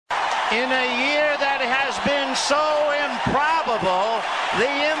In a year that has been so improbable, the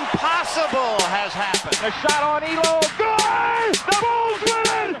impossible has happened. A shot on Elo. Good! The Bulls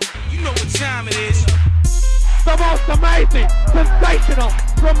win! You know what time it is. The most amazing, sensational,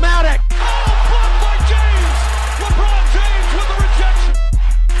 dramatic. Oh, blocked by James! LeBron James with the rejection.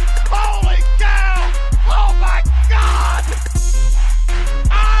 Holy cow! Oh my God!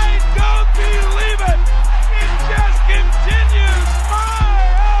 I don't believe it! It just continues!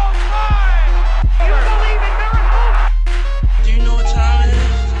 You believe in miracles? Do you know what time it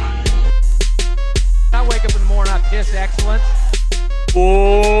is? I wake up in the morning, I piss excellence.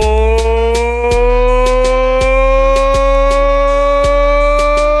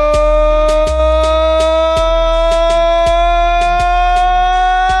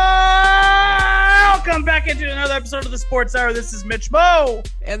 Welcome back into another episode of the Sports Hour. This is Mitch Moe.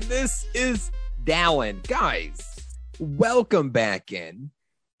 And this is Dallin. Guys, welcome back in.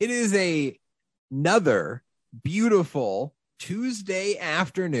 It is another beautiful Tuesday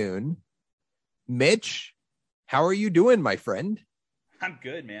afternoon. Mitch, how are you doing, my friend? I'm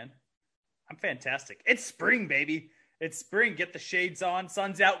good, man. I'm fantastic. It's spring, baby. It's spring. Get the shades on.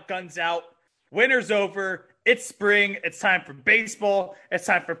 Sun's out, guns out. Winter's over. It's spring. It's time for baseball. It's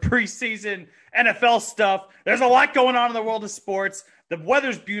time for preseason NFL stuff. There's a lot going on in the world of sports. The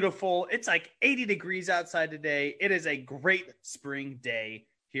weather's beautiful. It's like 80 degrees outside today. It is a great spring day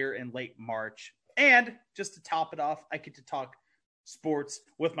here in late March. And just to top it off, I get to talk sports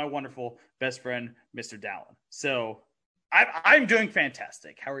with my wonderful best friend, Mr. Dallin. So I'm doing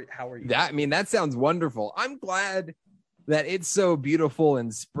fantastic. How are you? That sounds wonderful. I'm glad that it's so beautiful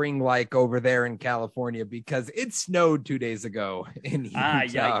and spring-like over there in California because it snowed 2 days ago in Utah.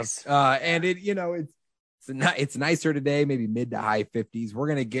 Yikes. And it's nicer today, maybe mid to high 50s. We're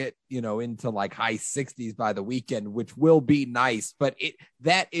going to get, into like high 60s by the weekend, which will be nice. But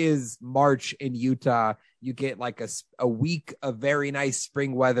that is March in Utah. You get like a week of very nice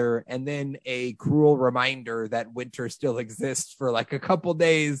spring weather and then a cruel reminder that winter still exists for like a couple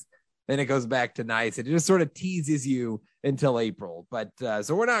days. Then it goes back to nice. It just sort of teases you until April. But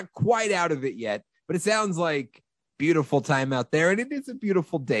so we're not quite out of it yet, but it sounds like beautiful time out there. And it is a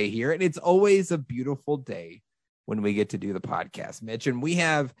beautiful day here. And it's always a beautiful day when we get to do the podcast, Mitch. And we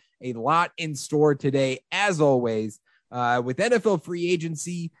have a lot in store today, as always, with NFL free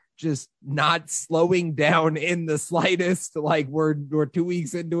agency just not slowing down in the slightest. Like we're 2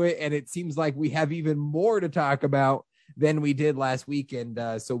 weeks into it, and it seems like we have even more to talk about than we did last weekend.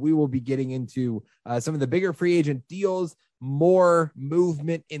 So we will be getting into some of the bigger free agent deals, more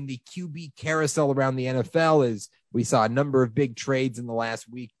movement in the QB carousel around the NFL as we saw a number of big trades in the last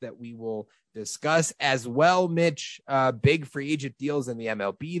week that we will discuss as well, Mitch. Big free agent deals in the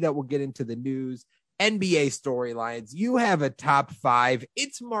MLB that will get into the news, NBA storylines. You have a top five.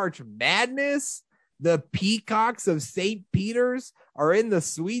 It's March Madness. The Peacocks of St. Peter's are in the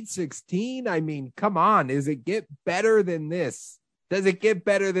Sweet 16. I mean, come on. Does it get better than this? Does it get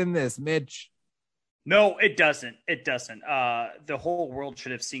better than this, Mitch? No, it doesn't. It doesn't. The whole world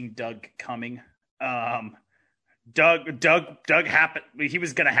should have seen Doug coming. Doug happened. He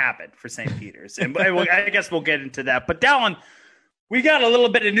was going to happen for St. Peter's. And I guess we'll get into that. But Dallin, we got a little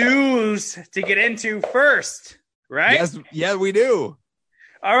bit of news to get into first, right? Yes, yeah, we do.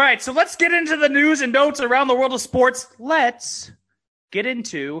 All right, so let's get into the news and notes around the world of sports. Let's get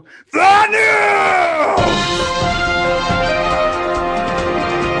into the news!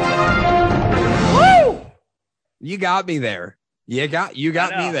 Woo! You got me there. You got me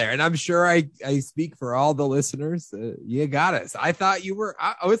there. And I'm sure I speak for all the listeners. You got us. I thought you were,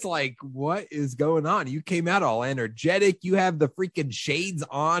 I was like, what is going on? You came out all energetic. You have the freaking shades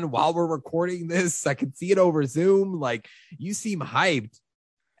on while we're recording this. I can see it over Zoom. Like you seem hyped.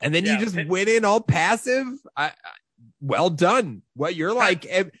 And then you just went in all passive. Well done. What you're like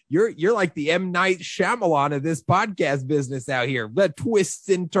the M. Night Shyamalan of this podcast business out here. The twists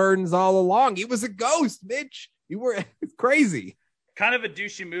and turns all along. He was a ghost, Mitch. You were crazy. Kind of a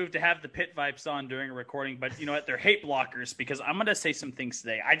douchey move to have the pit vibes on during a recording, but you know what? They're hate blockers because I'm going to say some things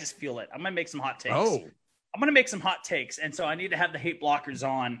today. I just feel it. I'm going to make some hot takes. Oh. I'm going to make some hot takes, and so I need to have the hate blockers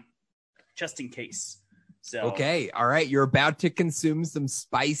on just in case. So okay, all right. You're about to consume some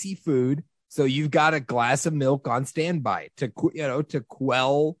spicy food, so you've got a glass of milk on standby to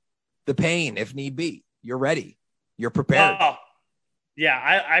quell the pain if need be. You're ready. You're prepared. Yeah,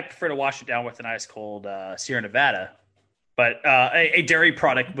 I prefer to wash it down with an ice cold Sierra Nevada, but a dairy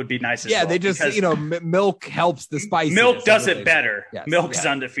product would be nice as well. Yeah, they just milk helps the spices. Milk does it better. Yes, Milk's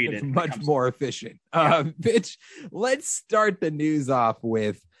undefeated. It's much more efficient. Bitch, let's start the news off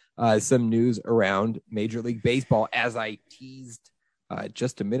with some news around Major League Baseball, as I teased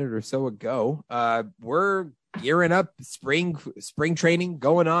just a minute or so ago. We're gearing up, spring training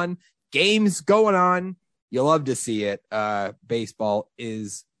going on, games going on. You love to see it. Baseball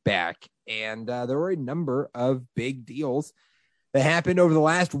is back, and there were a number of big deals that happened over the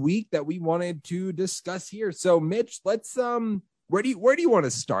last week that we wanted to discuss here. So, Mitch, let's where do you want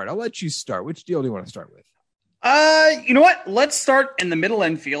to start? I'll let you start. Which deal do you want to start with? You know what? Let's start in the middle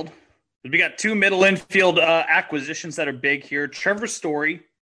infield. We got two middle infield acquisitions that are big here. Trevor Story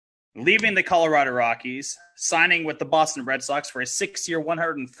leaving the Colorado Rockies, signing with the Boston Red Sox for a 6-year,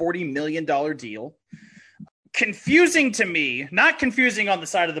 $140 million deal. Confusing to me, not confusing on the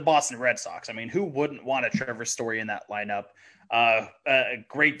side of the Boston Red Sox. I mean, who wouldn't want a Trevor Story in that lineup? A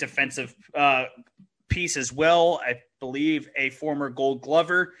great defensive piece as well. I believe a former Gold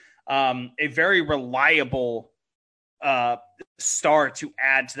Glover, a very reliable star to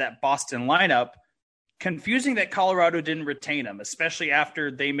add to that Boston lineup. Confusing that Colorado didn't retain him, especially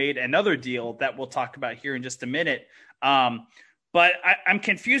after they made another deal that we'll talk about here in just a minute. But I'm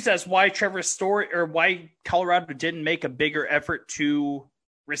confused as why Trevor Story or why Colorado didn't make a bigger effort to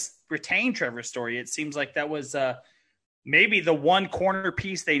retain Trevor Story. It seems like that was maybe the one corner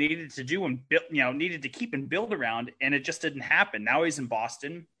piece they needed to do and needed to keep and build around, and it just didn't happen. Now he's in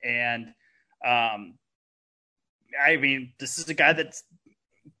Boston, and I mean, this is a guy that's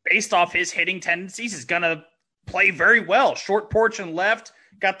based off his hitting tendencies is going to play very well. Short porch and left,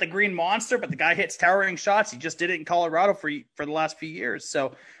 got the green monster, but the guy hits towering shots. He just did it in Colorado for the last few years.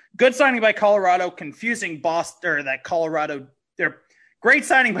 So good signing by Colorado, confusing Boston, or that Colorado, great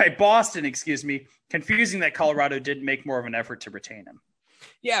signing by Boston, confusing that Colorado didn't make more of an effort to retain him.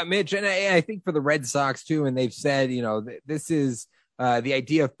 Yeah, Mitch, and I think for the Red Sox too, and they've said, this is the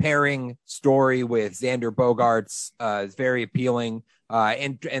idea of pairing Story with Xander Bogaerts is very appealing,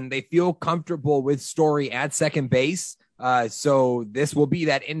 and they feel comfortable with Story at second base. So this will be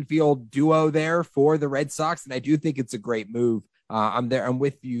that infield duo there for the Red Sox, and I do think it's a great move. I'm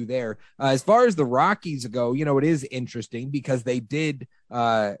with you there. As far as the Rockies go, it is interesting because they did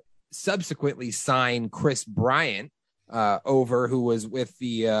subsequently sign Chris Bryant over, who was with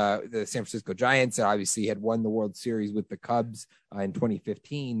the San Francisco Giants, and obviously had won the World Series with the Cubs in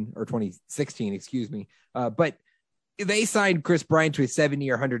 2015 or 2016, but they signed Chris Bryant to a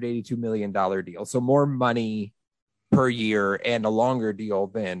 7-year, $182 million deal. So more money per year and a longer deal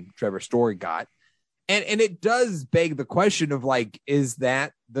than Trevor Story got. And it does beg the question of, is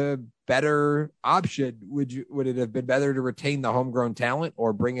that the better option? Would it have been better to retain the homegrown talent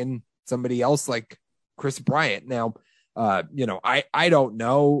or bring in somebody else like Chris Bryant? Now, I don't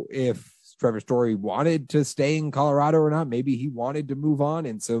know if Trevor Story wanted to stay in Colorado or not. Maybe he wanted to move on,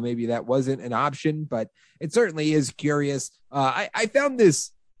 and so maybe that wasn't an option, but it certainly is curious. I found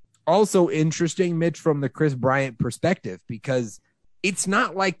this also interesting, Mitch, from the Chris Bryant perspective, because it's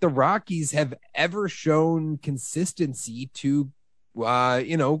not like the Rockies have ever shown consistency to,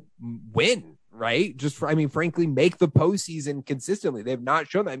 win, right? Frankly, make the postseason consistently. They've not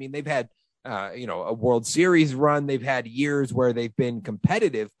shown that. I mean, they've had, a World Series run. They've had years where they've been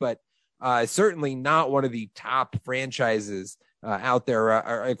competitive, but certainly not one of the top franchises out there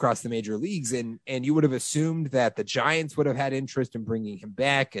across the major leagues. And you would have assumed that the Giants would have had interest in bringing him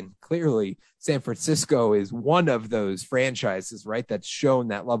back. And clearly San Francisco is one of those franchises, right, that's shown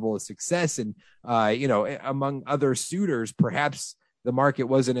that level of success. And, among other suitors, perhaps the market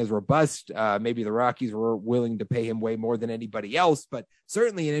wasn't as robust. Maybe the Rockies were willing to pay him way more than anybody else, but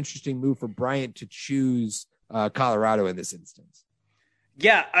certainly an interesting move for Bryant to choose Colorado in this instance.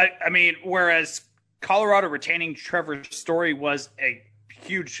 Yeah, I mean, whereas Colorado retaining Trevor Story was a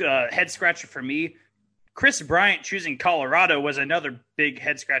huge head scratcher for me, Chris Bryant choosing Colorado was another big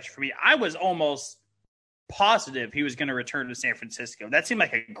head scratcher for me. I was almost positive he was going to return to San Francisco. That seemed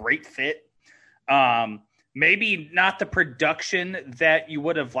like a great fit. Maybe not the production that you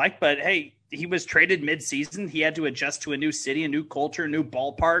would have liked, but hey, he was traded midseason. He had to adjust to a new city, a new culture, a new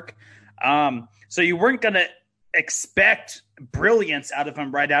ballpark. So you weren't going to expect brilliance out of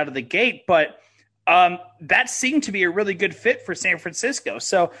him right out of the gate, but that seemed to be a really good fit for San Francisco.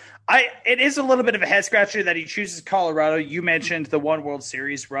 So it is a little bit of a head scratcher that he chooses Colorado. You mentioned the one World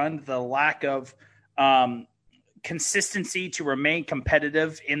Series run, the lack of consistency to remain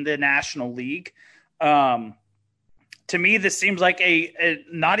competitive in the National League. To me, this seems like a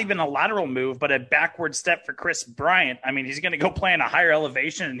not even a lateral move, but a backward step for Chris Bryant. I mean, he's going to go play in a higher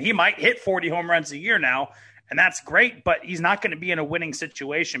elevation, and he might hit 40 home runs a year now, and that's great, but he's not going to be in a winning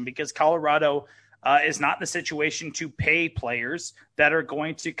situation because Colorado is not in the situation to pay players that are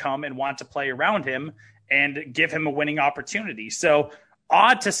going to come and want to play around him and give him a winning opportunity. So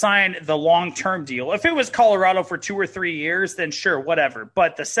odd to sign the long-term deal. If it was Colorado for 2 or 3 years, then sure, whatever.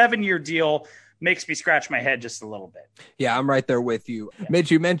 But the 7-year deal makes me scratch my head just a little bit. Yeah, I'm right there with you. Yeah.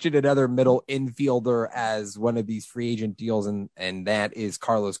 Mitch, you mentioned another middle infielder as one of these free agent deals, and that is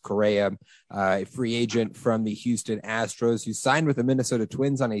Carlos Correa, a free agent from the Houston Astros, who signed with the Minnesota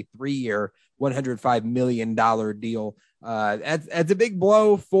Twins on a 3-year, $105 million deal. That's a big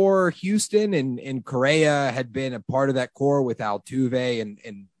blow for Houston, and Correa had been a part of that core with Altuve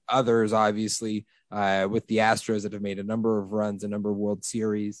and others, obviously, with the Astros that have made a number of runs, a number of World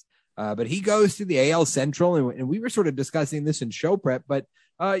Series. But he goes to the AL Central, and we were sort of discussing this in show prep, but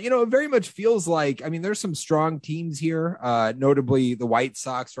it very much feels like, I mean, there's some strong teams here, notably the White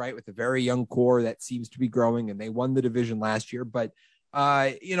Sox, right, with a very young core that seems to be growing, and they won the division last year. But,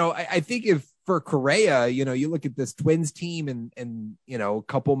 I think if for Correa, you look at this Twins team and a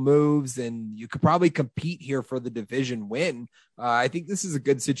couple moves, and you could probably compete here for the division win. I think this is a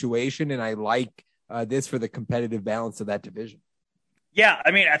good situation, and I like this for the competitive balance of that division. Yeah,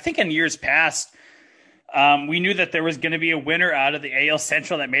 I mean, I think in years past, we knew that there was going to be a winner out of the AL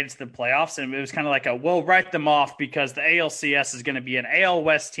Central that made it to the playoffs, and it was kind of like we'll write them off because the ALCS is going to be an AL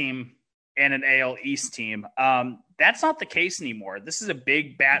West team and an AL East team. That's not the case anymore. This is a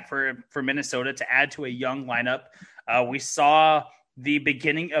big bat for Minnesota to add to a young lineup. We saw the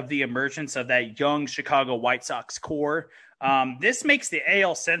beginning of the emergence of that young Chicago White Sox core. This makes the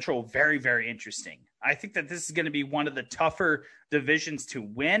AL Central very, very interesting. I think that this is going to be one of the tougher divisions to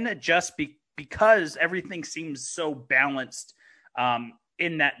win just because everything seems so balanced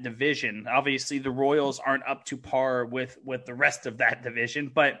in that division. Obviously, the Royals aren't up to par with the rest of that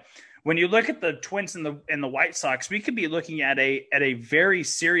division. But when you look at the Twins and the White Sox, we could be looking at a very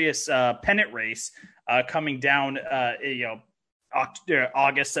serious pennant race coming down,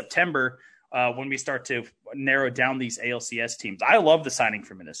 August, September, when we start to narrow down these ALCS teams. I love the signing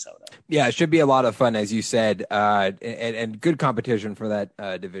for Minnesota. Yeah, it should be a lot of fun, as you said, and good competition for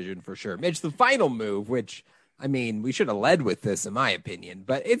that division for sure. Mitch, the final move, which, I mean, we should have led with this, in my opinion,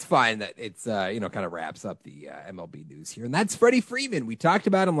 but it's fine that it's, kind of wraps up the MLB news here. And that's Freddie Freeman. We talked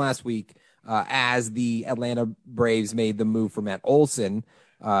about him last week as the Atlanta Braves made the move for Matt Olson.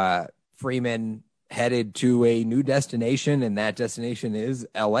 Freeman headed to a new destination, and that destination is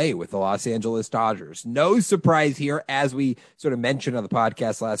LA with the Los Angeles Dodgers. No surprise here, as we sort of mentioned on the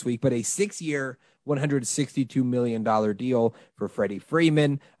podcast last week, but a 6-year, $162 million deal for Freddie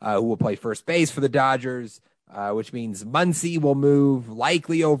Freeman, who will play first base for the Dodgers, which means Muncy will move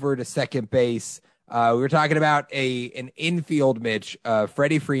likely over to second base. We were talking about an infield, Mitch,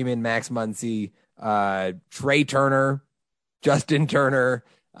 Freddie Freeman, Max Muncy, Trey Turner, Justin Turner,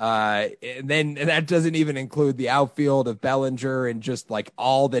 and that doesn't even include the outfield of Bellinger and just like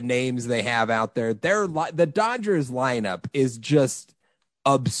all the names they have out there. The Dodgers lineup is just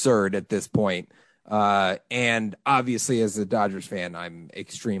absurd at this point. And obviously as a Dodgers fan, I'm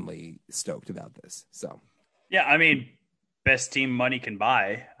extremely stoked about this. So, yeah, I mean, best team money can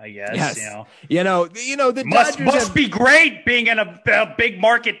buy, I guess. Yes. The Dodgers must be great being in a big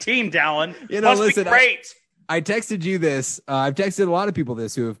market team, Dallin. Be great. I texted you this. I've texted a lot of people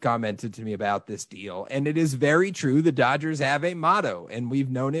this who have commented to me about this deal, and it is very true. The Dodgers have a motto, and we've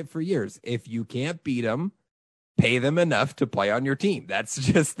known it for years. If you can't beat them, pay them enough to play on your team. That's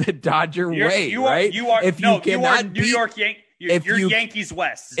just the Dodger way, right? You are New York Yankees. You're Yankees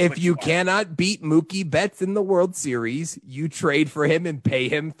West. If you cannot beat Mookie Betts in the World Series, you trade for him and pay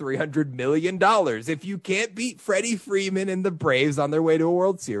him $300 million. If you can't beat Freddie Freeman and the Braves on their way to a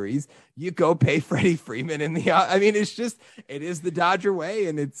World Series, you go pay Freddie Freeman in the. I mean, it is the Dodger way,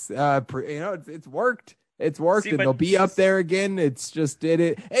 and it's worked. It's worked, and they'll be up there again. It's just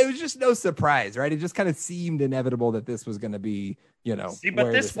it was just no surprise, right? It just kind of seemed inevitable that this was going to be.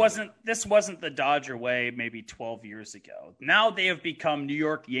 But this wasn't the Dodger way maybe 12 years ago. Now they have become New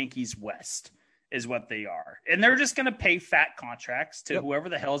York Yankees West is what they are. And they're just going to pay fat contracts to whoever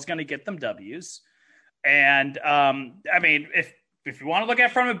the hell is going to get them W's. And I mean, if you want to look at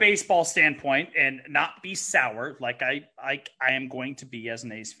it from a baseball standpoint and not be sour, like I am going to be as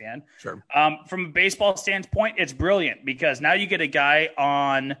an A's fan, sure. From a baseball standpoint, it's brilliant because now you get a guy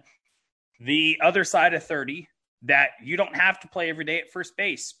on the other side of 30 that you don't have to play every day at first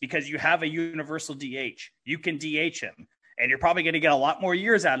base because you have a universal DH. You can DH him, and you're probably going to get a lot more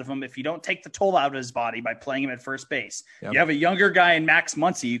years out of him if you don't take the toll out of his body by playing him at first base. Yep. You have a younger guy in Max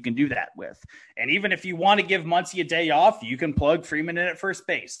Muncy you can do that with. And even if you want to give Muncy a day off, you can plug Freeman in at first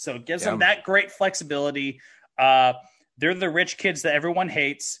base. So it gives them that great flexibility. They're the rich kids that everyone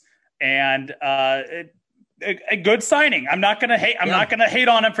hates, and a good signing. I'm not going to hate. I'm not going to hate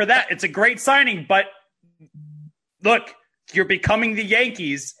on him for that. It's a great signing, but look, you're becoming the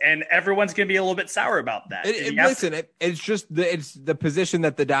Yankees, and everyone's going to be a little bit sour about that. It's just it's the position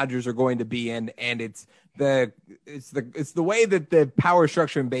that the Dodgers are going to be in, and it's the way that the power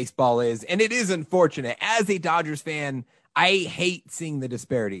structure in baseball is, and it is unfortunate. As a Dodgers fan, I hate seeing the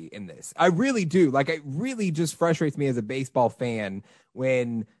disparity in this. I really do. Like, it really just frustrates me as a baseball fan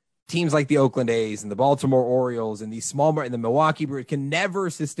when teams like the Oakland A's and the Baltimore Orioles and and the Milwaukee Brewers can never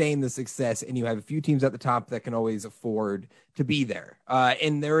sustain the success, and you have a few teams at the top that can always afford to be there.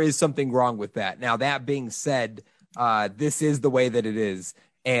 And there is something wrong with that. Now, that being said, this is the way that it is.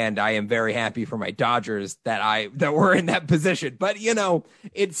 And I am very happy for my Dodgers that we're in that position. But,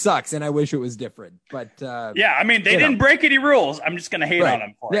 it sucks, and I wish it was different. But yeah, I mean, they didn't break any rules. I'm just going to hate on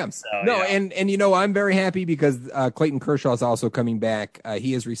them for it. So, and I'm very happy because Clayton Kershaw is also coming back.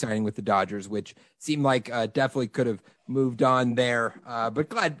 He is re-signing with the Dodgers, which seemed like definitely could have moved on there. But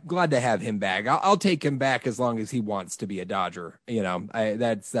glad to have him back. I'll take him back as long as he wants to be a Dodger.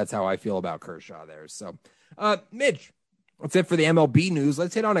 That's how I feel about Kershaw there. So, Mitch. That's it for the MLB news.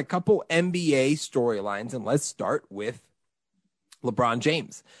 Let's hit on a couple NBA storylines, and let's start with LeBron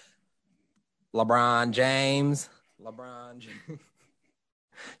James. LeBron James.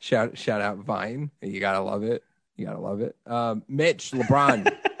 Shout out Vine. You gotta love it. Mitch,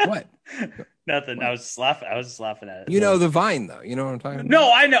 LeBron. What? Nothing. What? I was just laughing at it. You know the Vine, though. You know what I'm talking about?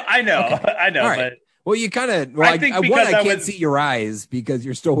 No, I know. Okay. I know. Right. But well, you kind of. I think I can't see your eyes because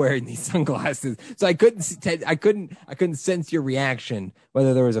you're still wearing these sunglasses, so I couldn't sense your reaction.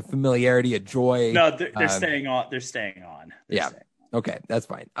 Whether there was a familiarity, a joy. No, they're staying on. They're staying on. Okay, that's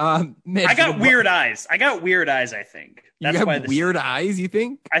fine. Mitch, I got weird eyes. I think that's you have weird eyes. You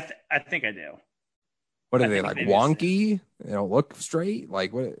think? I think I do. What are they like? Wonky? They don't look straight.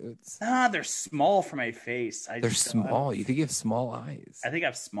 Like what? They're small for my face. They're small. You think you have small eyes? I think I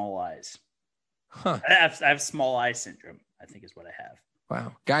have small eyes. Huh. I have small eye syndrome, I think is what I have.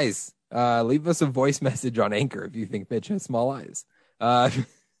 Wow. Guys, leave us a voice message on Anchor if you think Mitch has small eyes.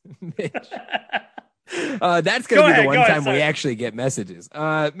 Mitch. That's going to be the one time we actually get messages.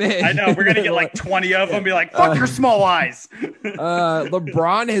 Mitch. I know. We're going to get like 20 of them. Be like, fuck your small eyes.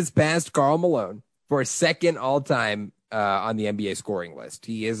 LeBron has passed Karl Malone for a second all-time on the NBA scoring list.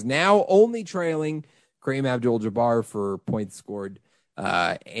 He is now only trailing Kareem Abdul-Jabbar for points scored.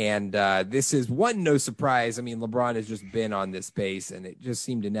 And this is no surprise. I mean, LeBron has just been on this pace, and it just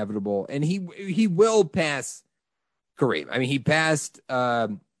seemed inevitable. And he will pass Kareem. I mean, he passed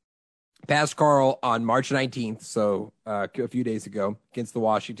Karl on March 19th, so a few days ago against the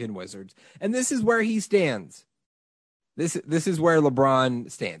Washington Wizards. And this is where he stands. This is where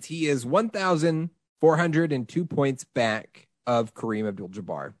LeBron stands. He is 1,402 points back of Kareem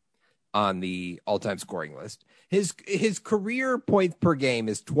Abdul-Jabbar on the all-time scoring list. His career points per game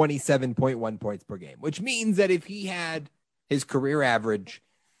is 27.1 points per game, which means that if he had his career average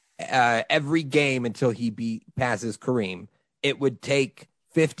every game until he passes Kareem, it would take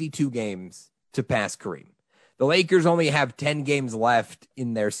 52 games to pass Kareem. The Lakers only have 10 games left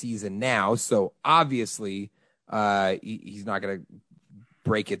in their season now, so obviously he's not going to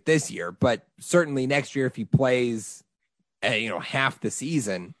break it this year, but certainly next year if he plays half the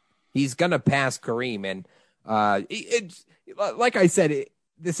season, he's going to pass Kareem. And it's like I said,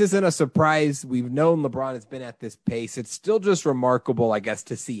 this isn't a surprise. We've known LeBron has been at this pace. It's still just remarkable, I guess,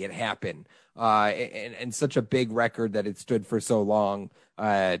 to see it happen. And such a big record that it stood for so long.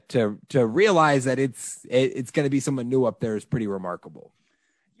 To realize that it's going to be someone new up there is pretty remarkable.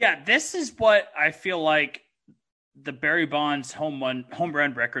 Yeah, this is what I feel like the Barry Bonds home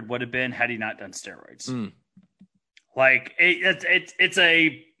run record would have been had he not done steroids. Like it's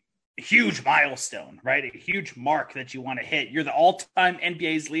a huge milestone, right? A huge mark that you want to hit. You're the all-time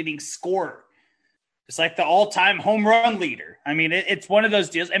NBA's leading scorer. It's like the all-time home run leader. I mean, it's one of those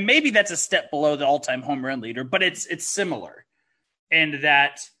deals, and maybe that's a step below the all-time home run leader, but it's similar in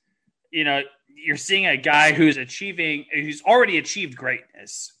that, you're seeing a guy who's already achieved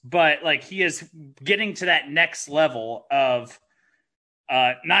greatness, but like he is getting to that next level of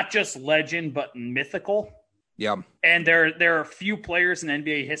not just legend, but mythical. Yeah. And there are a few players in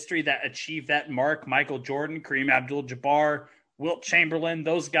NBA history that achieved that mark. Michael Jordan, Kareem Abdul-Jabbar, Wilt Chamberlain,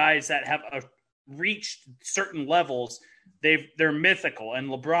 those guys that have reached certain levels, they're mythical. And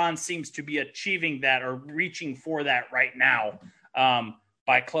LeBron seems to be achieving that or reaching for that right now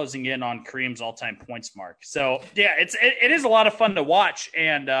by closing in on Kareem's all-time points mark. So, yeah, it is a lot of fun to watch.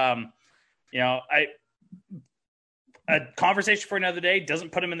 And, a conversation for another day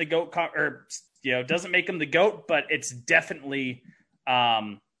doesn't put him in the GOAT doesn't make him the GOAT, but it's definitely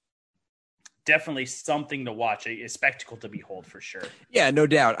something to watch, a spectacle to behold for sure. Yeah, no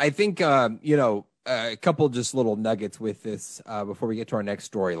doubt. I think, a couple just little nuggets with this before we get to our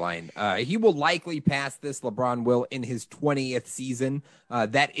next storyline. He will likely pass this. LeBron will in his 20th season.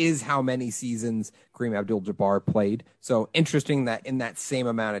 That is how many seasons Kareem Abdul-Jabbar played. So interesting that in that same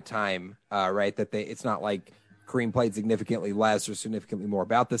amount of time, right, that it's not like Kareem played significantly less or significantly more,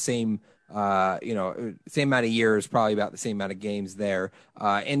 about the same, same amount of years, probably about the same amount of games there.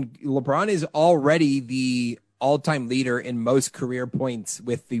 And LeBron is already the all-time leader in most career points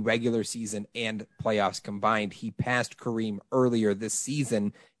with the regular season and playoffs combined. He passed Kareem earlier this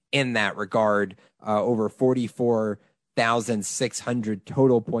season in that regard, over 44,600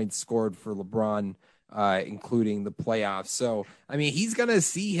 total points scored for LeBron, including the playoffs. So, I mean, he's going to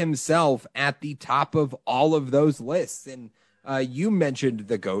see himself at the top of all of those lists. And you mentioned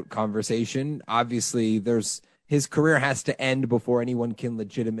the GOAT conversation. Obviously, his career has to end before anyone can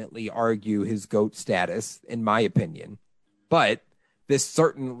legitimately argue his GOAT status, in my opinion. But this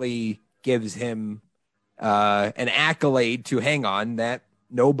certainly gives him an accolade to hang on that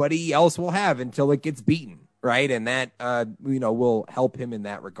nobody else will have until it gets beaten, right? And that, will help him in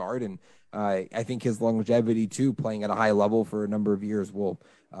that regard. And I think his longevity, too, playing at a high level for a number of years will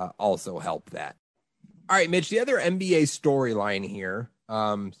also help that. All right, Mitch, the other NBA storyline here,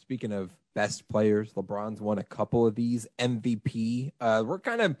 speaking of best players, LeBron's won a couple of these. MVP.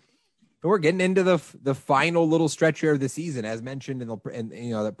 We're getting into the final little stretch here of the season, as mentioned in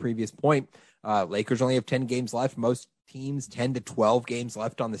the previous point. Lakers only have 10 games left. Most teams 10 to 12 games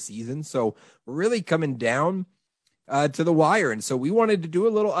left on the season, so we're really coming down to the wire. And so we wanted to do a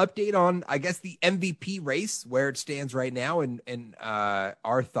little update on, I guess, the MVP race, where it stands right now, and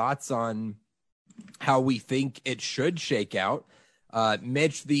our thoughts on how we think it should shake out.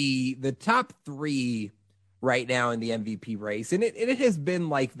 Mitch, the top three right now in the MVP race, and it has been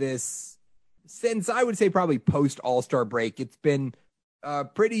like this since, I would say, probably post All-Star break. It's been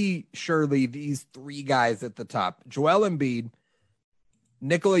pretty surely these three guys at the top: Joel Embiid,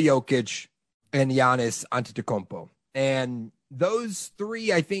 Nikola Jokic, and Giannis Antetokounmpo. And those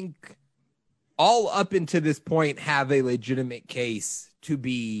three, I think, all up into this point have a legitimate case to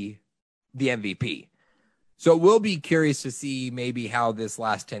be the MVP. So we'll be curious to see maybe how this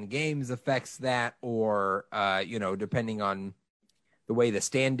last 10 games affects that, or, depending on the way the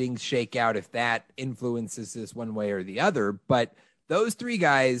standings shake out, if that influences this one way or the other. But those three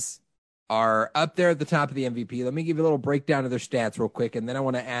guys are up there at the top of the MVP. Let me give you a little breakdown of their stats real quick, and then I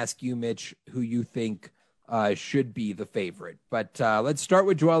want to ask you, Mitch, who you think should be the favorite. But let's start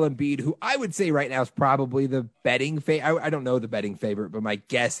with Joel Embiid, who I would say right now is probably the betting favorite. I don't know the betting favorite, but my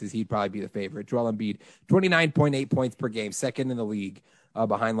guess is he'd probably be the favorite. Joel Embiid, 29.8 points per game, second in the league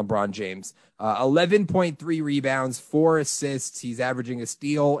behind LeBron James. 11.3 rebounds, 4 assists. He's averaging a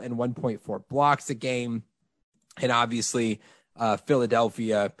steal and 1.4 blocks a game. And obviously,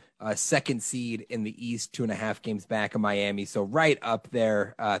 Philadelphia, second seed in the East, 2.5 games back of Miami. So right up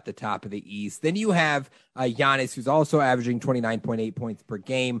there at the top of the East. Then you have Giannis, who's also averaging 29.8 points per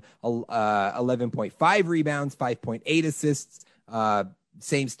game, 11.5 rebounds, 5.8 assists,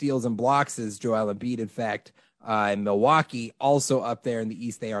 same steals and blocks as Joel Embiid, in fact. And Milwaukee also up there in the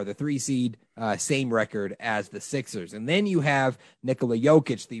East. They are the 3 seed, same record as the Sixers. And then you have Nikola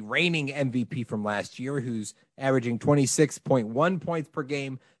Jokic, the reigning MVP from last year, who's averaging 26.1 points per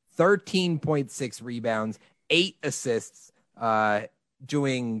game, 13.6 rebounds, 8 assists,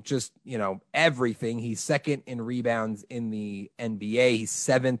 doing just, everything. He's second in rebounds in the NBA. He's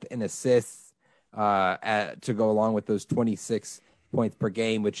 7th in assists to go along with those 26 points per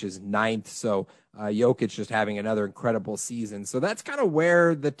game, which is 9th. So Jokic just having another incredible season. So that's kind of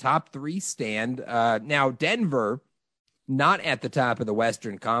where the top 3 stand. Now, Denver, not at the top of the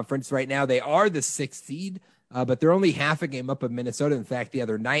Western Conference right now. They are the 6th seed, but they're only half a game up of Minnesota. In fact, the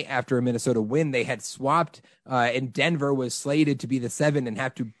other night after a Minnesota win, they had swapped, and Denver was slated to be the 7 and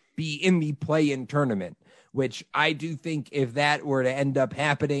have to be in the play-in tournament, which I do think if that were to end up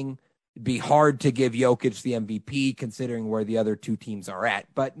happening, it'd be hard to give Jokic the MVP considering where the other 2 teams are at.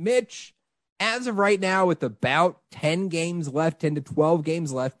 But Mitch, as of right now, with about 10 games left, 10 to 12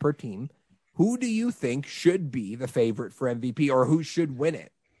 games left per team, who do you think should be the favorite for MVP, or who should win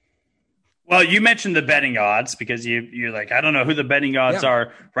it? Well, you mentioned the betting odds because you're like, I don't know who the betting odds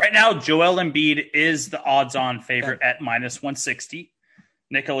are. Right now, Joel Embiid is the odds-on favorite at minus 160.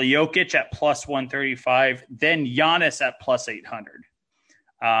 Nikola Jokic at plus 135. Then Giannis at plus 800.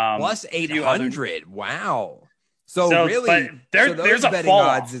 Plus 800. Wow. So really, there's a betting fall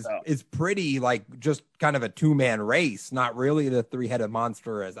odds off, is pretty, like, just kind of a 2-man race, not really the 3-headed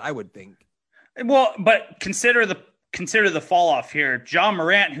monster as I would think. Well, but consider the fall off here. John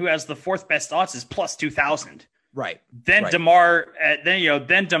Morant, who has the 4th best odds, is plus 2,000. Right. Then right.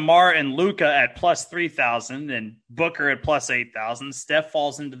 then DeMar and Luka at plus 3,000 and Booker at plus 8,000. Steph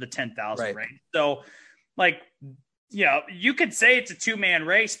falls into the 10,000 range. So you could say it's a 2-man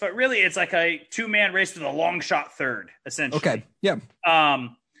race, but really it's like a 2-man race with a long shot third, essentially. Okay. Yeah.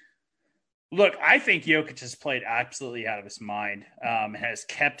 Look, I think Jokic has played absolutely out of his mind, has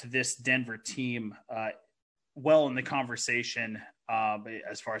kept this Denver team well in the conversation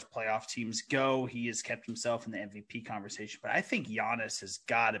as far as playoff teams go. He has kept himself in the MVP conversation, but I think Giannis has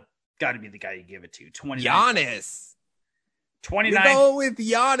got to be the guy you give it to. 29. You go with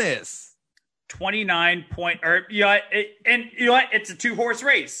Giannis. 29 point, and you know what? It's a 2-horse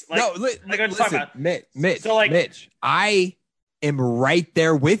race. Listen, Mitch, I am right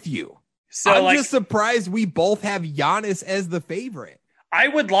there with you. So I'm just surprised we both have Giannis as the favorite. I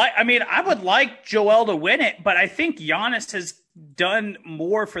would like Joel to win it, but I think Giannis has done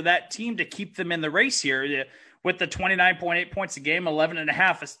more for that team to keep them in the race here with the 29.8 points a game,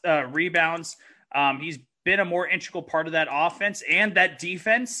 11.5 rebounds. He's been a more integral part of that offense and that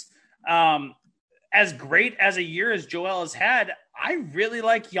defense. As great as a year as Joel has had, I really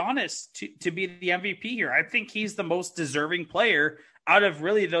like Giannis to be the MVP here. I think he's the most deserving player out of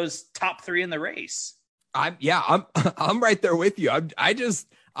really those top 3 in the race. I'm right there with you.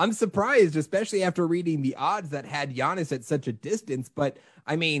 I'm surprised, especially after reading the odds that had Giannis at such a distance. But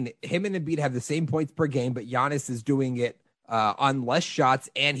I mean, him and Embiid have the same points per game, but Giannis is doing it on less shots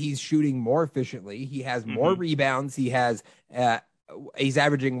and he's shooting more efficiently. He has more rebounds. He has, he's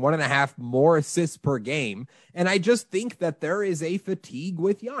averaging 1.5 more assists per game. And I just think that there is a fatigue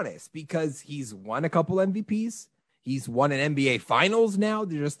with Giannis because he's won a couple MVPs. He's won an NBA finals now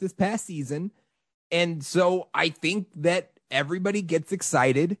just this past season. And so I think that everybody gets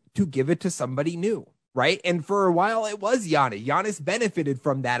excited to give it to somebody new, right? And for a while it was Giannis. Giannis benefited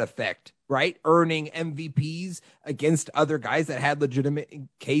from that effect, right? Earning MVPs against other guys that had legitimate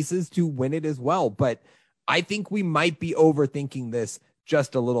cases to win it as well. But I think we might be overthinking this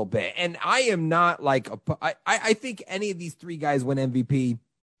just a little bit. And I am not I think any of these 3 guys win MVP,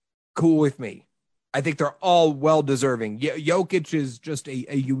 cool with me. I think they're all well-deserving. Jokic is just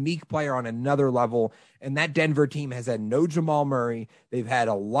a unique player on another level, and that Denver team has had no Jamal Murray. They've had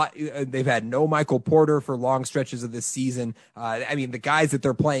no Michael Porter for long stretches of this season. I mean, the guys that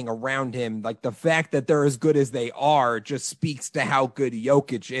they're playing around him, like the fact that they're as good as they are just speaks to how good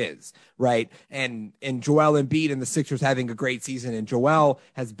Jokic is, right? And Joel Embiid and the Sixers having a great season, and Joel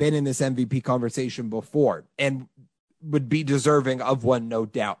has been in this MVP conversation before, and would be deserving of one, no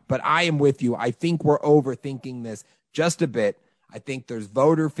doubt. But I am with you. I think we're overthinking this just a bit. I think there's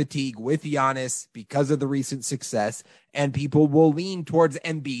voter fatigue with Giannis because of the recent success, and people will lean towards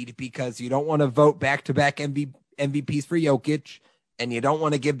Embiid because you don't want to vote back-to-back MVPs for Jokic, and you don't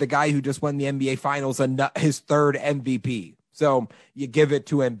want to give the guy who just won the NBA Finals his 3rd MVP. So you give it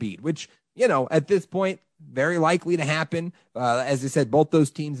to Embiid, which, at this point, very likely to happen. As I said, both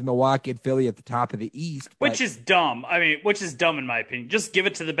those teams, Milwaukee and Philly, at the top of the East. Which is dumb. Which is dumb in my opinion. Just give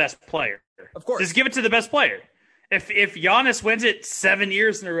it to the best player. Of course. Just give it to the best player. If Giannis wins it 7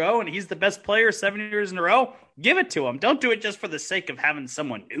 years in a row and he's the best player 7 years in a row, give it to him. Don't do it just for the sake of having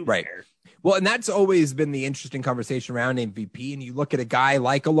someone new there. Well, and that's always been the interesting conversation around MVP. And you look at a guy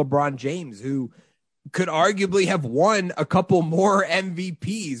like a LeBron James who could arguably have won a couple more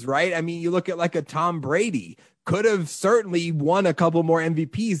MVPs, right? I mean, you look at like a Tom Brady, could have certainly won a couple more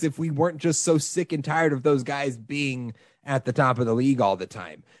MVPs if we weren't just so sick and tired of those guys being at the top of the league all the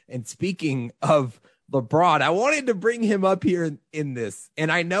time. And speaking of LeBron, I wanted to bring him up here in this.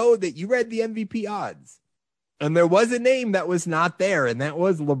 And I know that you read the MVP odds, and there was a name that was not there, and that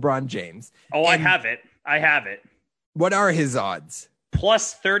was LeBron James. Oh, and I have it. What are his odds?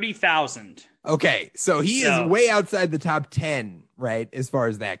 Plus 30,000. Okay, so he is way outside the top 10, right, as far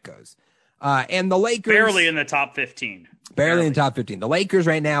as that goes. And the Lakers... Barely in the top 15. Barely in the top 15. The Lakers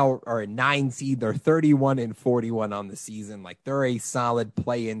right now are a 9 seed. They're 31-41 on the season. Like, they're a solid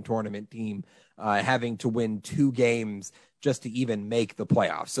play-in tournament team, having to win 2 games just to even make the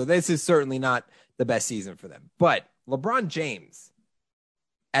playoffs. So this is certainly not the best season for them. But LeBron James...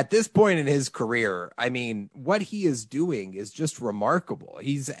 at this point in his career, I mean, what he is doing is just remarkable.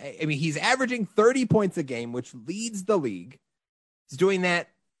 He's averaging 30 points a game, which leads the league. He's doing that,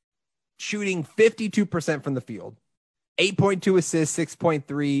 shooting 52% from the field, 8.2 assists,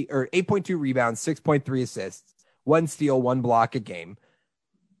 8.2 rebounds, 6.3 assists, 1 steal, 1 block a game.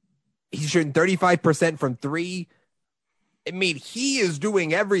 He's shooting 35% from 3. I mean, he is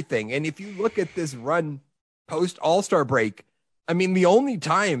doing everything. And if you look at this run post All-Star break, I mean, the only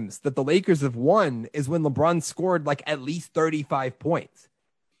times that the Lakers have won is when LeBron scored like at least 35 points.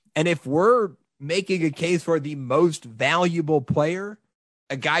 And if we're making a case for the most valuable player,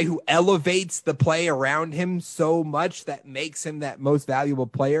 a guy who elevates the play around him so much that makes him that most valuable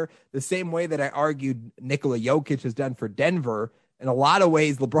player, the same way that I argued Nikola Jokic has done for Denver. In a lot of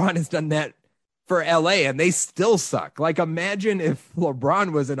ways, LeBron has done that for LA, and they still suck. Like, imagine if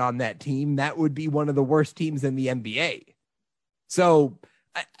LeBron wasn't on that team, that would be one of the worst teams in the NBA. So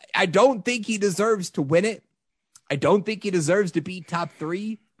I don't think he deserves to win it. I don't think he deserves to be top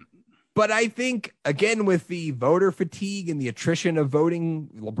 3. But I think, again, with the voter fatigue and the attrition of voting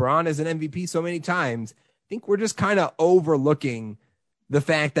LeBron as an MVP so many times, I think we're just kind of overlooking the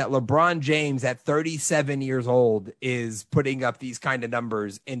fact that LeBron James at 37 years old is putting up these kind of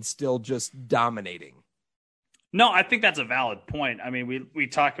numbers and still just dominating. No, I think that's a valid point. I mean, we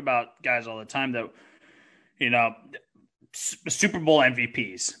talk about guys all the time that, Super Bowl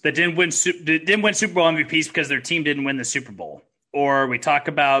MVPs that didn't win Super Bowl MVPs because their team didn't win the Super Bowl. Or we talk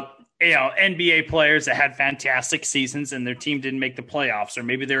about NBA players that had fantastic seasons and their team didn't make the playoffs, or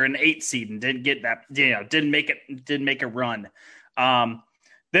maybe they're an 8 seed and didn't get that, didn't make a run.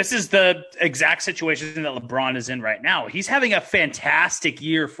 This is the exact situation that LeBron is in right now. He's having a fantastic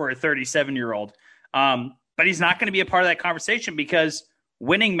year for a 37-year-old, but he's not going to be a part of that conversation because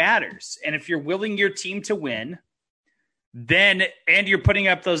winning matters. And if you're willing your team to win, and you're putting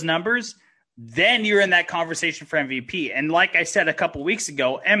up those numbers, then you're in that conversation for MVP. And like I said a couple weeks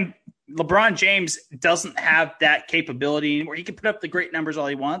ago, LeBron James doesn't have that capability anymore. He can put up the great numbers all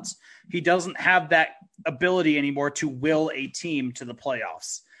he wants. He doesn't have that ability anymore to will a team to the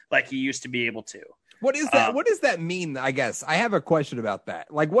playoffs like he used to be able to. What is that? What does that mean? I guess I have a question about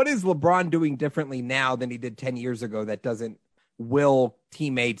that. Like, what is LeBron doing differently now than he did 10 years ago that doesn't will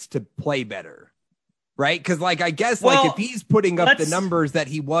teammates to play better? Right? Because, I guess, if he's putting up the numbers that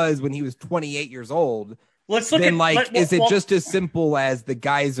he was when he was 28 years old, is it just as simple as the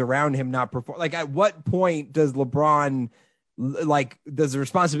guys around him not perform? Like, at what point does LeBron, does the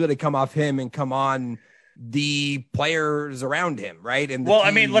responsibility come off him and come on the players around him, right? And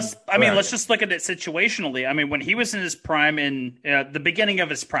let's just look at it situationally. I mean, when he was in his prime, in the beginning of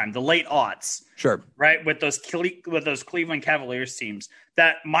his prime, the late aughts, sure, right, with those Cleveland Cavaliers teams,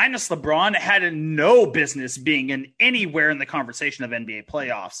 that minus LeBron had no business being in anywhere in the conversation of NBA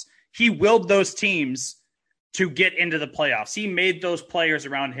playoffs. He willed those teams to get into the playoffs. He made those players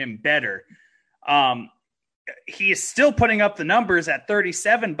around him better. He is still putting up the numbers at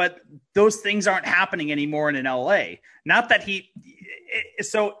 37, but those things aren't happening anymore in LA. Not that I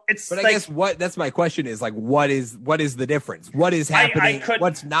guess that's my question is what is the difference? What is happening?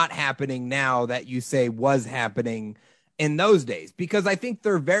 What's not happening now that you say was happening in those days? Because I think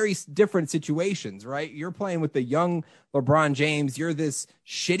they're very different situations, right? You're playing with the young LeBron James. You're this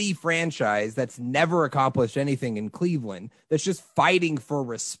shitty franchise that's never accomplished anything in Cleveland, that's just fighting for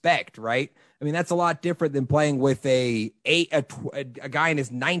respect, right? I mean, that's a lot different than playing with a guy in his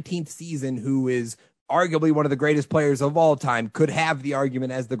 19th season who is arguably one of the greatest players of all time, could have the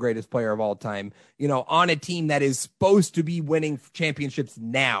argument as the greatest player of all time, on a team that is supposed to be winning championships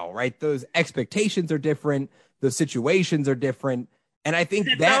now, right? Those expectations are different. The situations are different. And I think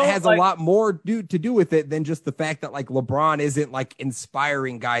that has a lot more to do with it than just the fact that LeBron isn't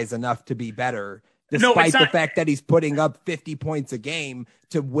inspiring guys enough to be better, despite the fact that he's putting up 50 points a game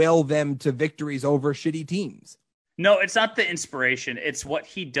to will them to victories over shitty teams. No, it's not the inspiration. It's what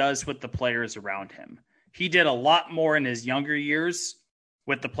he does with the players around him. He did a lot more in his younger years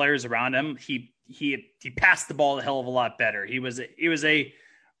with the players around him. He passed the ball a hell of a lot better. He was the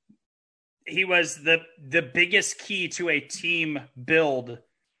biggest key to a team build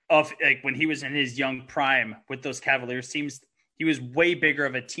of when he was in his young prime with those Cavaliers teams. He was way bigger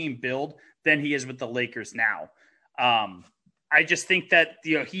of a team build than he is with the Lakers now. I just think that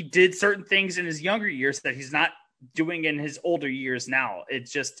he did certain things in his younger years that he's not doing in his older years now.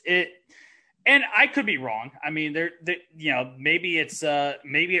 It's just and I could be wrong. I mean, maybe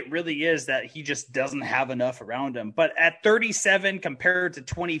it really is that he just doesn't have enough around him. But at 37 compared to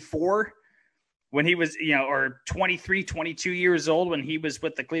 24, when he was, or 23, 22 years old, when he was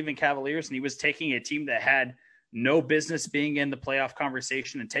with the Cleveland Cavaliers and he was taking a team that had no business being in the playoff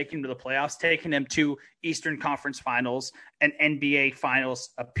conversation and taking them to the playoffs, taking them to Eastern Conference Finals, an NBA Finals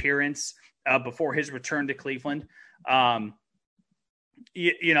appearance before his return to Cleveland. I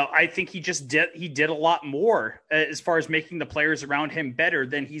think he did a lot more as far as making the players around him better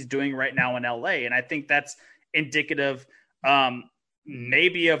than he's doing right now in LA. And I think that's indicative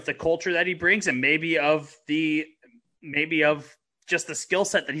maybe of the culture that he brings and maybe of just the skill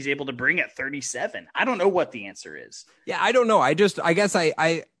set that he's able to bring at 37. I don't know what the answer is. Yeah, I don't know. I guess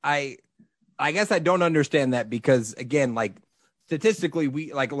I don't understand that because again, statistically,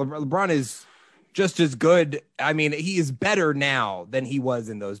 LeBron is just as good. I mean, he is better now than he was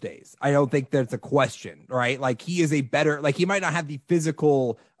in those days. I don't think that's a question, right? Like he is a better, like he might not have the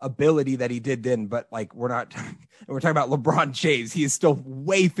physical ability that he did then, but like we're talking about LeBron James. He is still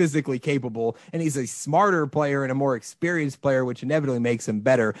way physically capable, and he's a smarter player and a more experienced player, which inevitably makes him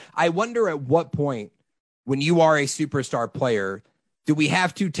better. I wonder at what point, when you are a superstar player, do we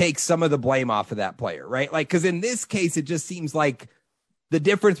have to take some of the blame off of that player, right? Like, because in this case, it just seems like the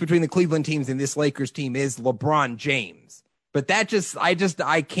difference between the Cleveland teams and this Lakers team is LeBron James. But that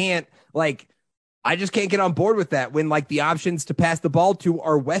I can't get on board with that when like the options to pass the ball to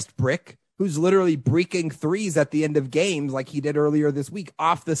are Westbrook, who's literally breaking threes at the end of games like he did earlier this week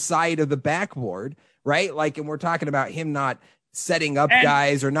off the side of the backboard, right? Like, and we're talking about him not setting up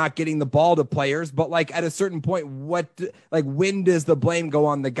guys or not getting the ball to players, but like at a certain point, when does the blame go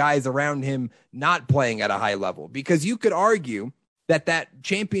on the guys around him not playing at a high level? Because you could argue that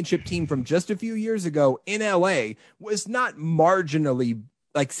championship team from just a few years ago in LA was not marginally,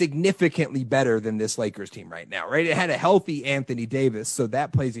 like significantly better than this Lakers team right now, right? It had a healthy Anthony Davis, so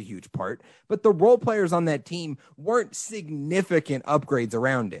that plays a huge part. But the role players on that team weren't significant upgrades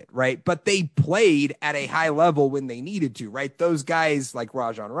around it, right? But they played at a high level when they needed to, right? Those guys like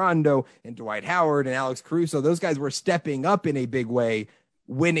Rajon Rondo and Dwight Howard and Alex Caruso, those guys were stepping up in a big way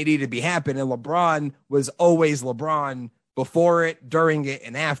when it needed to be happening. And LeBron was always LeBron before it, during it,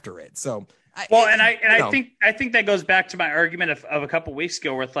 and after it. So, I think that goes back to my argument of a couple weeks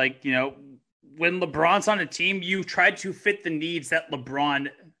ago, with like, you know, when LeBron's on a team, you try to fit the needs that LeBron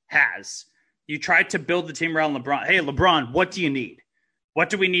has. You try to build the team around LeBron. Hey, LeBron, what do you need? What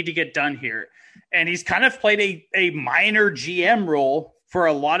do we need to get done here? And he's kind of played a minor GM role for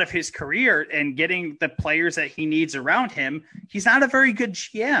a lot of his career and getting the players that he needs around him. He's not a very good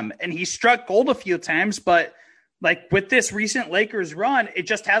GM, and he struck gold a few times, but like with this recent Lakers run, it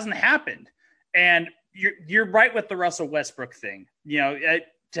just hasn't happened. And you're right with the Russell Westbrook thing. You know,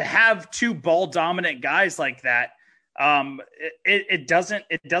 to have two ball dominant guys like that, it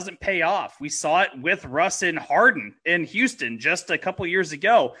doesn't pay off. We saw it with Russ and Harden in Houston just a couple years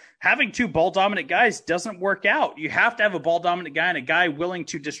ago. Having two ball dominant guys doesn't work out. You have to have a ball dominant guy and a guy willing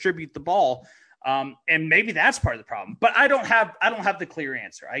to distribute the ball. And maybe that's part of the problem. But I don't have the clear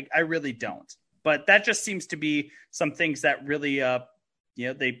answer. I really don't. But that just seems to be some things that really,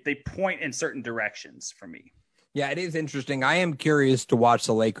 they point in certain directions for me. Yeah, it is interesting. I am curious to watch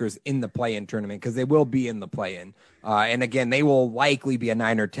the Lakers in the play-in tournament because they will be in the play-in. And again, they will likely be a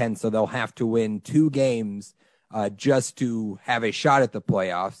 9 or 10, so they'll have to win 2 games just to have a shot at the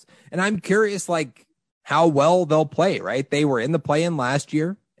playoffs. And I'm curious, like, how well they'll play, right? They were in the play-in last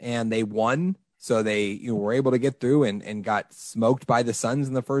year, and they won. So they were able to get through and got smoked by the Suns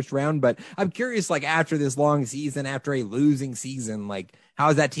in the first round. But I'm curious, like after this long season, after a losing season, like how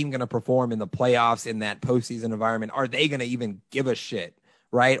is that team going to perform in the playoffs in that postseason environment? Are they going to even give a shit,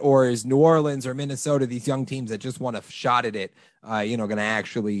 right? Or is New Orleans or Minnesota, these young teams that just want a shot at it, going to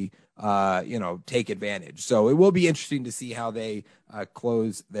actually, take advantage? So it will be interesting to see how they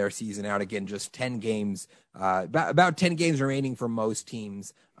close their season out. Again, just 10 games, about 10 games remaining for most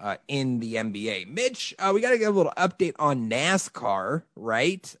teams in the NBA. Mitch, we got to get a little update on NASCAR,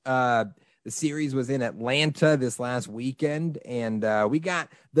 right? The series was in Atlanta this last weekend, and we got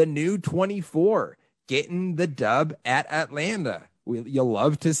the new 24 getting the dub at Atlanta. You'll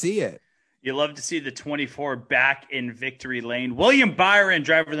love to see it. You love to see the 24 back in victory lane. William Byron,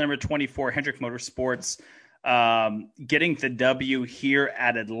 driver number 24, Hendrick Motorsports, getting the W here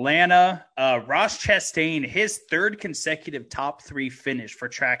at Atlanta. Ross Chastain, his 3rd consecutive top 3 finish for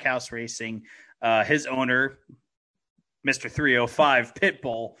Trackhouse Racing. His owner, Mr. 305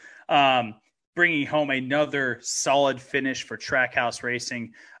 Pitbull, bringing home another solid finish for Trackhouse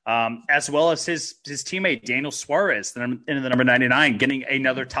Racing, as well as his teammate Daniel Suarez in the number 99, getting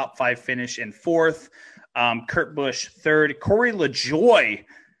another top 5 finish in 4th. Kurt Busch 3rd. Corey LaJoie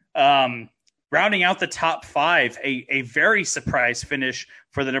rounding out the top 5, a very surprise finish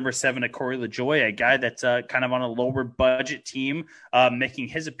for the number 7 of Corey LaJoie, a guy that's kind of on a lower budget team, making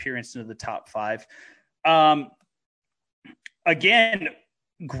his appearance into the top 5. Again,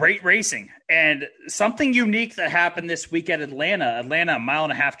 great racing and something unique that happened this week at Atlanta, a 1.5-mile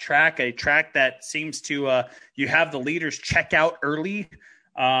track, a track that seems to, you have the leaders check out early,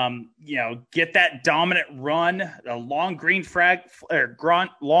 get that dominant run, a long green flag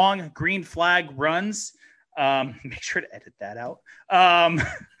runs. Make sure to edit that out.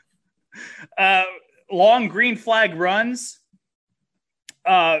 Long green flag runs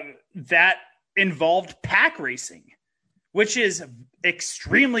that involved pack racing, which is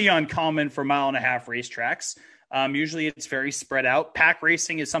extremely uncommon for 1.5-mile racetracks. Usually it's very spread out. Pack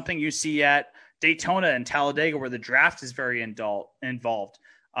racing is something you see at Daytona and Talladega, where the draft is very involved.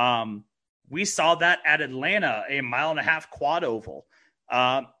 We saw that at Atlanta, a 1.5-mile quad oval.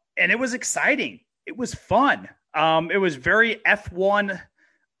 And it was exciting. It was fun. It was very F1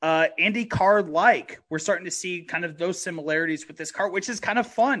 IndyCar-like. We're starting to see kind of those similarities with this car, which is kind of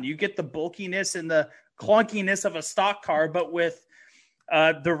fun. You get the bulkiness and the clunkiness of a stock car, but with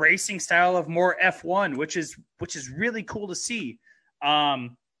the racing style of more F1, which is really cool to see.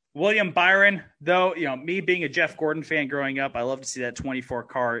 William Byron, though, me being a Jeff Gordon fan growing up, I love to see that 24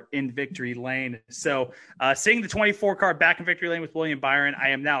 car in victory lane. So seeing the 24 car back in victory lane with William Byron, I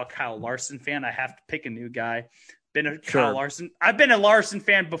am now a Kyle Larson fan. I have to pick a new guy. Kyle Larson. I've been a Larson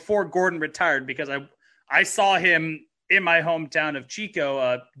fan before Gordon retired because I saw him in my hometown of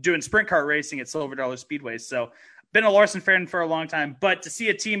Chico doing sprint car racing at Silver Dollar Speedway. So been a Larson fan for a long time, but to see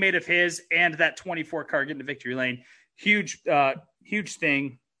a teammate of his and that 24 car get into victory lane, huge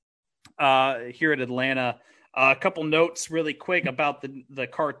thing. Here at Atlanta. A couple notes really quick about the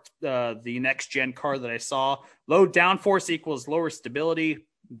car, the next gen car that I saw. Low downforce equals lower stability.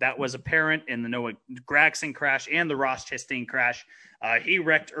 That was apparent in the Noah Gragson crash and the Ross Chastain crash. He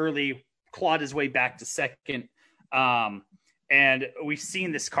wrecked early, clawed his way back to second. And we've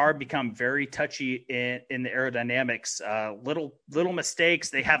seen this car become very touchy in the aerodynamics. Little mistakes.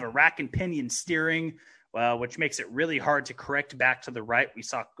 They have a rack and pinion steering, which makes it really hard to correct back to the right. We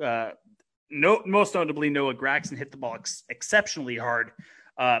saw most notably Noah Gragson hit the ball exceptionally hard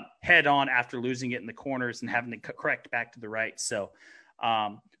head on after losing it in the corners and having to correct back to the right. So,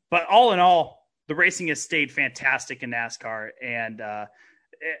 but all in all, the racing has stayed fantastic in NASCAR, and I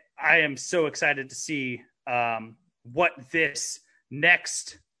am so excited to see what this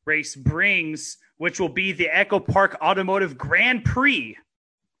next race brings, which will be the Echo Park Automotive Grand Prix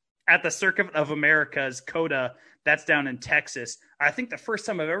at the Circuit of America's COTA. That's down in Texas. I think the first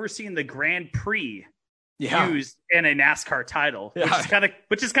time I've ever seen the Grand Prix used in a NASCAR title,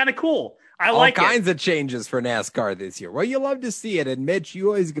 which is kind of cool. I like all kinds of changes for NASCAR this year. Well, you love to see it. And Mitch, you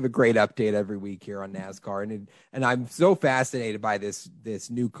always give a great update every week here on NASCAR. And I'm so fascinated by this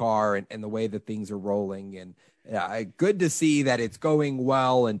new car and the way that things are rolling. And good to see that it's going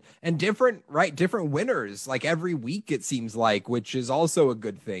well and different winners like every week, it seems like, which is also a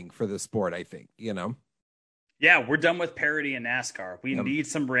good thing for the sport, I think, Yeah, we're done with parody in NASCAR. We need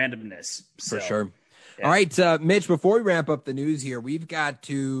some randomness. For sure. Yeah. All right, Mitch, before we wrap up the news here, we've got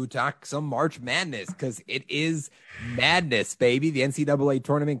to talk some March Madness because it is madness, baby. The NCAA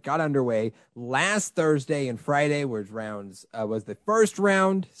tournament got underway last Thursday and Friday was the first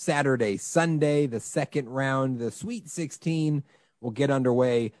round, Saturday, Sunday, the second round, the Sweet 16 will get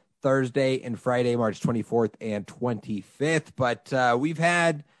underway Thursday and Friday, March 24th and 25th. But we've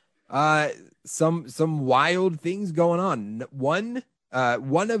had some wild things going on. One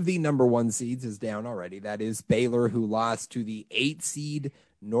of the number one seeds is down already. That is Baylor, who lost to the 8 seed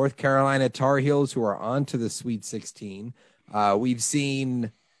North Carolina Tar Heels, who are on to the Sweet 16. We've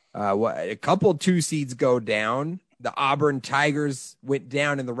seen a couple 2 seeds go down. The Auburn Tigers went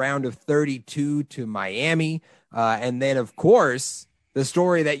down in the round of 32 to Miami. And then, of course, the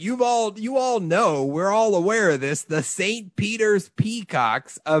story that you all know, we're all aware of this, the St. Peter's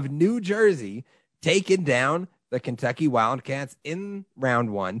Peacocks of New Jersey taking down the Kentucky Wildcats in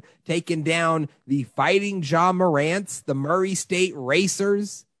round 1, taking down the Fighting Ja Morants, the Murray State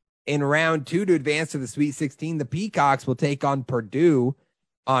Racers in round 2 to advance to the Sweet 16. The Peacocks will take on Purdue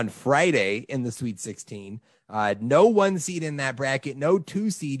on Friday in the Sweet 16. No 1 seed in that bracket, no 2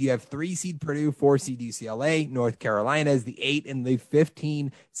 seed. You have 3 seed Purdue, 4 seed UCLA. North Carolina is the 8 and the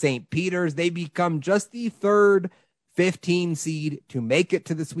 15 St. Peter's. They become just the third 15 seed to make it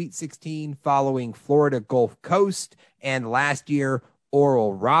to the Sweet 16 following Florida Gulf Coast and last year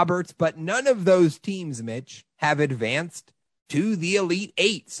Oral Roberts. But none of those teams, Mitch, have advanced to the Elite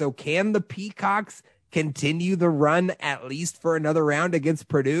 8. So can the Peacocks continue the run at least for another round against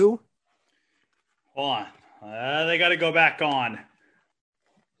Purdue? Hold on. They got to go back on.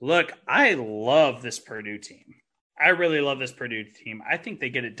 Look, I love this Purdue team. I really love this Purdue team. I think they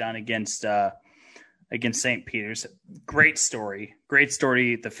get it done against St. Peter's. Great story.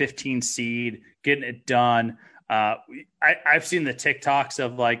 The 15 seed getting it done. I've seen the TikToks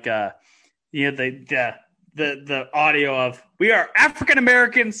of the audio of we are African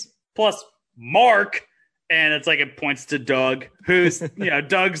Americans plus Mark, and it's like it points to Doug, who's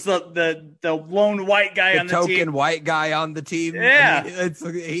Doug's the lone white guy on the team, token white guy on the team. Yeah,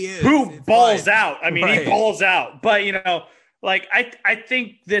 he is. Who balls fine. out? I mean, right. He balls out. But I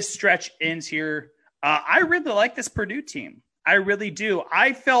think this stretch ends here. I really like this Purdue team. I really do.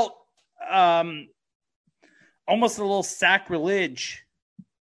 I felt almost a little sacrilege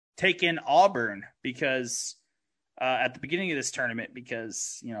taken Auburn because at the beginning of this tournament,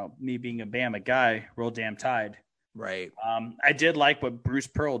 because, me being a Bama guy, Roll Damn Tide. Right. I did like what Bruce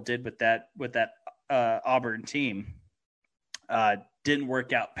Pearl did with that Auburn team. Didn't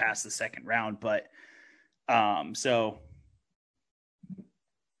work out past the second round, but so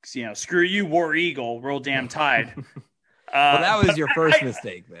screw you, War Eagle, Roll Damn Tide. Well, that was your first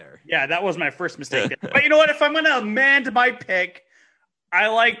mistake there. Yeah, that was my first mistake. But you know what? If I'm going to amend my pick, I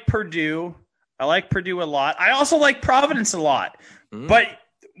like Purdue. I like Purdue a lot. I also like Providence a lot. But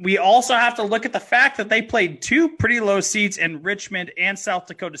we also have to look at the fact that they played two pretty low seeds in Richmond and South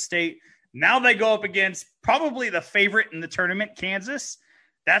Dakota State. Now they go up against probably the favorite in the tournament, Kansas.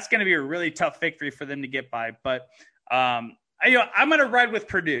 That's going to be a really tough victory for them to get by. But I'm going to ride with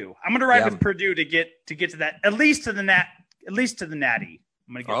Purdue. I'm going to ride with Purdue to get to that, at least to the Natty.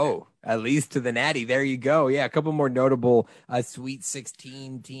 I'm going to get at least to the Natty. There you go. Yeah, a couple more notable Sweet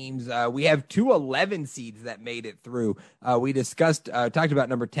 16 teams. We have 2 11 seeds that made it through. We talked about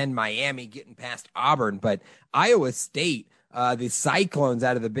number 10 Miami getting past Auburn, but Iowa State, the Cyclones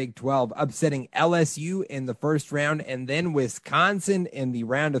out of the Big 12, upsetting LSU in the first round, and then Wisconsin in the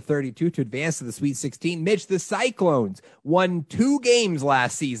round of 32 to advance to the Sweet 16. Mitch, the Cyclones won 2 games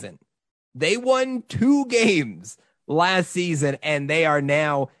last season. They won 2 games last season, and they are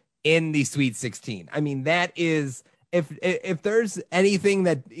now in the Sweet 16. I mean, that is, if there's anything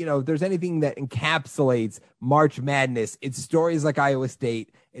that, there's anything that encapsulates March Madness, it's stories like Iowa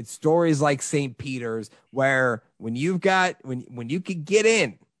State. It's stories like St. Peter's, where when you can get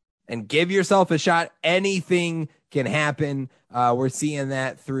in and give yourself a shot, anything can happen. We're seeing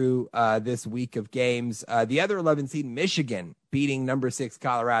that through this week of games. The other 11 seed, Michigan, beating number 6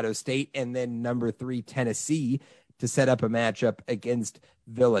 Colorado State, and then number 3 Tennessee, to set up a matchup against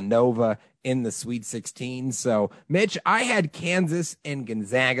Villanova in the Sweet 16. So, Mitch, I had Kansas and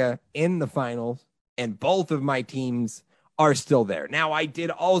Gonzaga in the finals, and both of my teams are still there. Now, I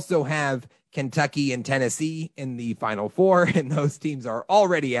did also have Kentucky and Tennessee in the Final Four, and those teams are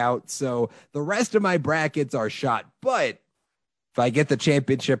already out. So the rest of my brackets are shot. But if I get the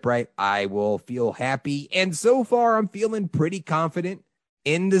championship right, I will feel happy. And so far, I'm feeling pretty confident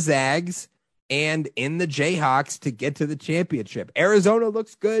in the Zags and in the Jayhawks to get to the championship. Arizona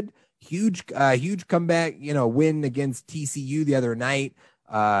looks good. Huge comeback, win against TCU the other night.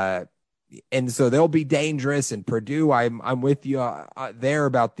 And so they'll be dangerous. And Purdue, I'm with you there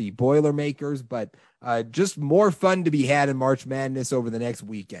about the Boilermakers, but just more fun to be had in March Madness over the next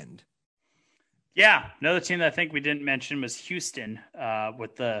weekend. Yeah, another team that I think we didn't mention was Houston,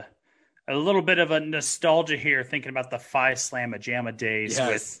 with a little bit of a nostalgia here, thinking about the Phi Slamma Jamma days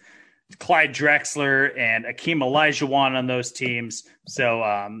with Clyde Drexler and Akeem Olajuwon on those teams.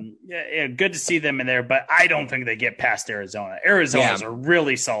 So good to see them in there, but I don't think they get past Arizona. Arizona's a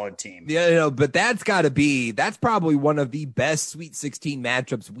really solid team. Yeah, but that's probably one of the best Sweet 16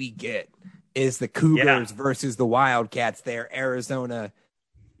 matchups we get, is the Cougars versus the Wildcats there, Arizona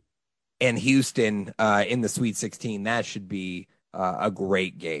and Houston in the Sweet 16. That should be a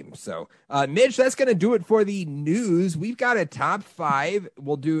great game. So, Mitch, that's going to do it for the news. We've got a top 5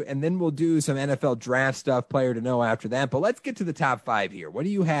 we'll do some NFL draft stuff, player to know after that. But let's get to the top 5 here. What do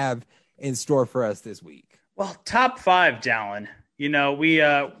you have in store for us this week? Well, top 5, Dallin.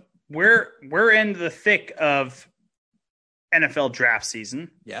 We're in the thick of NFL draft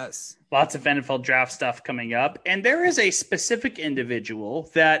season. Yes. Lots of NFL draft stuff coming up. And there is a specific individual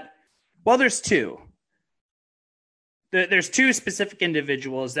that, there's 2. There's 2 specific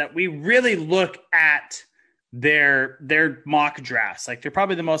individuals that we really look at their mock drafts. Like, they're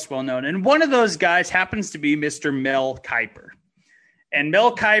probably the most well-known. And one of those guys happens to be Mr. Mel Kiper. And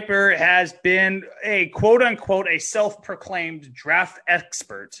Mel Kiper has been a quote-unquote a self-proclaimed draft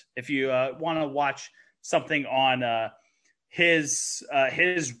expert. If you want to watch something on his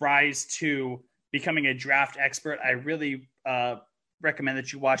rise to becoming a draft expert, I really recommend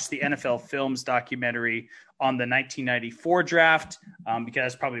that you watch the NFL Films documentary on the 1994 draft, because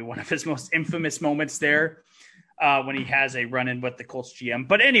that's probably one of his most infamous moments there, when he has a run-in with the Colts GM.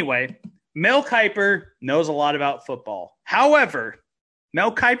 But anyway, Mel Kiper knows a lot about football. However,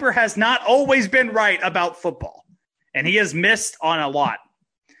 Mel Kiper has not always been right about football, and he has missed on a lot.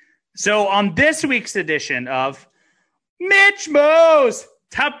 So on this week's edition of Mitch Mo's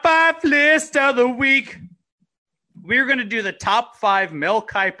Top 5 List of the Week, we're going to do the top 5 Mel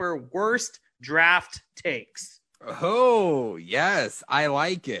Kiper worst draft takes. Oh, yes. I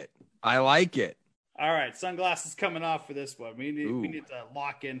like it. All right. Sunglasses coming off for this one. We need to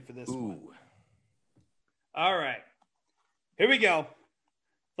lock in for this one. All right. Here we go.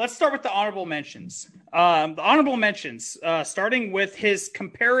 Let's start with the honorable mentions. The honorable mentions, starting with his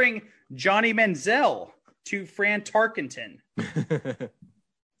comparing Johnny Manziel to Fran Tarkenton.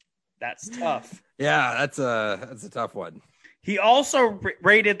 That's tough. Yeah, that's a tough one. He also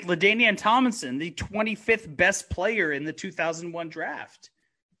rated LaDainian Tomlinson the 25th best player in the 2001 draft.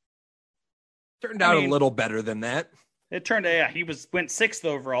 Turned out a little better than that. It turned out, he went 6th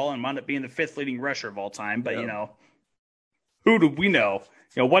overall and wound up being the 5th leading rusher of all time. But, who do we know?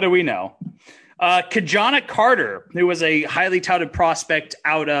 What do we know? Kajana Carter, who was a highly touted prospect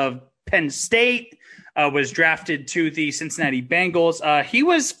out of Penn State, was drafted to the Cincinnati Bengals. He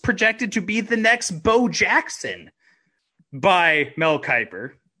was projected to be the next Bo Jackson by Mel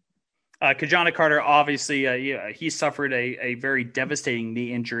Kiper. Kajana Carter, obviously, he suffered a very devastating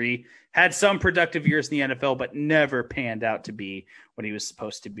knee injury, had some productive years in the NFL, but never panned out to be what he was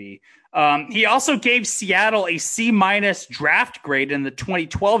supposed to be. He also gave Seattle a C- draft grade in the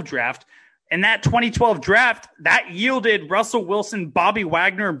 2012 draft. And that 2012 draft, that yielded Russell Wilson, Bobby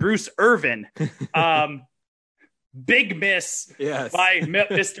Wagner, and Bruce Irvin. Big miss by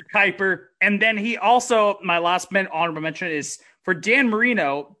Mr. Kiper. And then he also, my last honorable mention is for Dan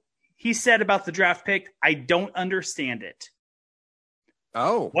Marino. He said about the draft pick, I don't understand it.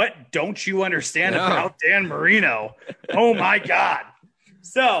 Oh. What don't you understand about Dan Marino? Oh, my God.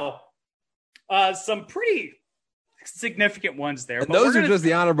 So, some pretty significant ones there. And those are just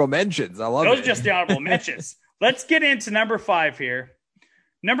the honorable mentions. I love it. Those are just the honorable mentions. Let's get into number 5 here.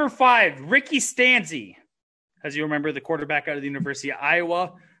 Number 5, Ricky Stanzi, as you remember, the quarterback out of the University of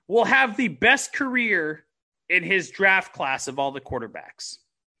Iowa, will have the best career in his draft class of all the quarterbacks.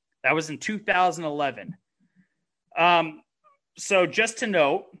 That was in 2011. So just to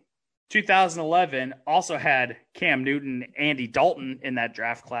note, 2011 also had Cam Newton, Andy Dalton in that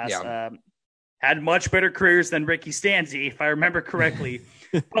draft class. Yeah. Had much better careers than Ricky Stanzi, if I remember correctly.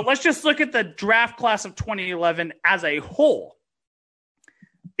 But let's just look at the draft class of 2011 as a whole.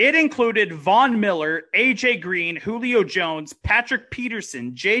 It included Von Miller, A.J. Green, Julio Jones, Patrick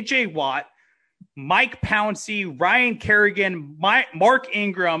Peterson, J.J. Watt, Mike Pouncey, Ryan Kerrigan, Mark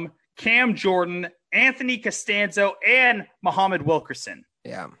Ingram, Cam Jordan, Anthony Costanzo, and Muhammad Wilkerson.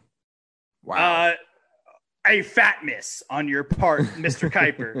 Yeah. Wow. A fat miss on your part, Mr.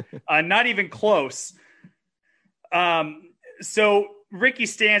 Kiper. Not even close. So Ricky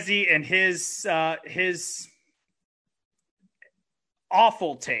Stanzi and his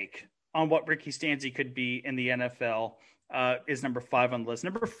awful take on what Ricky Stanzi could be in the NFL is number 5 on the list.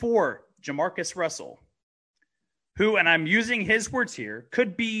 Number 4, Jamarcus Russell, who, and I'm using his words here,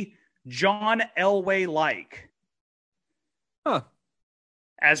 could be John Elway-like. Huh.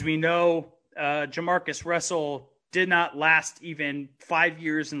 As we know, Jamarcus Russell did not last even 5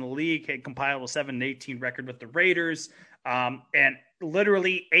 years in the league, had compiled a 7-18 record with the Raiders, and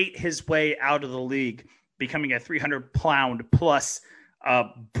literally ate his way out of the league, becoming a 300-pound plus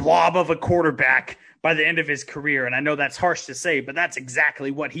blob of a quarterback by the end of his career. And I know that's harsh to say, but that's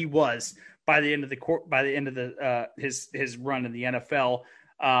exactly what he was by the end of his run in the NFL.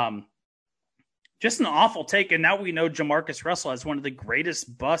 Just an awful take. And now we know Jamarcus Russell as one of the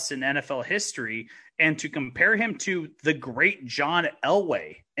greatest busts in NFL history. And to compare him to the great John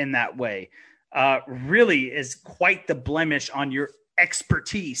Elway in that way really is quite the blemish on your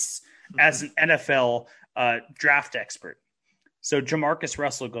expertise as an NFL draft expert. So Jamarcus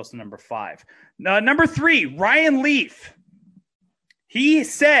Russell goes to number 5. Number 3, Ryan Leaf. He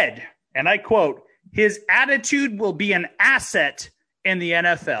said, and I quote, his attitude will be an asset in the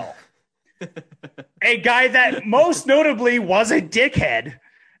NFL. A guy that most notably was a dickhead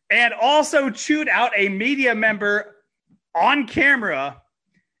and also chewed out a media member on camera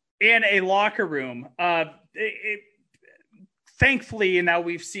in a locker room. Thankfully, and now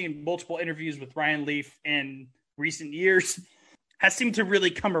we've seen multiple interviews with Ryan Leaf in recent years, has seemed to really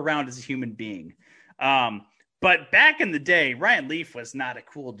come around as a human being. But back in the day, Ryan Leaf was not a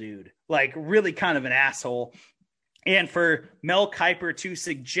cool dude, like really kind of an asshole. And for Mel Kiper to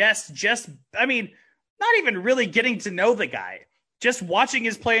suggest not even really getting to know the guy, just watching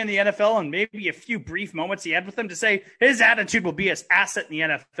his play in the NFL and maybe a few brief moments he had with him to say his attitude will be his asset in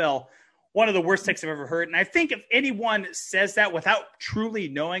the NFL. One of the worst takes I've ever heard. And I think if anyone says that without truly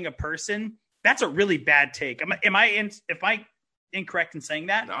knowing a person, that's a really bad take. Am I incorrect in saying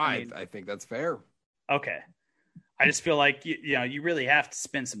that? No, I think that's fair. Okay. I just feel like you really have to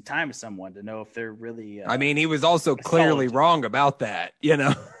spend some time with someone to know if they're really. He was also clearly wrong about that.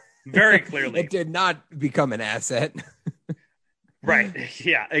 Very clearly, it did not become an asset. Right?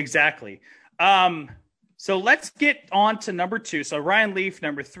 Yeah, exactly. So let's get on to number 2. So Ryan Leaf,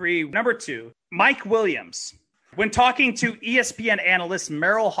 number 3, number 2, Mike Williams, When talking to ESPN analyst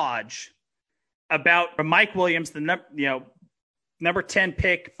Merrill Hodge about Mike Williams, the number 10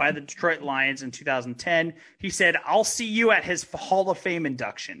 pick by the Detroit Lions in 2010, he said, "I'll see you at his Hall of Fame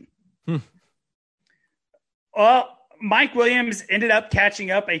induction." Well, Mike Williams ended up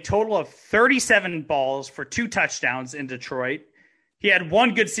catching up a total of 37 balls for 2 touchdowns in Detroit. He had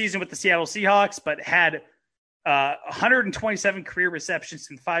one good season with the Seattle Seahawks, but had 127 career receptions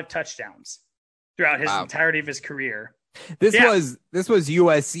and 5 touchdowns throughout his entirety of his careir. This was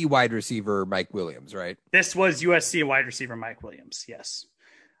USC wide receiver Mike Williams, right? This was USC wide receiver Mike Williams. Yes.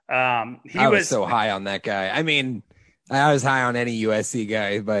 I was so high on that guy. I mean, I was high on any USC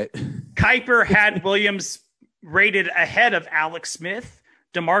guy, but Kiper had Williams rated ahead of Alex Smith,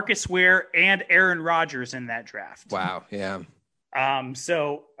 DeMarcus Ware, and Aaron Rodgers in that draft. Wow. Yeah.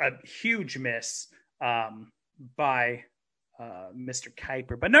 So a huge miss by Mr.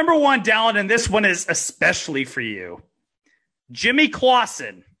 Kiper. But number 1, Dallin, and this one is especially for you, Jimmy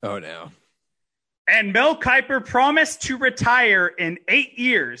Clausen. Oh, no. And Mel Kiper promised to retire in 8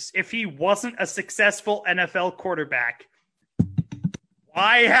 years if he wasn't a successful NFL quarterback.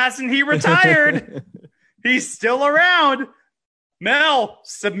 Why hasn't he retired? He's still around. Mel,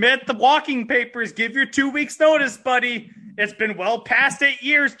 submit the walking papers. Give your 2 weeks notice, buddy. It's been well past 8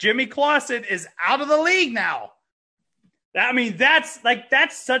 years. Jimmy Clausen is out of the league now. I mean, that's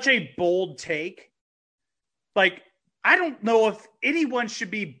such a bold take. Like, I don't know if anyone should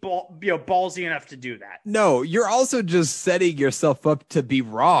be ballsy enough to do that. No, you're also just setting yourself up to be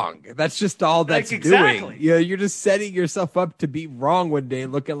wrong. That's just all that's doing. Yeah, you're just setting yourself up to be wrong one day,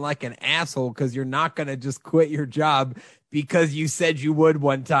 looking like an asshole because you're not going to just quit your job because you said you would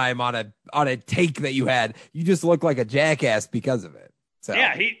one time on a take that you had. You just look like a jackass because of it. So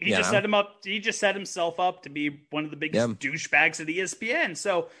yeah, he just set him up. He just set himself up to be one of the biggest douchebags at ESPN.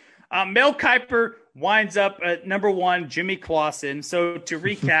 So Mel Kiper winds up at number 1, Jimmy Clausen. So to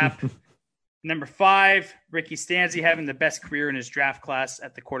recap, number 5, Ricky Stanzi having the best career in his draft class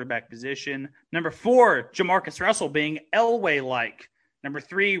at the quarterback position. Number 4, Jamarcus Russell being Elway-like. Number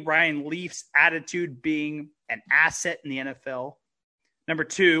 3, Ryan Leaf's attitude being an asset in the NFL. Number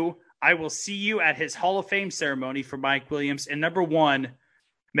 2, I will see you at his Hall of Fame ceremony for Mike Williams. And number 1,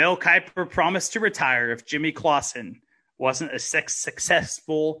 Mel Kiper promised to retire if Jimmy Clausen wasn't a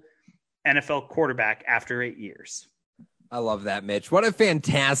successful NFL quarterback after 8 years. I love that, Mitch. What a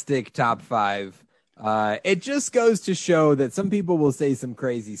fantastic top 5. It just goes to show that some people will say some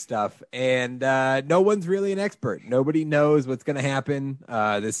crazy stuff and no one's really an expert. Nobody knows what's going to happen.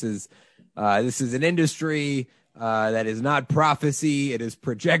 This is an industry that is not prophecy. It is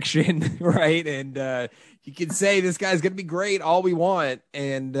projection, right? And you can say this guy's going to be great all we want,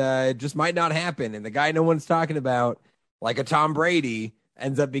 and it just might not happen. And the guy no one's talking about, like a Tom Brady,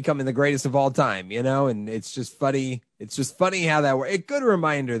 ends up becoming the greatest of all time, and it's just funny. It's just funny how that works. A good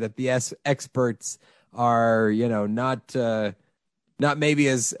reminder that the experts are, not maybe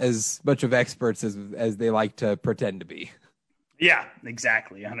as much of experts as they like to pretend to be. Yeah,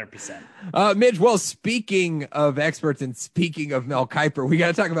 exactly. 100%. Mitch, well, speaking of experts and speaking of Mel Kiper, we got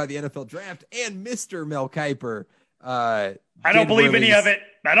to talk about the NFL draft and Mr. Mel Kiper. I don't believe any of it.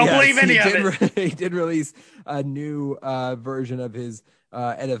 I don't believe any of it. He did release a new version of his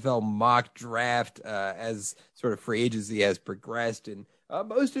NFL mock draft as sort of free agency has progressed, and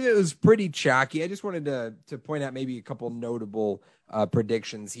most of it was pretty chalky. I just wanted to point out maybe a couple notable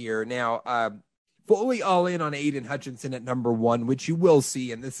predictions here. Now, fully all in on Aiden Hutchinson at number 1, which you will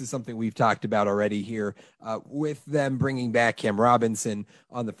see, and this is something we've talked about already here, with them bringing back Cam Robinson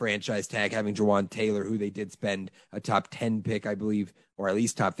on the franchise tag, having Jawan Taylor, who they did spend a top 10 pick, I believe, or at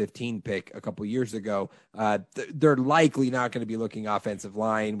least top 15 pick a couple years ago. They're likely not going to be looking offensive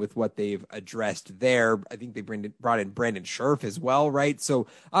line with what they've addressed there. I think they brought in Brandon Scherf as well, right? So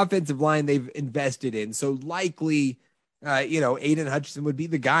offensive line they've invested in. So likely, Aiden Hutchinson would be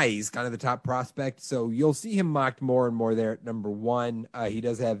the guy. He's kind of the top prospect. So you'll see him mocked more and more there at number 1. He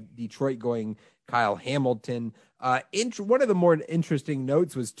does have Detroit going Kyle Hamilton. One of the more interesting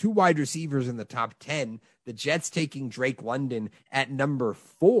notes was 2 wide receivers in the top 10. The Jets taking Drake London at number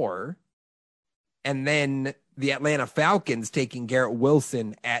 4. And then the Atlanta Falcons taking Garrett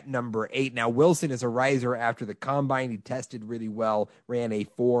Wilson at number 8. Now, Wilson is a riser after the combine. He tested really well, ran a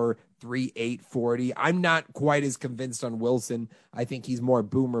 4.38 40. I'm not quite as convinced on Wilson. I think he's more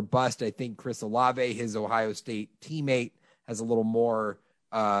boom or bust. I think Chris Olave, his Ohio State teammate, has a little more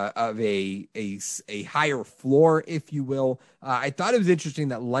of a higher floor, if you will. I thought it was interesting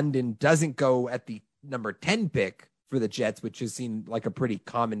that London doesn't go at the number 10 pick for the Jets, which has seemed like a pretty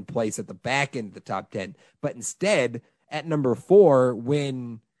common place at the back end of the top 10, but instead at number 4,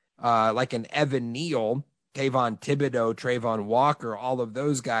 when like an Evan Neal Kayvon Thibodeau, Trayvon Walker, all of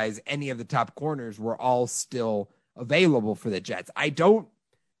those guys, any of the top corners were all still available for the Jets. I don't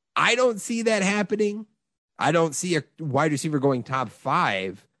see that happening. I don't see a wide receiver going top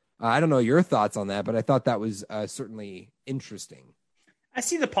 5. I don't know your thoughts on that, but I thought that was certainly interesting. I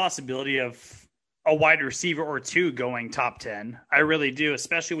see the possibility of a wide receiver or two going top 10. I really do,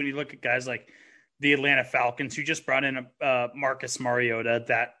 especially when you look at guys like the Atlanta Falcons, who just brought in Marcus Mariota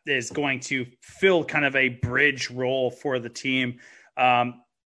that is going to fill kind of a bridge role for the team,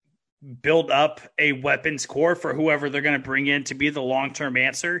 build up a weapons core for whoever they're going to bring in to be the long-term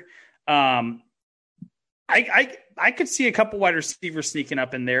answer. I could see a couple wide receivers sneaking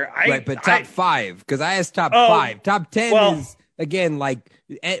up in there. But top 5, because I asked top 5. Top 10 is, again, like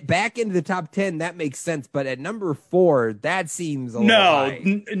back into the top 10, that makes sense. But at number 4, that seems a little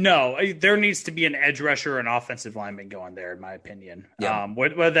high. No. There needs to be an edge rusher or an offensive lineman going there, in my opinion. Yeah.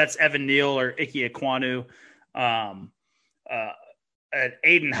 Whether that's Evan Neal or Ike Ekwonu, Aiden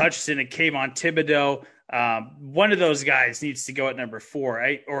Hutchinson and Kayvon Thibodeau. One of those guys needs to go at number 4,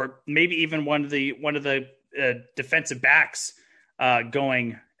 right? Or maybe even one of the defensive backs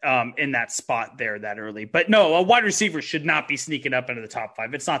going in that spot there that early. But no, a wide receiver should not be sneaking up into the top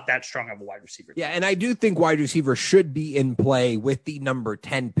 5. It's not that strong of a wide receiver. Yeah, and I do think wide receiver should be in play with the number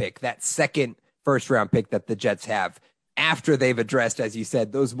 10 pick, that second first-round pick that the Jets have, after they've addressed, as you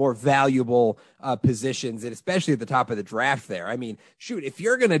said, those more valuable positions, and especially at the top of the draft there. I mean, shoot, if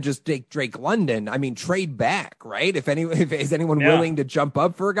you're going to just take Drake London, I mean, trade back, right? If is anyone willing to jump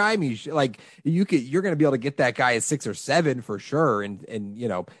up for a guy, I mean, you're going to be able to get that guy at 6 or 7 for sure. And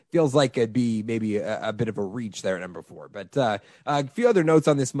feels like it'd be maybe a bit of a reach there at number 4. But a few other notes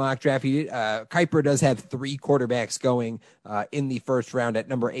on this mock draft. Kuiper does have 3 quarterbacks going in the first round. At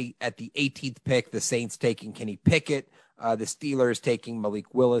number 8, at the 18th pick, the Saints taking Kenny Pickett. The Steelers taking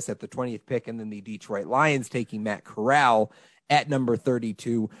Malik Willis at the 20th pick, and then the Detroit Lions taking Matt Corral at number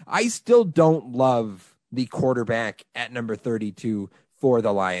 32. I still don't love the quarterback at number 32 for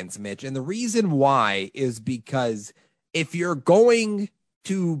the Lions, Mitch. And the reason why is because if you're going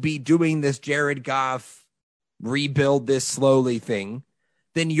to be doing this Jared Goff rebuild this slowly thing,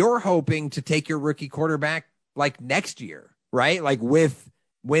 then you're hoping to take your rookie quarterback like next year, right? Like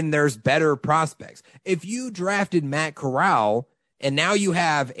when there's better prospects. If you drafted Matt Corral and now you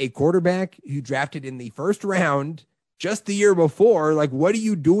have a quarterback you drafted in the first round just the year before, like what are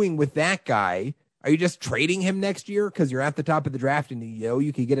you doing with that guy? Are you just trading him next year because you're at the top of the draft and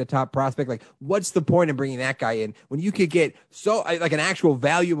you could get a top prospect? Like what's the point of bringing that guy in when you could get like an actual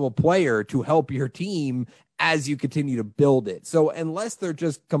valuable player to help your team as you continue to build it? So unless they're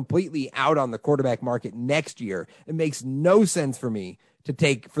just completely out on the quarterback market next year, it makes no sense for me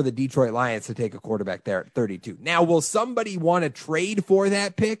for the Detroit Lions to take a quarterback there at 32. Now, will somebody want to trade for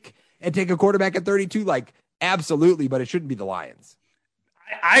that pick and take a quarterback at 32? Like, absolutely, but it shouldn't be the Lions.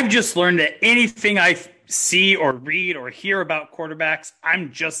 I've just learned that anything I see or read or hear about quarterbacks,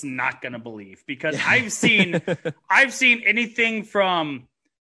 I'm just not going to believe, because I've seen anything from,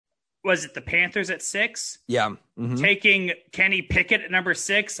 was it the Panthers at 6? Yeah. Mm-hmm. Taking Kenny Pickett at number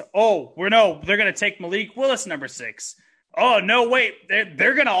 6. Oh, they're going to take Malik Willis number 6. Oh, no, wait,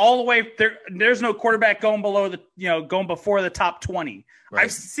 they're going to all the way there. There's no quarterback going going before the top 20. Right.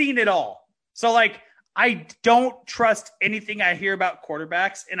 I've seen it all. So I don't trust anything I hear about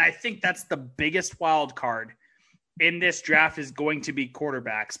quarterbacks. And I think that's the biggest wild card in this draft is going to be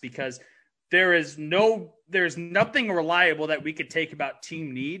quarterbacks, because there's nothing reliable that we could take about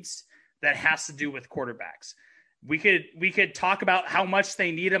team needs that has to do with quarterbacks. We could talk about how much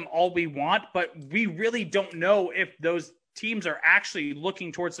they need them all we want, but we really don't know if those teams are actually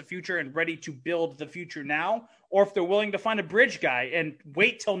looking towards the future and ready to build the future now, or if they're willing to find a bridge guy and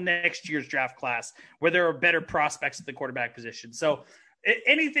wait till next year's draft class where there are better prospects at the quarterback position. So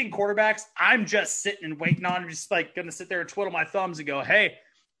anything quarterbacks, I'm just sitting and waiting on. I'm just going to sit there and twiddle my thumbs and go, hey,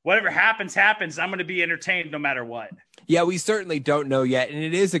 whatever happens. I'm going to be entertained no matter what. Yeah, we certainly don't know yet. And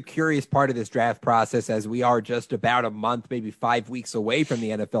it is a curious part of this draft process, as we are just about a month, maybe 5 weeks away from the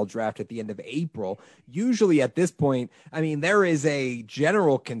NFL draft at the end of April. Usually at this point, I mean, there is a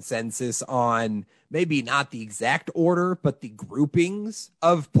general consensus on maybe not the exact order, but the groupings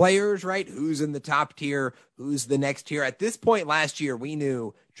of players, right? Who's in the top tier, who's the next tier. At this point last year, we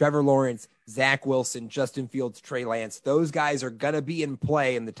knew Trevor Lawrence, Zach Wilson, Justin Fields, Trey Lance, those guys are going to be in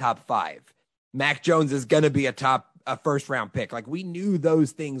play in the top 5. Mac Jones is going to be a first round pick. Like, we knew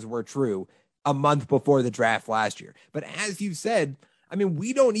those things were true a month before the draft last year. But as you said, I mean,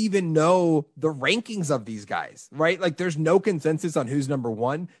 we don't even know the rankings of these guys, right? Like, there's no consensus on who's number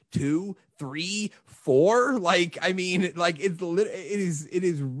 1, 2, 3, 4. Like, I mean, like it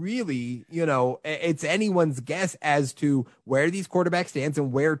is really, it's anyone's guess as to where these quarterbacks stand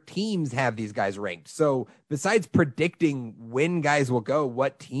and where teams have these guys ranked. So besides predicting when guys will go,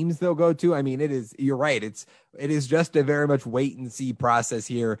 what teams they'll go to, I mean, you're right. It is just a very much wait and see process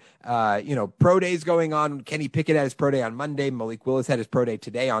here. Pro days going on. Kenny Pickett had his pro day on Monday. Malik Willis had his pro day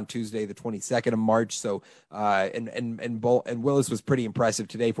today on Tuesday, the 22nd of March. So, and Willis was pretty impressive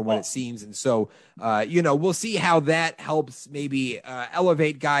today from what it seems. And so, we'll see how that helps maybe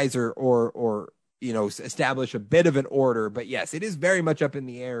elevate guys or establish a bit of an order. But yes, it is very much up in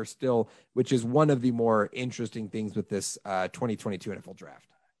the air still, which is one of the more interesting things with this 2022 NFL draft.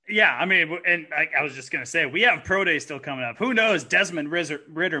 Yeah, I mean, and I was just going to say, we have pro day still coming up. Who knows? Desmond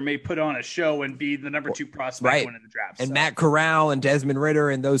Ritter may put on a show and be the number 2 prospect winning the draft. And Matt Corral and Desmond Ritter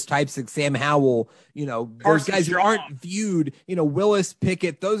and those types of Sam Howell, those guys who aren't viewed, Willis,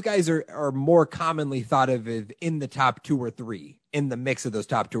 Pickett, those guys are more commonly thought of in the top 2 or 3, in the mix of those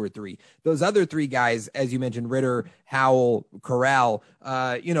top 2 or 3. Those other 3 guys, as you mentioned, Ritter, Howell, Corral,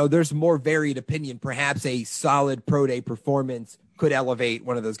 there's more varied opinion. Perhaps a solid pro day performance could elevate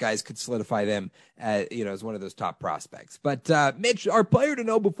one of those guys, could solidify them, as one of those top prospects. But Mitch, our player to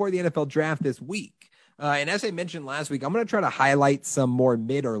know before the NFL draft this week. And as I mentioned last week, I'm going to try to highlight some more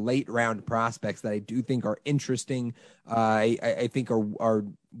mid or late round prospects that I do think are interesting. I think are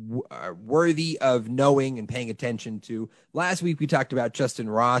worthy of knowing and paying attention to. Last week, we talked about Justin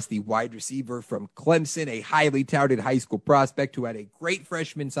Ross, the wide receiver from Clemson, a highly touted high school prospect who had a great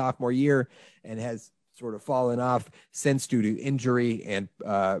freshman sophomore year and has sort of fallen off since due to injury and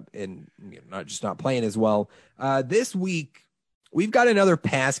not playing as well. This week, we've got another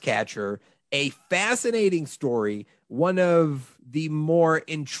pass catcher, a fascinating story, one of the more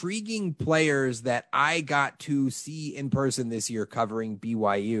intriguing players that I got to see in person this year covering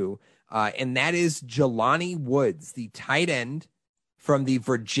BYU, and that is Jelani Woods, the tight end from the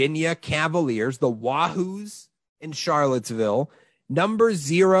Virginia Cavaliers, the Wahoos in Charlottesville, number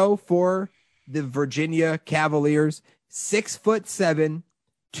 0 for the Virginia Cavaliers, 6'7",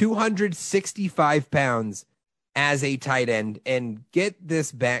 265 pounds as a tight end. And get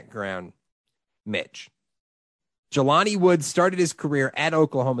this background, Mitch. Jelani Woods started his career at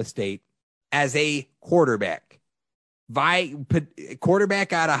Oklahoma State as a quarterback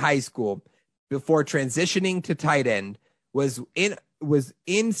out of high school before transitioning to tight end, was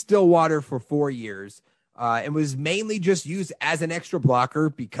in Stillwater for 4 years. And was mainly just used as an extra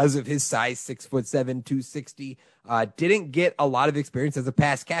blocker because of his size, 6'7", 260. Didn't get a lot of experience as a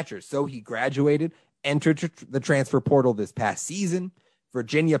pass catcher. So he graduated, entered the transfer portal this past season.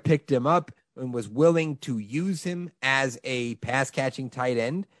 Virginia picked him up and was willing to use him as a pass catching tight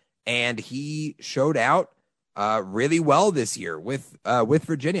end. And he showed out really well this year with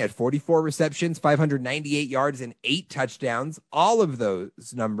Virginia at 44 receptions, 598 yards, and 8 touchdowns. All of those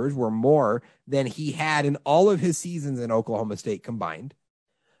numbers were more than he had in all of his seasons in Oklahoma State combined.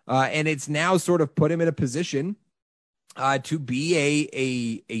 And it's now sort of put him in a position to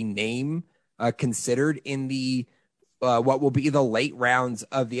be a name considered in the what will be the late rounds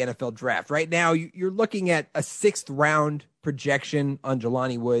of the NFL draft. Right now, you're looking at a 6th round projection on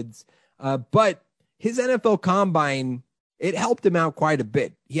Jelani Woods, but his NFL combine, it helped him out quite a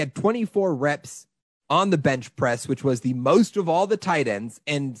bit. He had 24 reps on the bench press, which was the most of all the tight ends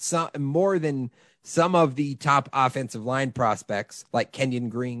and more than some of the top offensive line prospects like Kenyon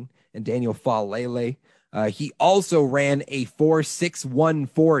Green and Daniel Falele. He also ran a 4.61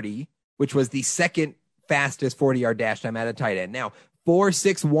 40, which was the second fastest 40-yard dash time at a tight end. Now,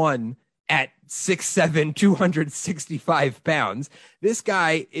 4.61 at 6'7", 265 pounds. This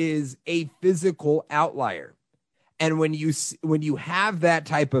guy is a physical outlier. And when you have that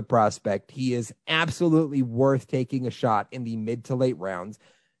type of prospect, he is absolutely worth taking a shot in the mid to late rounds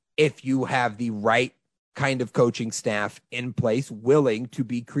if you have the right kind of coaching staff in place willing to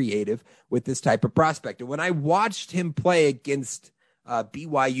be creative with this type of prospect. And when I watched him play against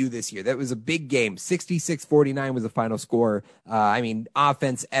BYU this year, that was a big game. 66-49 was the final score.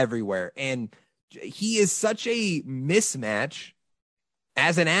 Offense everywhere. And he is such a mismatch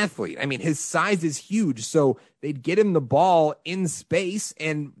as an athlete. His size is huge, so they'd get him the ball in space,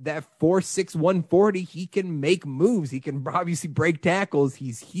 and that 4.61 40, he can make moves. He can obviously break tackles.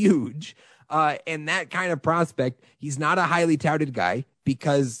 He's huge. And that kind of prospect, he's not a highly touted guy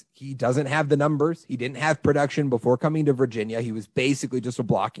because he doesn't have the numbers. He didn't have production before coming to Virginia. He was basically just a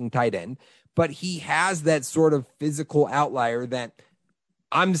blocking tight end, but he has that sort of physical outlier that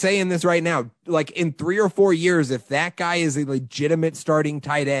I'm saying this right now, like in 3 or 4 years, if that guy is a legitimate starting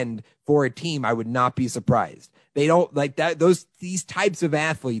tight end for a team, I would not be surprised. They don't like that. These types of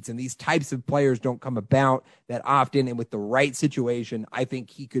athletes and these types of players don't come about that often. And with the right situation, I think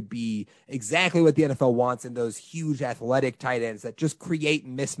he could be exactly what the NFL wants in those huge athletic tight ends that just create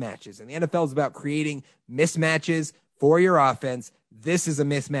mismatches. And the NFL is about creating mismatches for your offense. This is a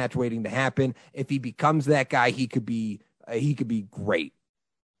mismatch waiting to happen. If he becomes that guy, he could be great.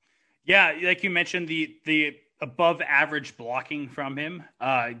 Yeah, like you mentioned, the above average blocking from him,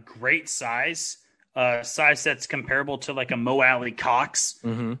 great size. Size that's comparable to like a Mo Alley Cox,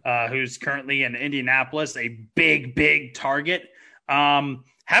 who's currently in Indianapolis, a big target.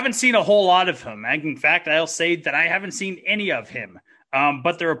 Haven't seen a whole lot of him. In fact, I'll say that I haven't seen any of him.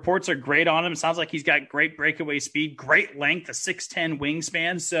 But the reports are great on him. Sounds like he's got great breakaway speed, great length, a 6'10"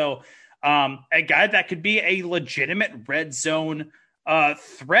 wingspan. So a guy that could be a legitimate red zone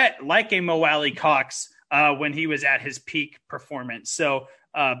threat like a Mo Alley Cox when he was at his peak performance. So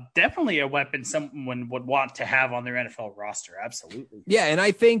definitely a weapon someone would want to have on their NFL roster. Absolutely. Yeah. And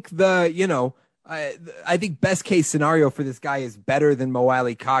I think I think best case scenario for this guy is better than Mo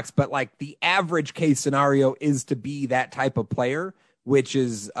Alley Cox, but like the average case scenario is to be that type of player, which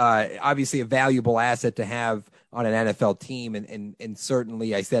is obviously a valuable asset to have on an NFL team. And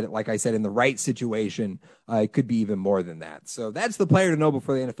certainly I said in the right situation, it could be even more than that. So that's the player to know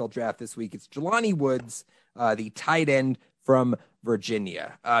before the NFL draft this week. It's Jelani Woods, the tight end from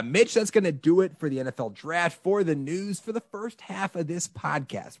Virginia. Mitch, that's going to do it for the NFL draft. For the news for the first half of this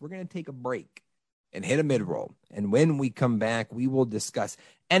podcast, we're going to take a break and hit a mid-roll. And when we come back, we will discuss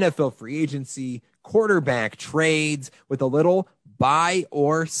NFL free agency, quarterback trades with a little buy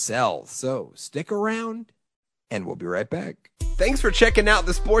or sell. So stick around and we'll be right back. Thanks for checking out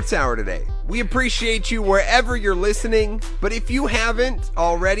the Sports Hour today. We appreciate you wherever you're listening, but if you haven't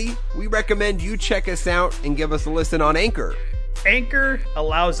already, we recommend you check us out and give us a listen on Anchor. Anchor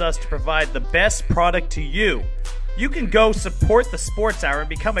allows us to provide the best product to you. You can go support the Sports Hour and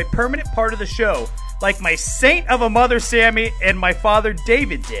become a permanent part of the show, like my saint of a mother Sammy and my father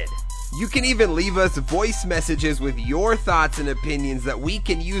David did. You can even leave us voice messages with your thoughts and opinions that we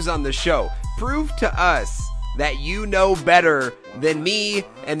can use on the show. Prove to us that you know better than me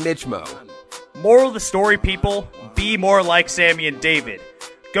and Mitch Mo. Moral of the story, people, be more like Sammy and David.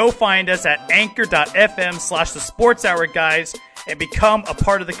 Go find us at anchor.fm/the Sports Hour, guys, and become a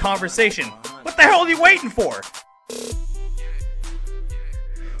part of the conversation. What the hell are you waiting for?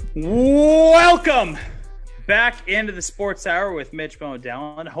 Welcome back into the Sports Hour with Mitch Mo and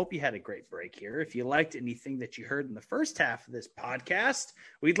Dallin. Hope you had a great break here. If you liked anything that you heard in the first half of this podcast,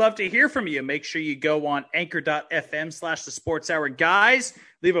 we'd love to hear from you. Make sure you go on anchor.fm/the Sports Hour, guys.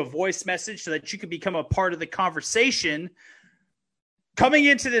 Leave a voice message so that you can become a part of the conversation. Coming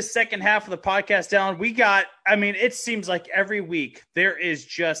into this second half of the podcast, Dallin, it seems like every week there is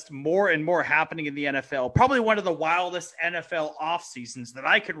just more and more happening in the NFL. Probably one of the wildest NFL off seasons that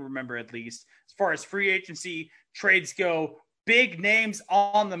I can remember, at least, as far as free agency trades go. Big names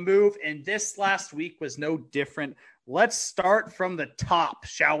on the move, and this last week was no different. Let's start from the top,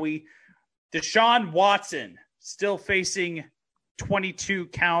 shall we? Deshaun Watson still facing 22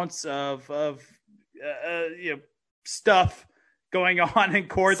 counts of stuff going on in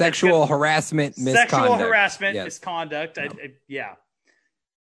court. Sexual harassment, misconduct. No.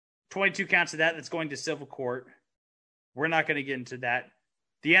 22 counts of that's going to civil court. We're not going to get into that.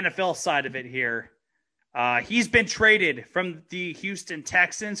 The NFL side of it here. He's been traded from the Houston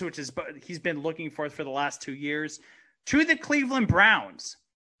Texans, which is he's been looking for the last 2 years, to the Cleveland Browns.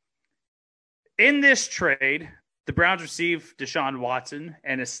 In this trade, the Browns receive Deshaun Watson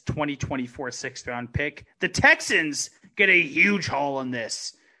and his 2024 sixth-round pick. The Texans get a huge haul on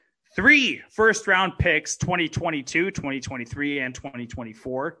this. 3 first-round picks, 2022, 2023, and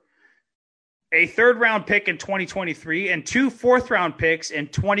 2024. A third-round pick in 2023, and 2 fourth-round picks in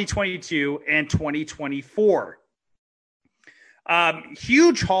 2022 and 2024.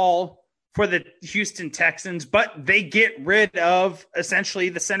 Huge haul for the Houston Texans, but they get rid of essentially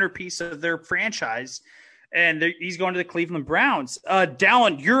the centerpiece of their franchise, and he's going to the Cleveland Browns.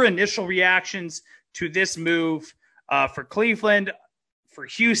 Dallin, your initial reactions to this move for Cleveland, for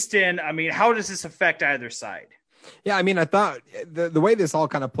Houston? How does this affect either side? Yeah, I thought the way this all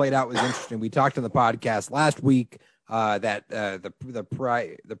kind of played out was interesting. We talked on the podcast last week that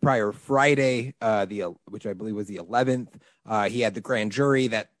the prior Friday, which I believe was the 11th, he had the grand jury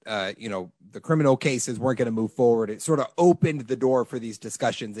that the criminal cases weren't going to move forward. It sort of opened the door for these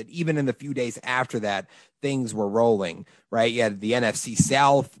discussions, and even in the few days after that, things were rolling. Right? You had the NFC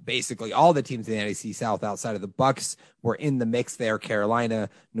South, basically all the teams in the NFC South outside of the Bucs were in the mix there. Carolina,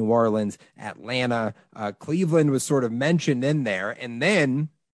 New Orleans, Atlanta, Cleveland was sort of mentioned in there, and then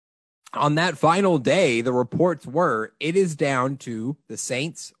on that final day, the reports were it is down to the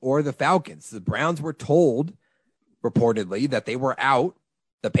Saints or the Falcons. The Browns were told, reportedly, that they were out.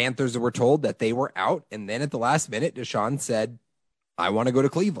 The Panthers were told that they were out. And then at the last minute, Deshaun said, I want to go to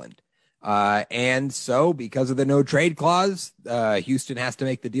Cleveland. And so because of the no trade clause, Houston has to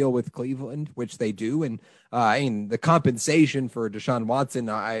make the deal with Cleveland, which they do. And I mean, the compensation for Deshaun Watson,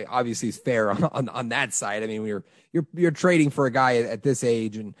 obviously is fair on that side. I mean, you're trading for a guy at this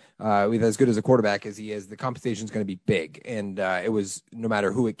age and with as good as a quarterback as he is, the compensation is going to be big. And it was no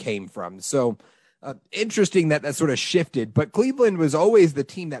matter who it came from. So interesting that sort of shifted, but Cleveland was always the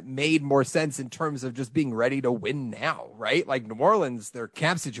team that made more sense in terms of just being ready to win now, right? Like New Orleans, their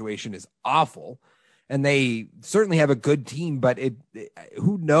cap situation is awful and they certainly have a good team, but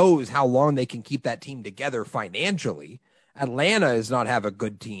who knows how long they can keep that team together financially. Atlanta does not have a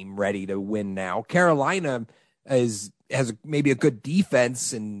good team ready to win now. Carolina has maybe a good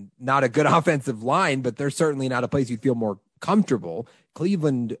defense and not a good offensive line, but they're certainly not a place you'd feel more comfortable.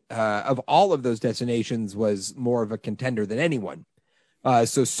 Cleveland, of all of those destinations, was more of a contender than anyone.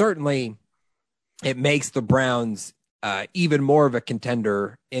 So certainly it makes the Browns even more of a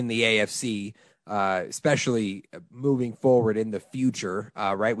contender in the AFC, especially moving forward in the future,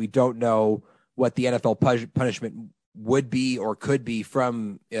 right? We don't know what the NFL punishment would be or could be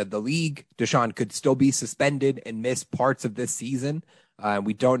from the league. Deshaun could still be suspended and miss parts of this season.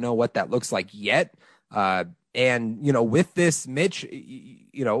 We don't know what that looks like yet. And, with this, Mitch,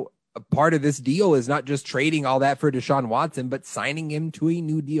 a part of this deal is not just trading all that for Deshaun Watson, but signing him to a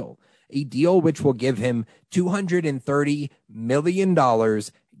new deal, a deal which will give him $230 million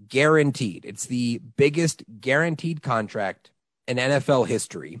guaranteed. It's the biggest guaranteed contract in NFL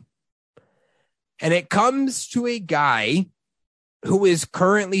history. And it comes to a guy who is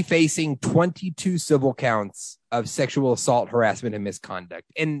currently facing 22 civil counts of sexual assault, harassment, and misconduct.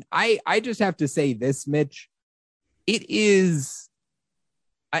 And I just have to say this, Mitch. It is,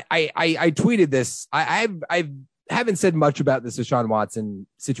 I tweeted this. I haven't said much about this Deshaun Watson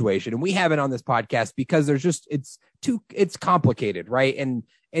situation, and we haven't on this podcast because it's complicated, right? And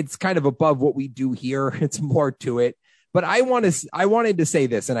it's kind of above what we do here. It's more to it. But I wanted to say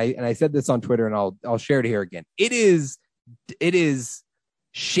this, and I said this on Twitter, and I'll share it here again. It is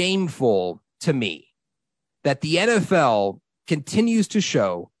shameful to me that the NFL continues to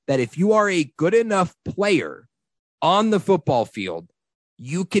show that if you are a good enough player on the football field,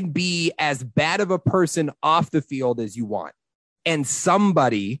 you can be as bad of a person off the field as you want. And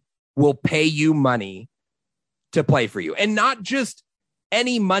somebody will pay you money to play for you. And not just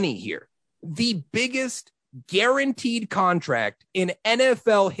any money here. The biggest guaranteed contract in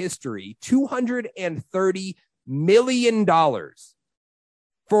NFL history, $230 million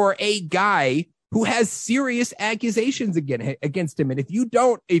for a guy who has serious accusations against him. And if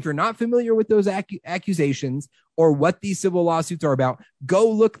you're not familiar with those accusations or what these civil lawsuits are about, go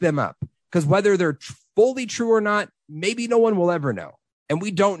look them up, because whether they're fully true or not, maybe no one will ever know. And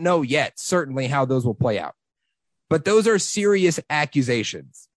we don't know yet, certainly, how those will play out. But those are serious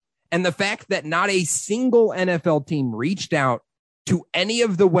accusations. And the fact that not a single NFL team reached out to any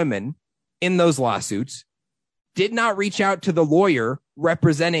of the women in those lawsuits, did not reach out to the lawyer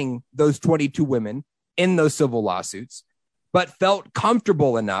representing those 22 women in those civil lawsuits, but felt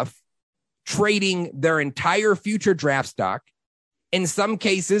comfortable enough trading their entire future draft stock. In some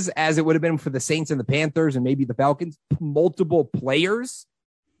cases, as it would have been for the Saints and the Panthers and maybe the Falcons, multiple players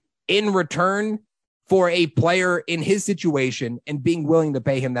in return for a player in his situation and being willing to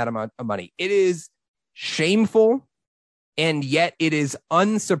pay him that amount of money. It is shameful, and yet it is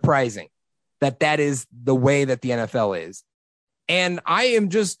unsurprising that is the way that the NFL is. And I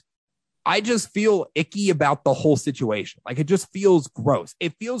just feel icky about the whole situation. Like, it just feels gross.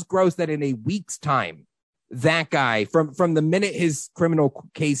 It feels gross that in a week's time, that guy, from the minute his criminal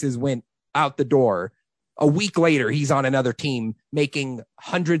cases went out the door, a week later, he's on another team making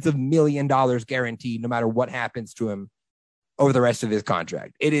hundreds of $millions guaranteed no matter what happens to him over the rest of his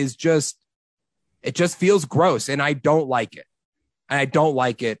contract. It just feels gross, and I don't like it.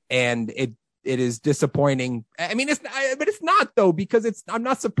 And it is disappointing. I mean, but it's not, though, because I'm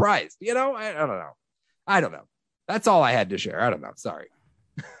not surprised. I don't know. That's all I had to share. I don't know. Sorry.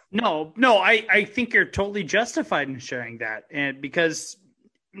 No, I think you're totally justified in sharing that. And because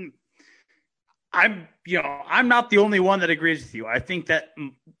I'm not the only one that agrees with you. I think that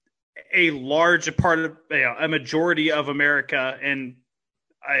a large part of a majority of America, and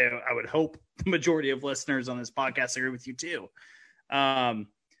I would hope the majority of listeners on this podcast agree with you too.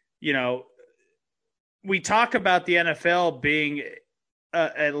 We talk about the NFL being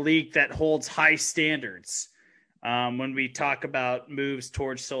a league that holds high standards. when we talk about moves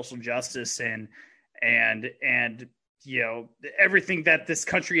towards social justice and everything that this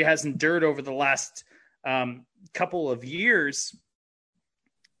country has endured over the last couple of years,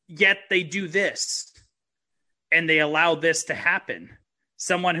 yet they do this and they allow this to happen.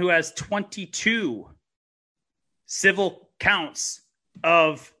 Someone who has 22 civil counts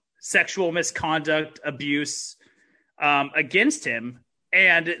of sexual misconduct, abuse against him,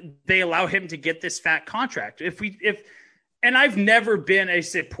 and they allow him to get this fat contract. And I've never been a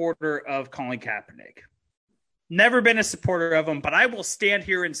supporter of Colin Kaepernick. Never been a supporter of him, but I will stand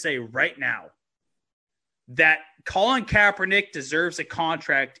here and say right now that Colin Kaepernick deserves a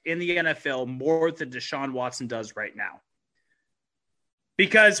contract in the NFL more than Deshaun Watson does right now.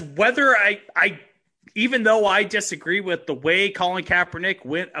 Because whether even though I disagree with the way Colin Kaepernick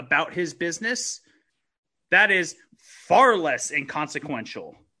went about his business, that is far less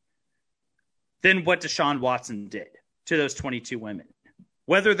inconsequential than what Deshaun Watson did to those 22 women,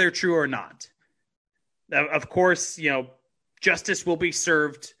 whether they're true or not. Of course, justice will be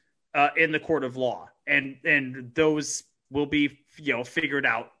served in the court of law, and those will be, figured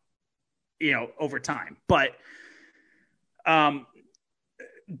out, over time. But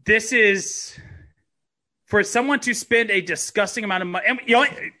this is for someone to spend a disgusting amount of money. And,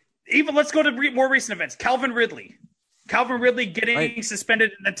 even let's go to more recent events. Calvin Ridley getting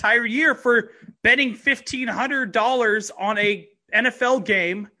suspended an entire year for betting $1,500 on a NFL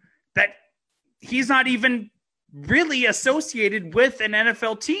game that he's not even really associated with an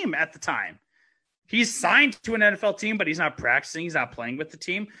NFL team at the time. He's signed to an NFL team, but he's not practicing. He's not playing with the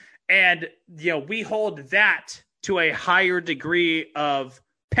team. And, we hold that to a higher degree of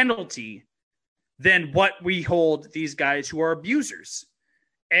penalty than what we hold these guys who are abusers.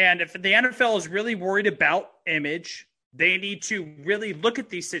 And if the NFL is really worried about image, they need to really look at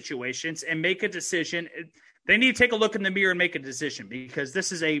these situations and make a decision. They need to take a look in the mirror and make a decision, because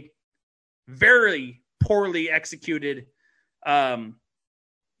this is a very poorly executed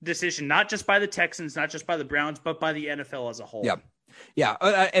decision, not just by the Texans, not just by the Browns, but by the NFL as a whole. Yeah. Yeah.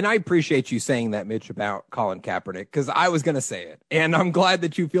 And I appreciate you saying that, Mitch, about Colin Kaepernick, because I was going to say it, and I'm glad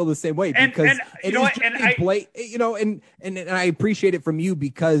that you feel the same way, because I appreciate it from you,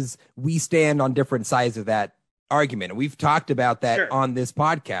 because we stand on different sides of that argument. And we've talked about that on this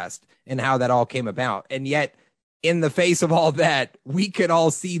podcast and how that all came about. And yet, in the face of all that, we can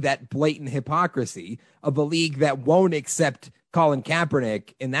all see that blatant hypocrisy of a league that won't accept Colin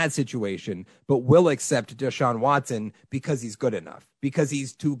Kaepernick in that situation, but will accept Deshaun Watson because he's good enough, because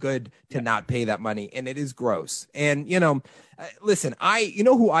he's too good to not pay that money. And it is gross. And, listen,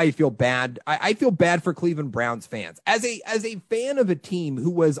 who I feel bad. I feel bad for Cleveland Browns fans as a fan of a team who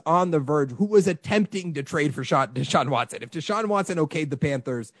was on the verge, who was attempting to trade for Deshaun Watson. If Deshaun Watson okayed the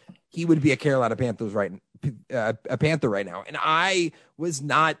Panthers, he would be a Carolina Panthers a Panther right now. And I was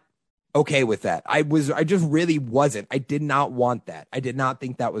not okay with that. I just really wasn't. I did not want that. I did not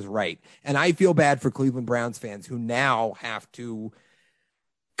think that was right. And I feel bad for Cleveland Browns fans who now have to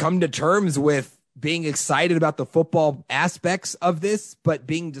come to terms with being excited about the football aspects of this, but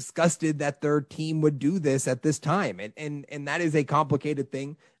being disgusted that their team would do this at this time. And that is a complicated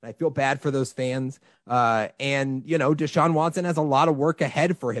thing. And I feel bad for those fans. Deshaun Watson has a lot of work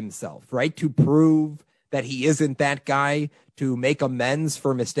ahead for himself, right? To prove that he isn't that guy, to make amends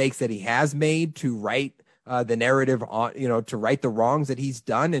for mistakes that he has made, to right the narrative on, to right the wrongs that he's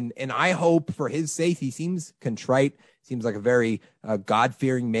done. And I hope for his sake, he seems contrite, seems like a very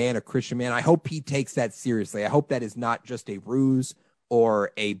God-fearing man, a Christian man. I hope he takes that seriously. I hope that is not just a ruse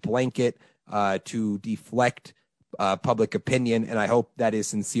or a blanket to deflect public opinion. And I hope that is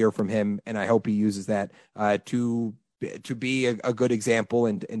sincere from him. And I hope he uses that to be a good example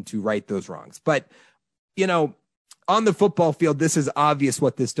and to right those wrongs. But, on the football field, this is obvious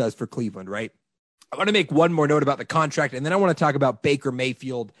what this does for Cleveland, right? I want to make one more note about the contract, and then I want to talk about Baker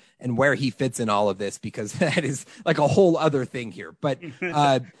Mayfield and where he fits in all of this, because that is like a whole other thing here. But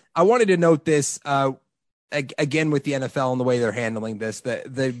I wanted to note this again with the NFL and the way they're handling this.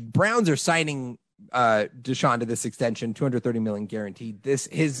 The Browns are signing Deshaun to this extension, $230 million guaranteed.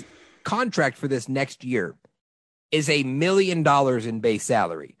 His contract for this next year is $1 million in base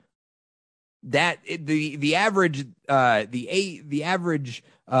salary. That the average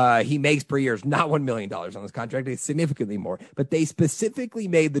he makes per year is not $1 million on this contract. It's significantly more, but they specifically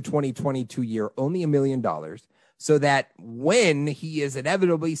made the 2022 year only $1 million, so that when he is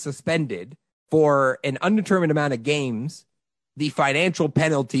inevitably suspended for an undetermined amount of games, the financial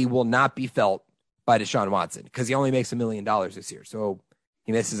penalty will not be felt by Deshaun Watson, because he only makes $1 million this year. So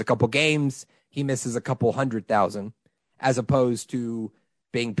he misses a couple games, he misses a couple $100,000, as opposed to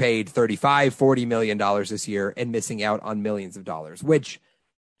being paid $35-40 million this year and missing out on millions of dollars, which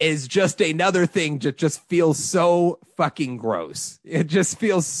is just another thing that just feels so fucking gross. It just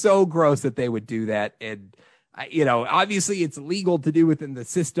feels so gross that they would do that. And, obviously it's legal to do within the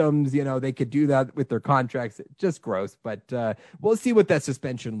systems. They could do that with their contracts. It's just gross. But we'll see what that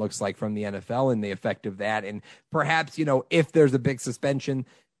suspension looks like from the NFL and the effect of that. And perhaps, if there's a big suspension,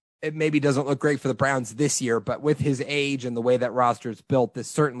 it maybe doesn't look great for the Browns this year, but with his age and the way that roster is built, this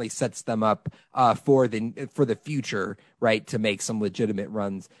certainly sets them up for the future, right, to make some legitimate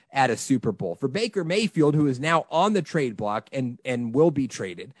runs at a Super Bowl. For Baker Mayfield, who is now on the trade block and will be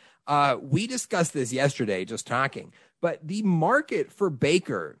traded, we discussed this yesterday, just talking, but the market for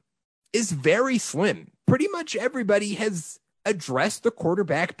Baker is very slim. Pretty much everybody has addressed the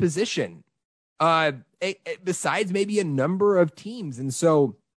quarterback position, besides maybe a number of teams, and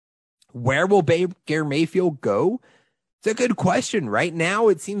so where will Baker Mayfield go? It's a good question. Right now,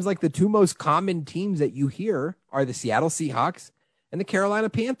 it seems like the two most common teams that you hear are the Seattle Seahawks and the Carolina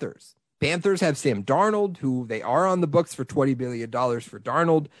Panthers. Panthers have Sam Darnold, who they are on the books for $20 billion for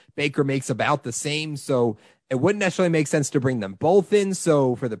Darnold. Baker makes about the same, so it wouldn't necessarily make sense to bring them both in.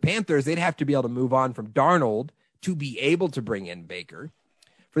 So for the Panthers, they'd have to be able to move on from Darnold to be able to bring in Baker.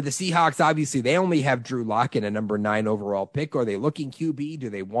 For the Seahawks, obviously, they only have Drew Lock in a number 9 overall pick. Are they looking QB? Do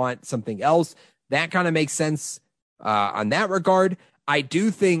they want something else? That kind of makes sense on that regard. I do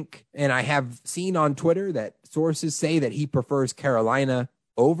think, and I have seen on Twitter that sources say that he prefers Carolina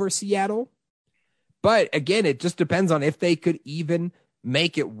over Seattle. But again, it just depends on if they could even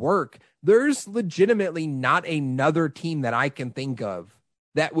make it work. There's legitimately not another team that I can think of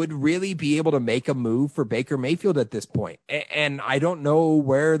that would really be able to make a move for Baker Mayfield at this point. And I don't know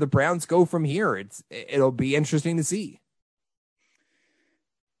where the Browns go from here. It'll be interesting to see.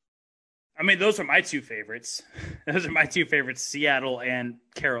 I mean, those are my two favorites. Those are my two favorites, Seattle and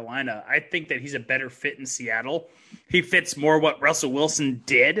Carolina. I think that he's a better fit in Seattle. He fits more what Russell Wilson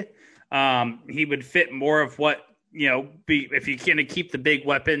did. He would fit more of what, if you kind of keep the big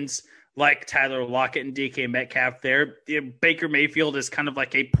weapons like Tyler Lockett and DK Metcalf there. Baker Mayfield is kind of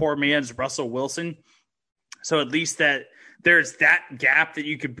like a poor man's Russell Wilson. So at least that there's that gap that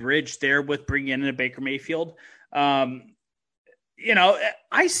you could bridge there with bringing in a Baker Mayfield. I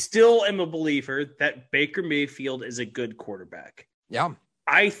still am a believer that Baker Mayfield is a good quarterback. Yeah.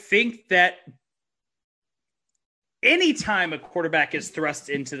 I think that anytime a quarterback is thrust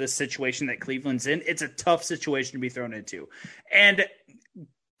into the situation that Cleveland's in, it's a tough situation to be thrown into. And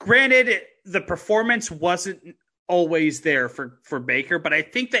granted, the performance wasn't always there for Baker, but I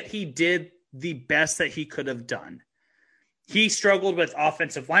think that he did the best that he could have done. He struggled with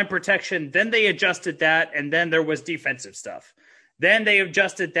offensive line protection. Then they adjusted that, and then there was defensive stuff. Then they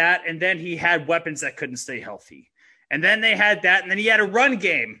adjusted that, and then he had weapons that couldn't stay healthy. And then they had that, and then he had a run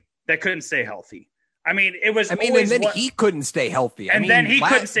game that couldn't stay healthy. I mean, it was. and then he couldn't stay healthy. Then he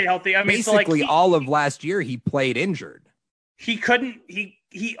couldn't stay healthy. I mean, basically all of last year he played injured. He couldn't.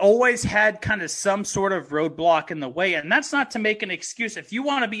 He always had kind of some sort of roadblock in the way, and that's not to make an excuse. If you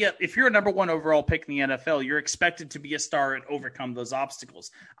want to be if you're a number 1 overall pick in the NFL, you're expected to be a star and overcome those obstacles.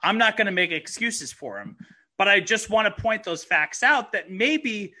 I'm not going to make excuses for him, but I just want to point those facts out that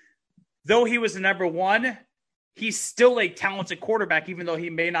maybe though he was a number 1, he's still a talented quarterback, even though he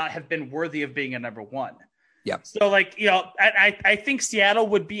may not have been worthy of being a number 1. Yeah. So, I think Seattle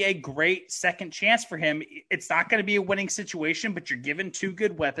would be a great second chance for him. It's not going to be a winning situation, but you're given 2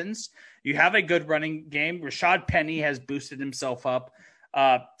 good weapons. You have a good running game. Rashad Penny has boosted himself up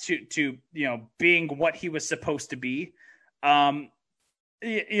to being what he was supposed to be.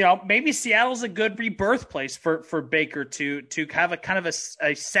 Maybe Seattle's a good rebirth place for Baker to have a kind of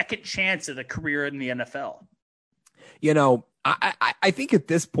a second chance at a career in the NFL. I think at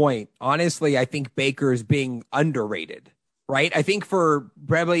this point, honestly, I think Baker is being underrated, right? I think for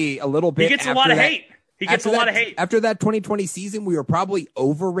probably a little bit. He gets a lot of hate. After that 2020 season, we were probably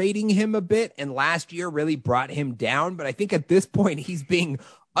overrating him a bit, and last year really brought him down. But I think at this point, he's being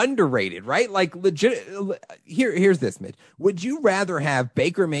underrated, right? Like legit. Here's this, Mitch. Would you rather have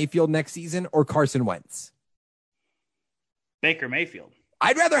Baker Mayfield next season or Carson Wentz? Baker Mayfield.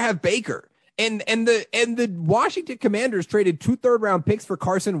 I'd rather have Baker. And the Washington Commanders traded 2 third-round picks for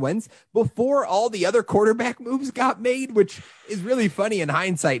Carson Wentz before all the other quarterback moves got made, which is really funny in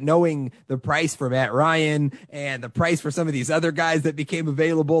hindsight, knowing the price for Matt Ryan and the price for some of these other guys that became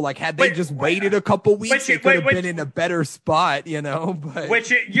available. Like, had they just waited a couple weeks, they could have been in a better spot,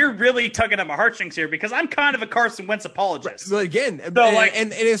 But you're really tugging at my heartstrings here because I'm kind of a Carson Wentz apologist. But again,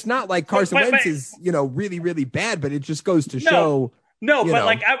 and it's not like Carson Wentz is really, really bad, but it just goes to show No, but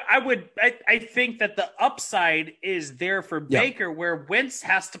like I think that the upside is there for Baker, where Wentz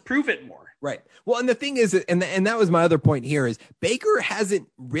has to prove it more. Right. Well, and the thing is, and that was my other point here, is Baker hasn't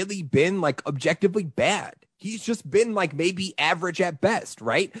really been like objectively bad. He's just been like maybe average at best,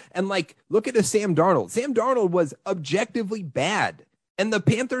 right? And like, look at a Sam Darnold. Sam Darnold was objectively bad, and the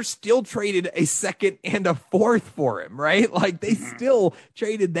Panthers still traded a second and a fourth for him, right? Like they still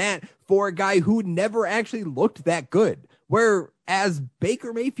traded that for a guy who never actually looked that good. Whereas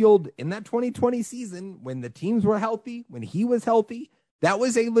Baker Mayfield in that 2020 season, when the teams were healthy, when he was healthy, that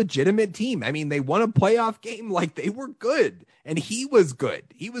was a legitimate team. I mean, they won a playoff game, like they were good, and he was good.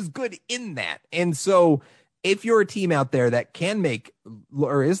 He was good in that. And so if you're a team out there that can make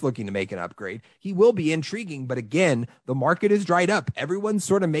or is looking to make an upgrade, he will be intriguing. But again, the market is dried up. Everyone's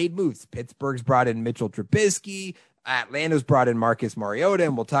sort of made moves. Pittsburgh's brought in Mitchell Trubisky. Atlanta's brought in Marcus Mariota,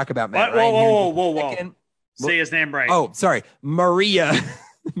 and we'll talk about Matt Ryan. Whoa. Say his name right. Oh, sorry. Maria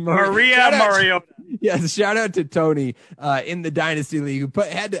Mariota. Yes, shout out to Tony in the Dynasty League, who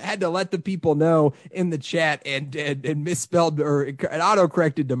had to let the people know in the chat and misspelled or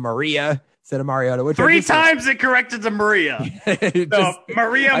auto-corrected to Maria instead of Mariota. Which Three times it corrected to Maria.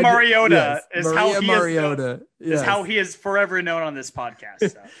 Maria Mariota is how he is forever known on this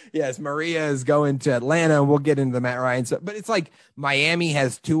podcast. So. Yes, Maria is going to Atlanta. We'll get into the Matt Ryan stuff. But it's like Miami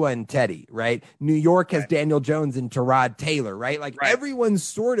has Tua and Teddy, right? New York has Daniel Jones and Tyrod Taylor, right? Like everyone's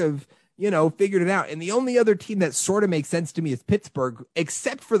sort of, figured it out. And the only other team that sort of makes sense to me is Pittsburgh,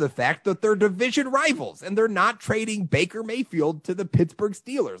 except for the fact that they're division rivals and they're not trading Baker Mayfield to the Pittsburgh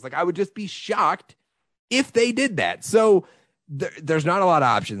Steelers. Like I would just be shocked if they did that. So there's not a lot of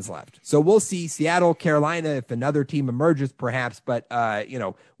options left. So we'll see Seattle, Carolina, if another team emerges perhaps. But,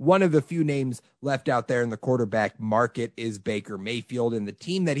 one of the few names left out there in the quarterback market is Baker Mayfield. And the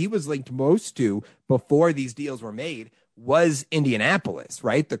team that he was linked most to before these deals were made was Indianapolis,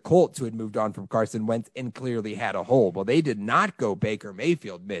 right? The Colts, who had moved on from Carson Wentz and clearly had a hole. Well, they did not go Baker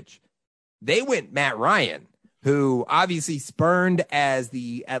Mayfield, Mitch. They went Matt Ryan, who obviously spurned as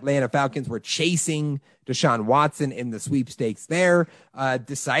the Atlanta Falcons were chasing Deshaun Watson in the sweepstakes there,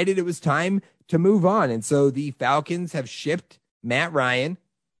 decided it was time to move on. And so the Falcons have shipped Matt Ryan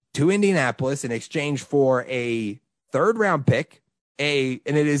to Indianapolis in exchange for a third-round pick, and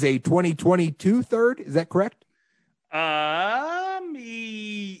it is a 2022 third. Is that correct? A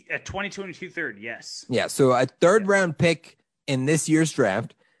 2022 third, yes. Yeah, so a third-round pick in this year's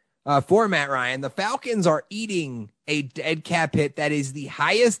draft. For Matt Ryan, the Falcons are eating a dead cap hit that is the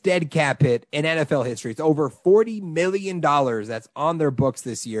highest dead cap hit in NFL history. It's over $40 million that's on their books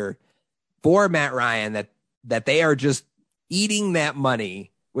this year for Matt Ryan, that they are just eating that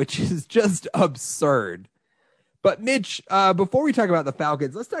money, which is just absurd. But Mitch, before we talk about the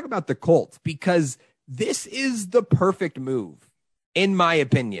Falcons, let's talk about the Colts, because this is the perfect move, in my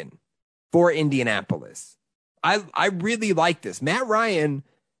opinion, for Indianapolis. I really like this. Matt Ryan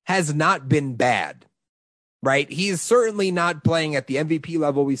has not been bad, right? He is certainly not playing at the MVP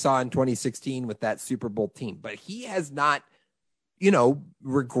level we saw in 2016 with that Super Bowl team, but he has not,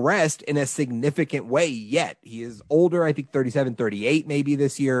 regressed in a significant way yet. He is older, I think 37, 38 maybe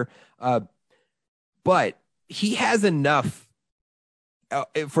this year. But he has enough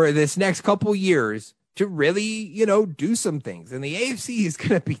for this next couple years to really, do some things. And the AFC is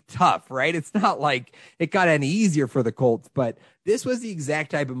going to be tough, right? It's not like it got any easier for the Colts, but this was the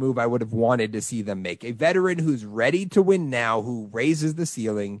exact type of move I would have wanted to see them make. A veteran who's ready to win now, who raises the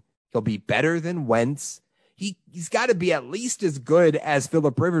ceiling. He'll be better than Wentz. He's got to be at least as good as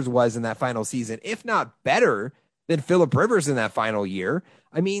Phillip Rivers was in that final season, if not better than Phillip Rivers in that final year.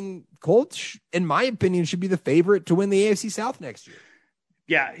 I mean, Colts, in my opinion, should be the favorite to win the AFC South next year.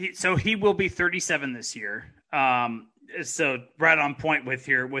 Yeah, so he will be 37 this year. So right on point with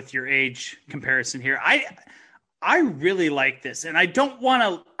your age comparison here. I really like this, and I don't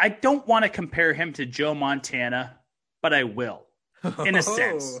want to compare him to Joe Montana, but I will, in a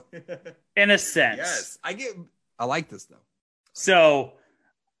sense. In a sense, yes, I like this though. So,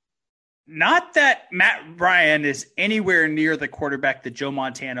 not that Matt Ryan is anywhere near the quarterback that Joe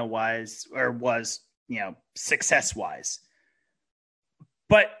Montana was, success-wise.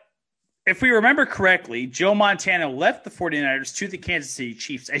 But if we remember correctly, Joe Montana left the 49ers to the Kansas City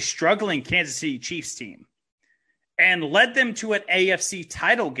Chiefs, a struggling Kansas City Chiefs team, and led them to an AFC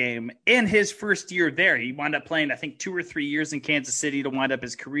title game in his first year there. He wound up playing, I think, 2 or 3 years in Kansas City to wind up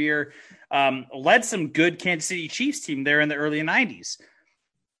his career. Led some good Kansas City Chiefs team there in the early 90s.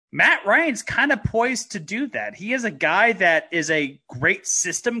 Matt Ryan's kind of poised to do that. He is a guy that is a great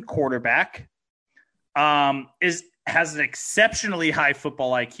system quarterback, has an exceptionally high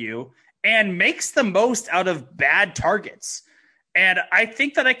football IQ, and makes the most out of bad targets. And I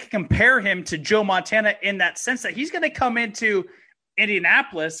think that I can compare him to Joe Montana in that sense that he's going to come into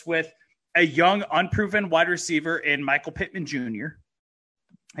Indianapolis with a young, unproven wide receiver in Michael Pittman Jr.,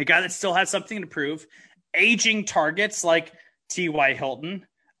 a guy that still has something to prove, aging targets like T.Y. Hilton,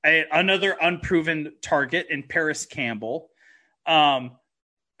 another unproven target in Paris Campbell, and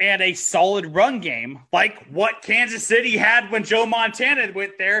a solid run game like what Kansas City had when Joe Montana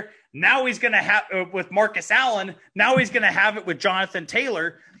went there. Now he's going to have with Marcus Allen. Now he's going to have it with Jonathan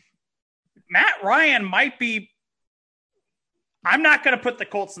Taylor. Matt Ryan might be. I'm not going to put the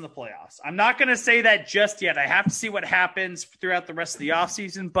Colts in the playoffs. I'm not going to say that just yet. I have to see what happens throughout the rest of the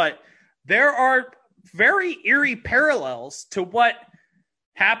offseason, but there are very eerie parallels to what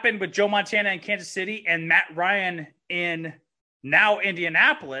happened with Joe Montana in Kansas City and Matt Ryan in now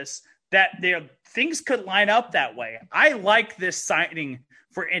Indianapolis, that things could line up that way. I like this signing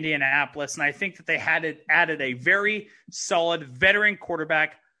for Indianapolis, and I think that they had added a very solid veteran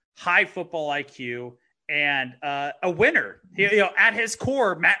quarterback, high football IQ, and a winner. At his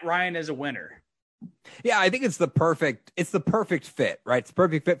core, Matt Ryan is a winner. Yeah, I think it's the perfect fit, right? It's the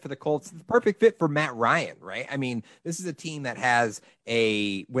perfect fit for the Colts. It's the perfect fit for Matt Ryan, right? I mean, this is a team that has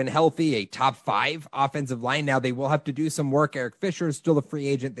when healthy, a top 5 offensive line. Now they will have to do some work. Eric Fisher is still a free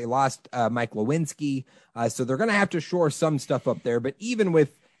agent. They lost Mike Lewinsky. So they're going to have to shore some stuff up there. But even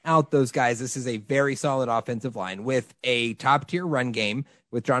without those guys, this is a very solid offensive line with a top tier run game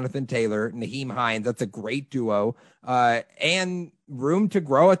with Jonathan Taylor, Naheem Hines. That's a great duo. And room to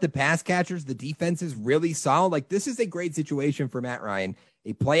grow at the pass catchers. The defense is really solid. Like, this is a great situation for Matt Ryan,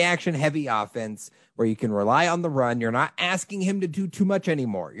 a play action heavy offense where you can rely on the run. You're not asking him to do too much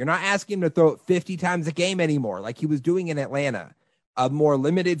anymore. You're not asking him to throw it 50 times a game anymore, like he was doing in Atlanta. A more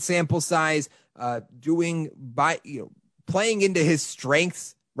limited sample size, playing into his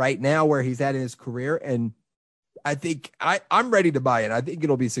strengths right now where he's at in his career. And I think I'm ready to buy it. I think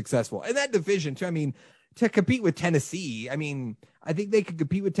it'll be successful. And that division too, I mean, to compete with Tennessee, I mean, I think they could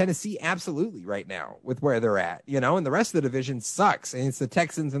compete with Tennessee absolutely right now with where they're at, and the rest of the division sucks, and it's the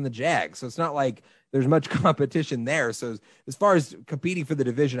Texans and the Jags. So it's not like there's much competition there. So as far as competing for the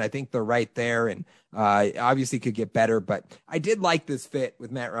division, I think they're right there, and obviously could get better. But I did like this fit with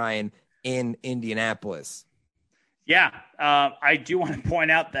Matt Ryan in Indianapolis. Yeah, I do want to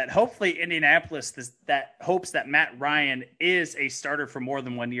point out that hopefully Indianapolis hopes that Matt Ryan is a starter for more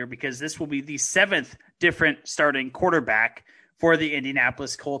than 1 year, because this will be the 7th different starting quarterback for the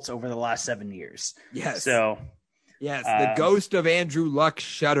Indianapolis Colts over the last 7 years. Yes. So, yes, the ghost of Andrew Luck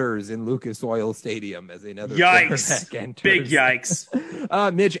shudders in Lucas Oil Stadium as another yikes, enters. Big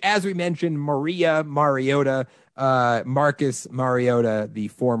yikes. Mitch, as we mentioned, Marcus Mariota, the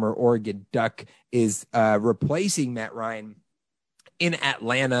former Oregon Duck, is replacing Matt Ryan in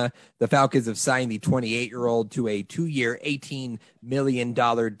Atlanta. The Falcons have signed the 28-year-old to a 2-year, $18 million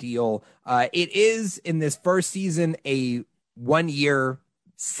deal. It is, in this first season, a 1-year,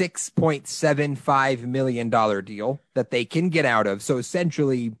 $6.75 million deal that they can get out of. So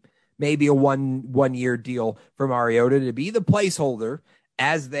essentially, maybe a one-year deal for Mariota to be the placeholder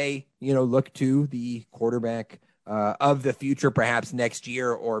as they, look to the quarterback of the future, perhaps next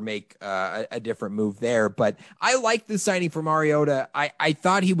year, or make a different move there. But I like the signing for Mariota. I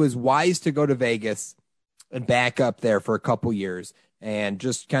thought he was wise to go to Vegas and back up there for a couple years and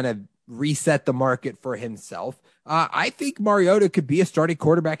just kind of reset the market for himself. I think Mariota could be a starting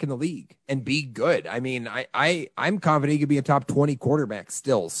quarterback in the league and be good. I mean, I'm confident he could be a top 20 quarterback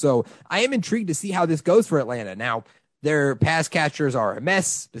still. So I am intrigued to see how this goes for Atlanta. Now, their pass catchers are a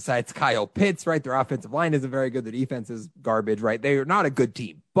mess besides Kyle Pitts, right? Their offensive line isn't very good. The defense is garbage, right? They are not a good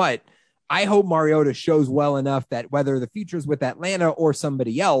team, but I hope Mariota shows well enough that whether the future's with Atlanta or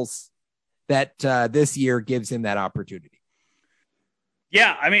somebody else, that this year gives him that opportunity.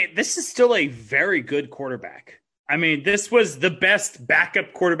 Yeah, I mean, this is still a very good quarterback. I mean, this was the best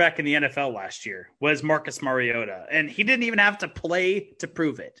backup quarterback in the NFL last year, was Marcus Mariota. And he didn't even have to play to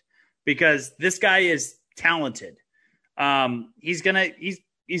prove it, because this guy is talented. He's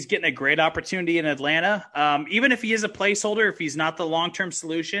getting a great opportunity in Atlanta. Even if he is a placeholder, if he's not the long-term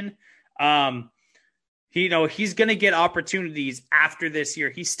solution, he's going to get opportunities after this year.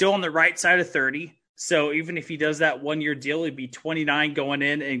 He's still on the right side of 30. So even if he does that 1-year deal, he'd be 29 going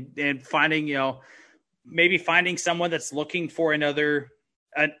in and finding, maybe finding someone that's looking for another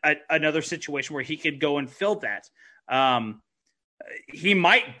situation where he could go and fill that. He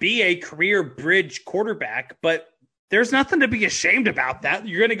might be a career bridge quarterback, but there's nothing to be ashamed about that.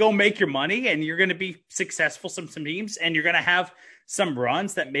 You're going to go make your money, and you're going to be successful some teams, and you're going to have some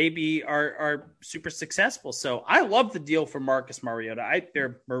runs that maybe are super successful. So I love the deal for Marcus Mariota.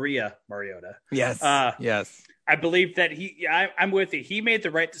 Maria Mariota. Yes. Yes. I believe that I'm with you. He made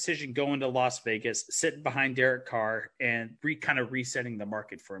the right decision going to Las Vegas, sitting behind Derek Carr, and kind of resetting the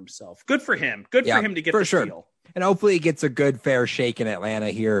market for himself. Good for him. Good for him to get the deal. And hopefully he gets a good, fair shake in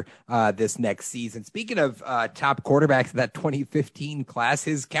Atlanta here this next season. Speaking of top quarterbacks of that 2015 class,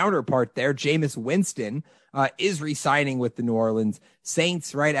 his counterpart there, Jameis Winston, is re-signing with the New Orleans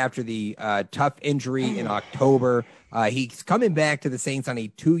Saints right after the tough injury in October. He's coming back to the Saints on a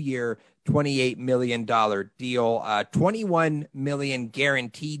 2-year, $28 million deal, $21 million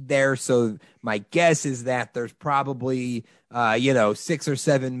guaranteed there. So my guess is that there's probably, $6 or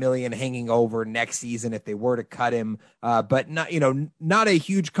 $7 million hanging over next season if they were to cut him. But not a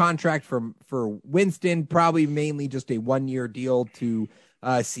huge contract for Winston, probably mainly just a 1-year deal to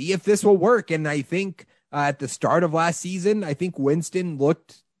see if this will work. And I think at the start of last season, I think Winston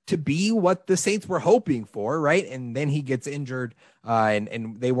looked to be what the Saints were hoping for, right? And then he gets injured,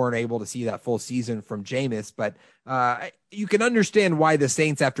 and they weren't able to see that full season from Jameis. But you can understand why the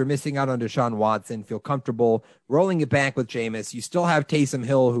Saints, after missing out on Deshaun Watson, feel comfortable rolling it back with Jameis. You still have Taysom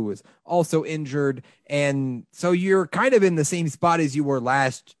Hill, who was also injured. And so you're kind of in the same spot as you were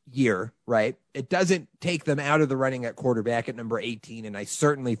last year, right? It doesn't take them out of the running at quarterback at number 18, and I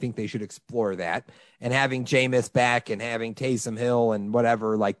certainly think they should explore that. And having Jameis back and having Taysom Hill and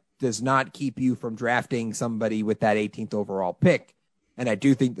whatever, does not keep you from drafting somebody with that 18th overall pick. And I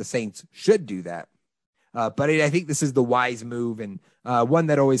do think the Saints should do that. But I think this is the wise move and one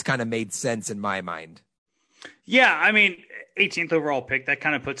that always kind of made sense in my mind. Yeah, I mean, 18th overall pick, that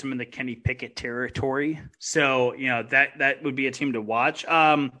kind of puts him in the Kenny Pickett territory. So, that would be a team to watch.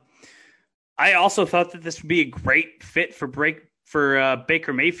 I also thought that this would be a great fit for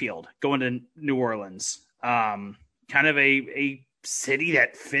Baker Mayfield going to New Orleans. Kind of a city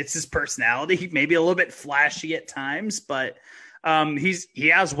that fits his personality, maybe a little bit flashy at times, but he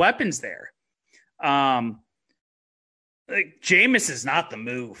has weapons there. Jameis is not the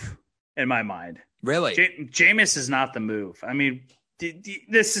move in my mind. Really? Jameis is not the move. I mean,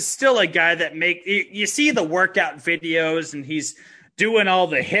 this is still a guy that you see the workout videos and he's doing all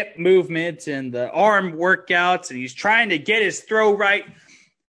the hip movements and the arm workouts and he's trying to get his throw right.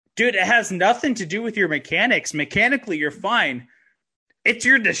 Dude, it has nothing to do with your mechanics. Mechanically, you're fine. It's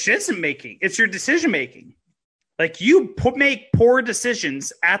your decision making. You make poor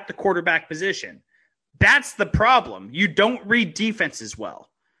decisions at the quarterback position. That's the problem. You don't read defenses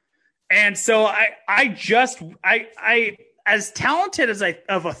well. And so I as talented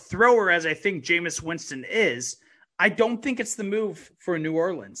of a thrower as I think Jameis Winston is, I don't think it's the move for New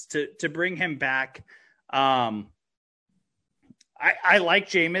Orleans to bring him back. I like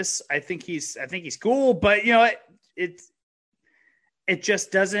Jameis. I think he's cool, but it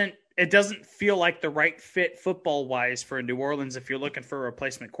just doesn't feel like the right fit football wise for New Orleans if you're looking for a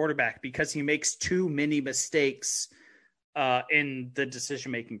replacement quarterback, because he makes too many mistakes in the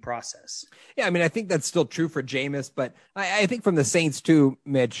decision-making process. Yeah, I mean, I think that's still true for Jameis, but I think from the Saints too,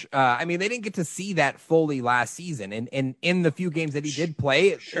 Mitch, I mean, they didn't get to see that fully last season. And in the few games that he did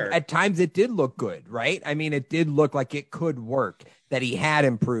play, at times it did look good, right? I mean, it did look like it could work, that he had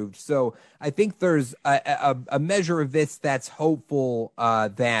improved. So I think there's a measure of this that's hopeful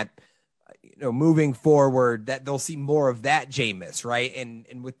that, moving forward, that they'll see more of that Jameis, right?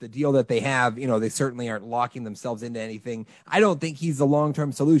 And with the deal that they have, they certainly aren't locking themselves into anything. I don't think he's the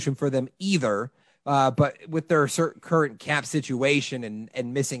long-term solution for them either. But with their current cap situation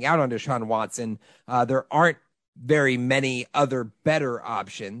and missing out on Deshaun Watson, there aren't very many other better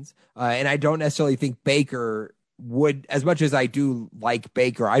options. And I don't necessarily think Baker would, as much as I do like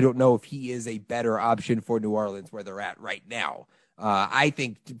Baker, I don't know if he is a better option for New Orleans where they're at right now. I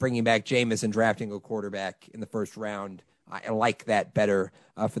think bringing back Jameis and drafting a quarterback in the first round, I like that better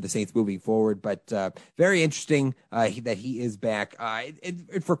for the Saints moving forward. But very interesting that he is back.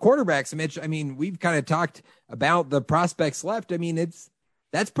 And for quarterbacks, Mitch, I mean, we've kind of talked about the prospects left. I mean, that's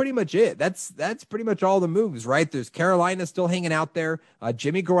pretty much it. That's pretty much all the moves, right? There's Carolina still hanging out there.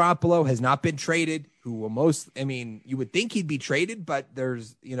 Jimmy Garoppolo has not been traded, who will you would think he'd be traded, but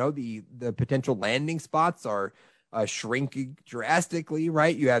there's, the potential landing spots are shrinking drastically,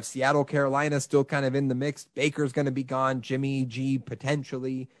 right? You have Seattle, Carolina still kind of in the mix. Baker's going to be gone. Jimmy G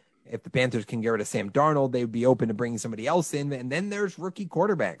potentially. If the Panthers can get rid of Sam Darnold, they would be open to bringing somebody else in. And then there's rookie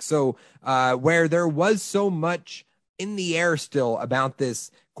quarterbacks. So where there was so much in the air still about this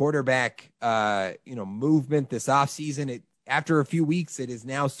quarterback, movement this offseason, after a few weeks, it is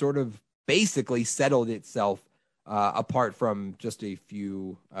now sort of basically settled itself apart from just a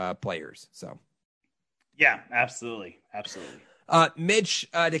few players. So. Yeah, absolutely. Mitch,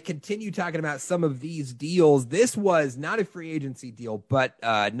 to continue talking about some of these deals, this was not a free agency deal, but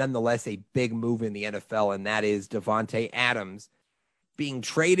nonetheless a big move in the NFL, and that is Davante Adams being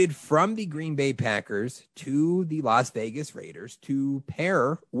traded from the Green Bay Packers to the Las Vegas Raiders to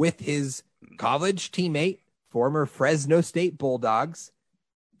pair with his college teammate, former Fresno State Bulldogs,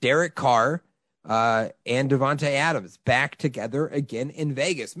 Derek Carr, and Davante Adams back together again in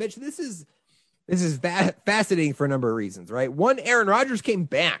Vegas. Mitch, this is fascinating for a number of reasons, right? One, Aaron Rodgers came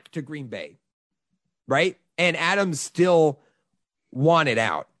back to Green Bay, right? And Adams still wanted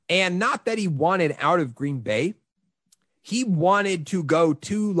out. And not that he wanted out of Green Bay. He wanted to go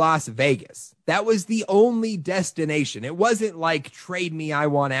to Las Vegas. That was the only destination. It wasn't like, trade me, I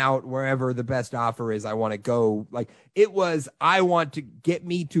want out, wherever the best offer is, I want to go. Like, it was, I want to get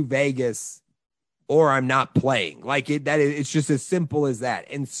me to Vegas or I'm not playing. Like, it's just as simple as that.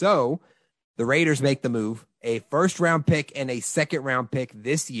 And so the Raiders make the move, a first-round pick and a second-round pick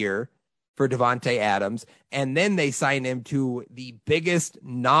this year for Davante Adams, and then they sign him to the biggest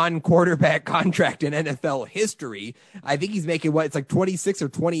non-quarterback contract in NFL history. I think he's making it's like 26 or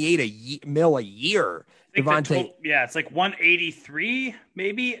 28 mil a year. Davante, it's like 183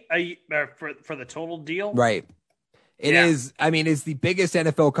 maybe for the total deal. Right. It is. I mean, it's the biggest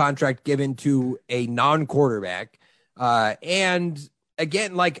NFL contract given to a non-quarterback. And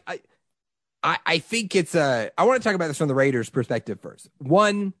again, like I think I want to talk about this from the Raiders' perspective first.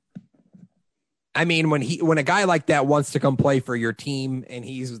 One, I mean, when a guy like that wants to come play for your team and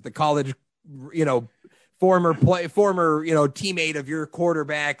he's the college, former teammate of your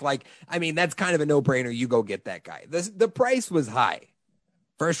quarterback, like, I mean, that's kind of a no-brainer. You go get that guy. The price was high.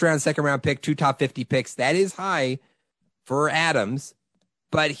 First round, second round pick, 2 top 50 picks. That is high for Adams,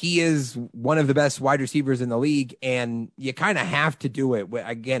 but he is one of the best wide receivers in the league, and you kind of have to do it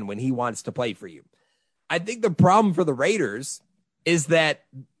again when he wants to play for you. I think the problem for the Raiders is that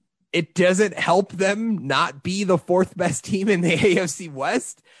it doesn't help them not be the fourth best team in the AFC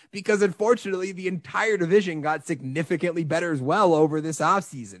West, because unfortunately the entire division got significantly better as well over this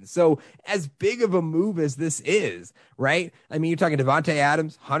offseason. So as big of a move as this is, right? I mean, you're talking Davante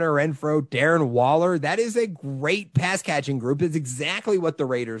Adams, Hunter Renfrow, Darren Waller. That is a great pass catching group. It's exactly what the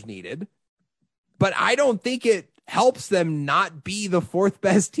Raiders needed. But I don't think it helps them not be the fourth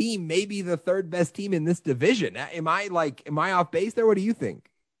best team, maybe the third best team in this division. Am I off base there? What do you think?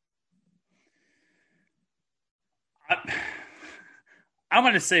 I'm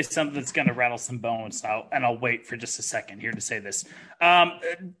going to say something that's going to rattle some bones out, and I'll wait for just a second here to say this.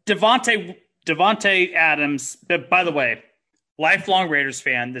 Davante Adams, by the way, lifelong Raiders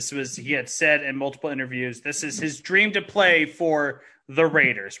fan. He had said in multiple interviews, this is his dream to play for the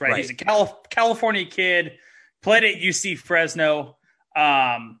Raiders, right? He's a California kid, played at UC Fresno,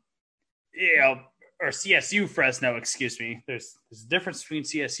 or CSU Fresno, excuse me. There's a difference between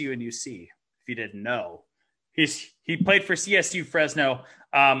CSU and UC, if you didn't know. He played for CSU Fresno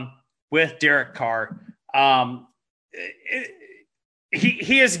with Derek Carr.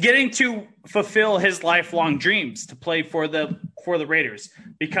 He is getting to fulfill his lifelong dreams to play for the Raiders,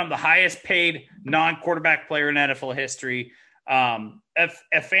 become the highest paid non-quarterback player in NFL history.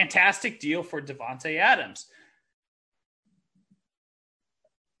 A fantastic deal for Davante Adams.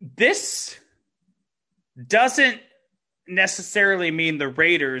 This doesn't necessarily mean the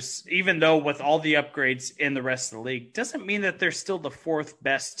Raiders, even though with all the upgrades in the rest of the league, doesn't mean that they're still the fourth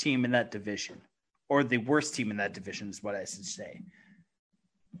best team in that division, or the worst team in that division is what I should say.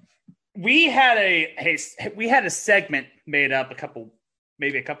 We had a segment made up a couple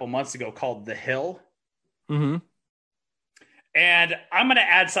months ago called The Hill. Mm-hmm. And I'm going to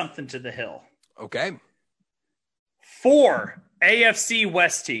add something to The Hill. Okay. 4 AFC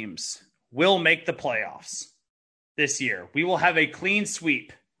West teams will make the playoffs this year. We will have a clean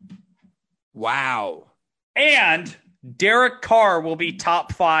sweep. Wow. And Derek Carr will be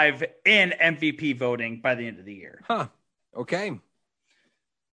top 5 in MVP voting by the end of the year. Huh. Okay.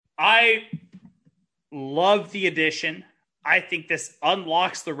 I love the addition. I think this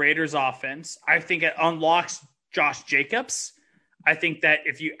unlocks the Raiders offense. I think it unlocks Josh Jacobs. I think that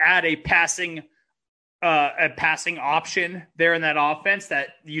if you add a passing option there in that offense, that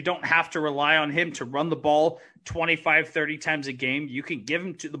you don't have to rely on him to run the ball 25, 30 times a game. You can give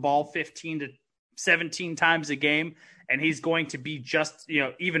him to the ball 15 to 17 times a game, and he's going to be just,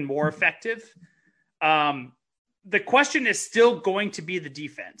 even more effective. The question is still going to be the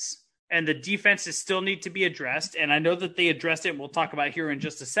defense, and the defenses still need to be addressed. And I know that they addressed it, and we'll talk about here in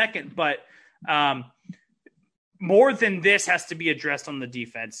just a second, but more than this has to be addressed on the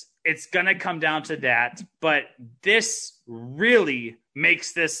defense. It's going to come down to that, but this really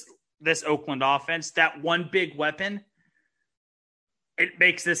makes this Oakland offense, that one big weapon, it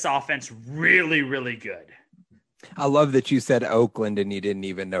makes this offense really, really good. I love that you said Oakland and you didn't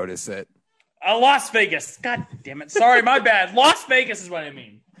even notice it. Las Vegas. God damn it. Sorry, my bad. Las Vegas is what I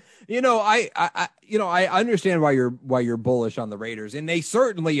mean. I understand why you're bullish on the Raiders, and they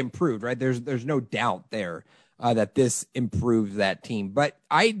certainly improved, right? There's no doubt there that this improved that team. But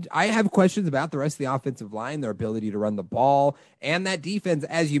I have questions about the rest of the offensive line, their ability to run the ball, and that defense,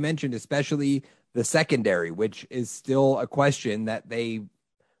 as you mentioned, especially the secondary, which is still a question that they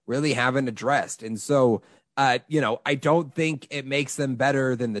really haven't addressed. And so, I don't think it makes them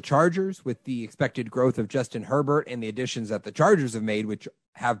better than the Chargers with the expected growth of Justin Herbert and the additions that the Chargers have made, which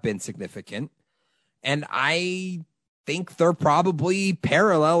have been significant. And I think they're probably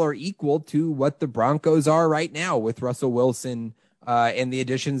parallel or equal to what the Broncos are right now with Russell Wilson and the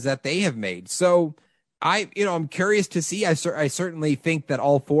additions that they have made. So I'm curious to see. I certainly think that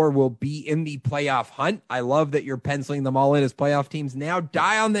all four will be in the playoff hunt. I love that you're penciling them all in as playoff teams now.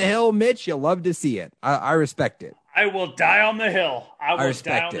 Die on the hill, Mitch. You'll love to see it. I respect it. I will die on the hill. I will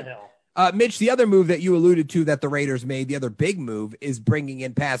die on the hill. Mitch, the other move that you alluded to that the Raiders made, the other big move, is bringing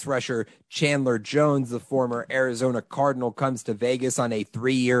in pass rusher Chandler Jones, the former Arizona Cardinal, comes to Vegas on a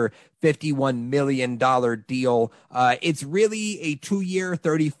 3-year, $51 million deal. It's really a 2-year,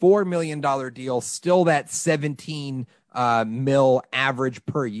 $34 million deal, still that 17 mil average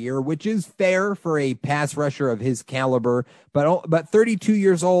per year, which is fair for a pass rusher of his caliber, but 32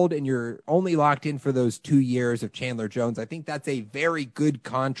 years old and you're only locked in for those 2 years of Chandler Jones. I think that's a very good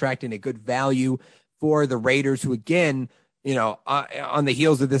contract and a good value for the Raiders, who again, on the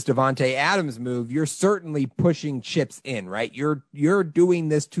heels of this Devontae Adams move, you're certainly pushing chips in, right? You're doing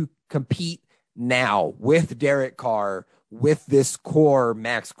this to compete now with Derek Carr, with this core,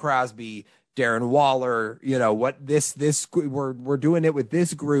 Max Crosby, Darren Waller, we're doing it with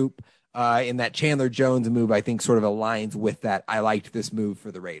this group in that Chandler Jones move, I think sort of aligns with that. I liked this move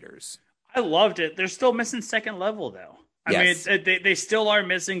for the Raiders. I loved it. They're still missing second level though. Yes. I mean, they still are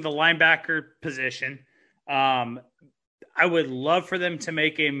missing the linebacker position. I would love for them to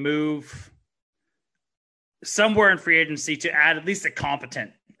make a move somewhere in free agency to add at least a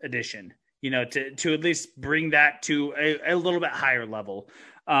competent addition, to at least bring that to a little bit higher level.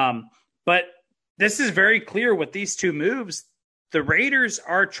 But this is very clear with these two moves. The Raiders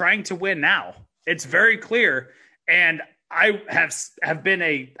are trying to win now. It's very clear. And I have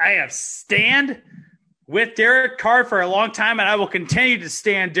stand with Derek Carr for a long time, and I will continue to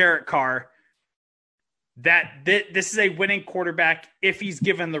stand Derek Carr that this is a winning quarterback if he's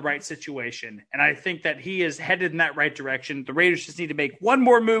given the right situation. And I think that he is headed in that right direction. The Raiders just need to make one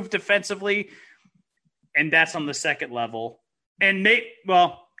more move defensively, and that's on the second level. And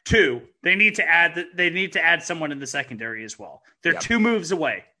two. They need to add someone in the secondary as well. They're 2 moves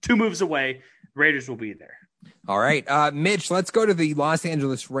away. 2 moves away. Raiders will be there. All right. Mitch, let's go to the Los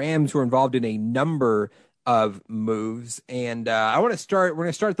Angeles Rams, who are involved in a number of moves. And we're going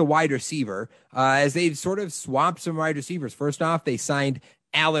to start the wide receiver as they've sort of swapped some wide receivers. First off, they signed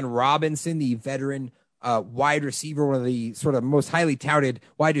Allen Robinson, the veteran wide receiver, one of the sort of most highly touted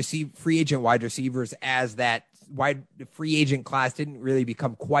free agent wide receivers, as that wide free agent class didn't really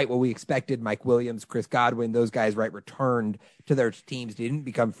become quite what we expected. Mike Williams, Chris Godwin, those guys, right, returned to their teams, didn't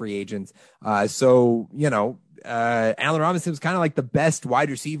become free agents. Allen Robinson was kind of like the best wide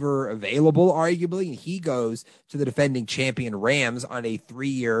receiver available, arguably, and he goes to the defending champion Rams on a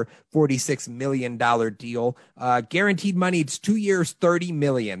 3-year, $46 million deal. Guaranteed money, it's 2 years, $30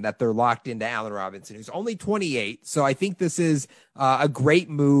 million that they're locked into Allen Robinson, who's only 28. So I think this is a great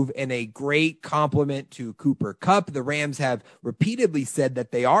move and a great compliment to Cooper Kupp. The Rams have repeatedly said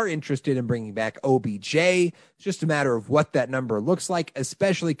that they are interested in bringing back OBJ. It's just a matter of what that number looks like,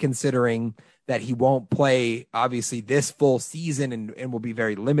 especially considering that he won't play, obviously, this full season and will be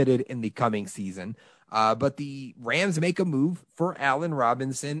very limited in the coming season. But the Rams make a move for Allen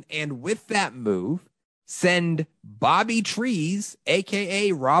Robinson, and with that move, send Bobby Trees,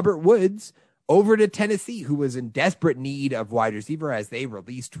 a.k.a. Robert Woods, over to Tennessee, who was in desperate need of wide receiver as they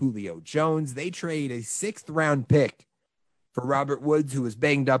released Julio Jones. They trade a 6th-round pick for Robert Woods, who was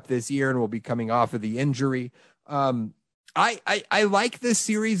banged up this year and will be coming off of the injury. I like this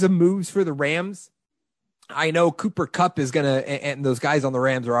series of moves for the Rams. I know Cooper Kupp is going to, and those guys on the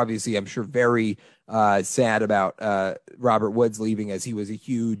Rams are obviously, I'm sure, very sad about Robert Woods leaving, as he was a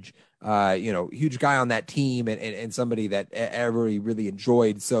huge guy on that team and somebody that everybody really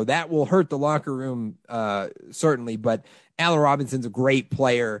enjoyed. So that will hurt the locker room, certainly. But Allen Robinson's a great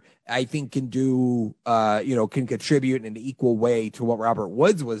player. I think can contribute in an equal way to what Robert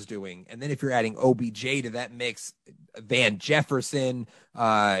Woods was doing. And then if you're adding OBJ to that mix, Van Jefferson.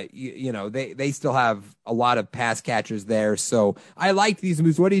 They still have a lot of pass catchers there. So I liked these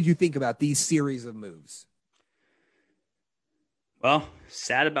moves. What did you think about these series of moves? Well,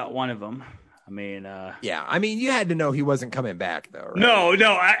 sad about one of them. You had to know he wasn't coming back, though, right? No,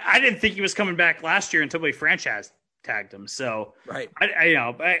 I didn't think he was coming back last year until we franchise tagged him. So right,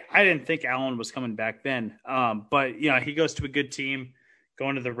 I didn't think Allen was coming back then. But he goes to a good team,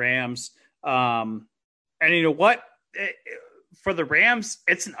 going to the Rams. And you know what? For the Rams,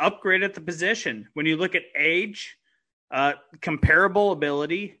 it's an upgrade at the position. When you look at age, comparable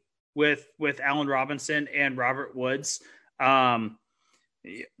ability with Allen Robinson and Robert Woods.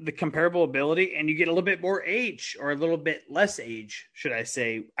 The comparable ability, and you get a little bit more age, or a little bit less age, should I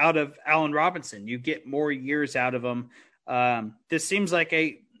say, out of Allen Robinson. You get more years out of him. This seems like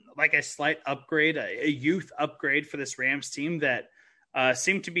a slight upgrade, a youth upgrade for this Rams team that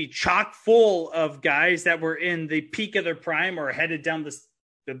seemed to be chock full of guys that were in the peak of their prime or headed down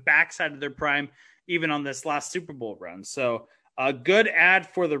the backside of their prime, even on this last Super Bowl run. So a good ad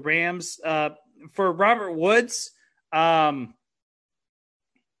for the Rams. For Robert Woods,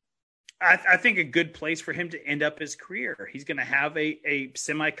 I think a good place for him to end up his career. He's going to have a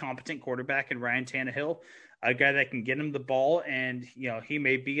semi-competent quarterback in Ryan Tannehill, a guy that can get him the ball, and he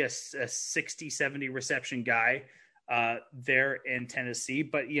may be a 60, 70 reception guy there in Tennessee.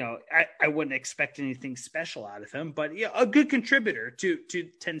 But I wouldn't expect anything special out of him. But a good contributor to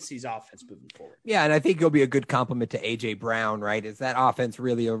Tennessee's offense moving forward. Yeah, and I think he'll be a good complement to A.J. Brown, right? As that offense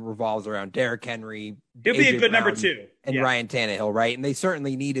really revolves around Derrick Henry. He'll be a good number 2. And Ryan Tannehill, right? And they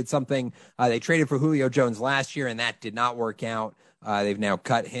certainly needed something. They traded for Julio Jones last year, and that did not work out. They've now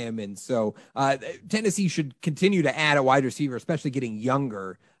cut him. And so Tennessee should continue to add a wide receiver, especially getting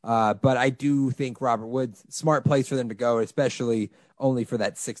younger. But I do think Robert Woods, smart place for them to go, especially only for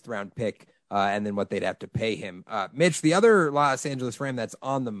that 6th round pick, and then what they'd have to pay him. Mitch, the other Los Angeles Ram that's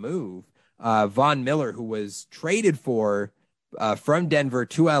on the move, Von Miller, who was traded for from Denver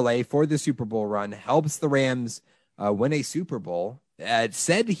to LA for the Super Bowl run, helps the Rams win a Super Bowl.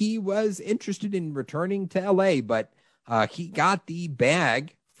 Said he was interested in returning to LA, but he got the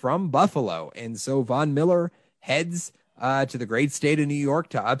bag from Buffalo. And so Von Miller heads to the great state of New York,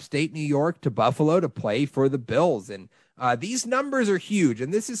 to upstate New York, to Buffalo to play for the Bills. And these numbers are huge.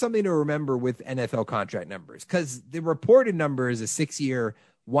 And this is something to remember with NFL contract numbers, because the reported number is a 6-year,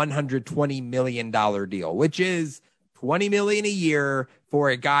 $120 million deal, which is $20 million a year for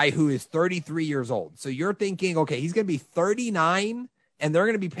a guy who is 33 years old. So you're thinking, okay, he's going to be 39 and they're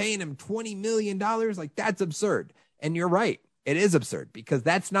going to be paying him $20 million. Like, that's absurd. And you're right. It is absurd, because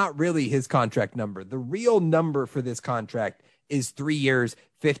that's not really his contract number. The real number for this contract is 3 years,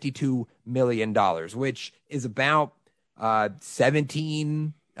 $52 million, which is about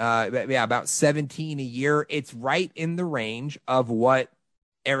 17 a year. It's right in the range of what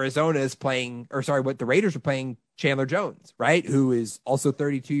Arizona is paying, what the Raiders are paying Chandler Jones, right? Who is also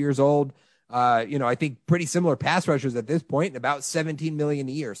 32 years old. I think pretty similar pass rushers at this point, and about $17 million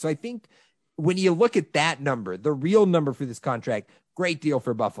a year. So I think when you look at that number, the real number for this contract, great deal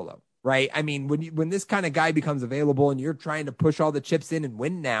for Buffalo, right? I mean, when this kind of guy becomes available and you're trying to push all the chips in and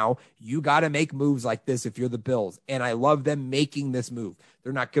win now, you got to make moves like this if you're the Bills. And I love them making this move.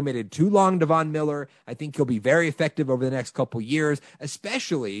 They're not committed too long to Von Miller. I think he'll be very effective over the next couple years,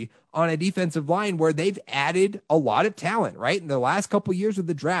 especially on a defensive line where they've added a lot of talent, right? In the last couple years of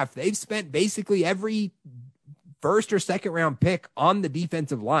the draft, they've spent basically every first or second round pick on the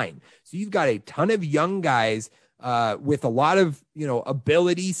defensive line. So you've got a ton of young guys with a lot of,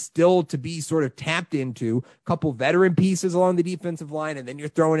 ability still to be sort of tapped into, a couple veteran pieces along the defensive line. And then you're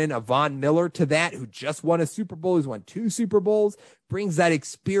throwing in a Von Miller to that, who just won a Super Bowl, who's won 2 Super Bowls, brings that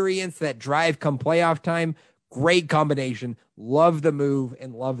experience, that drive come playoff time. Great combination. Love the move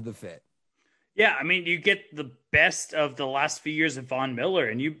and love the fit. Yeah, I mean, you get the best of the last few years of Von Miller,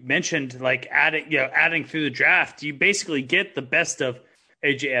 and you mentioned like adding through the draft. You basically get the best of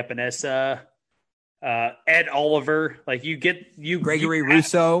AJ Epinesa, Ed Oliver. Like Gregory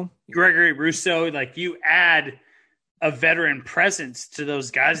Rousseau. Like, you add a veteran presence to those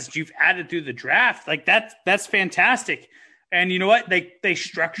guys that you've added through the draft. Like, that's fantastic. And you know what? They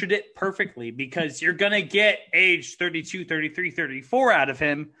structured it perfectly, because you're going to get age 32, 33, 34 out of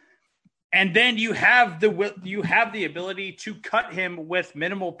him. And then you have the ability to cut him with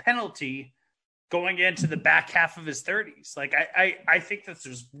minimal penalty going into the back half of his 30s. Like, I think this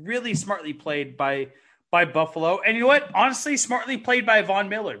was really smartly played by Buffalo. And you know what? Honestly, smartly played by Von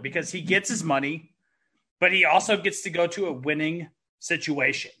Miller, because he gets his money, but he also gets to go to a winning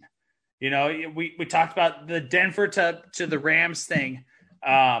situation. We talked about the Denver to the Rams thing.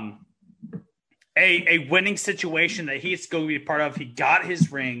 And a winning situation that he's going to be part of. He got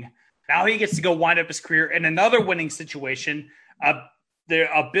his ring. Now he gets to go wind up his career in another winning situation.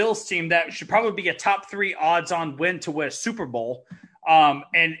 They're a Bills team that should probably be a top 3 odds on win to win a Super Bowl.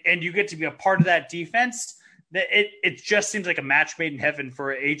 And you get to be a part of that defense. It just seems like a match made in heaven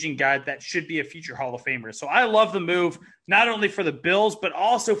for an aging guy that should be a future Hall of Famer. So I love the move, not only for the Bills, but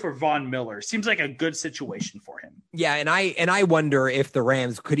also for Von Miller. Seems like a good situation for him. Yeah, and I wonder if the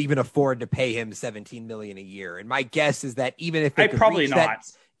Rams could even afford to pay him $17 million a year. And my guess is that even if they could probably reach not.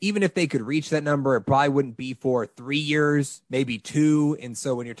 Even if they could reach that number, it probably wouldn't be for 3 years, maybe 2. And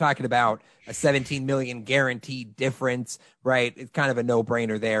so when you're talking about a $17 million guaranteed difference, right, it's kind of a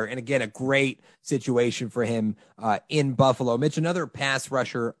no-brainer there. And again, a great situation for him in Buffalo. Mitch, another pass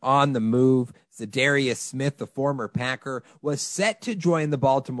rusher on the move. Zadarius Smith, the former Packer, was set to join the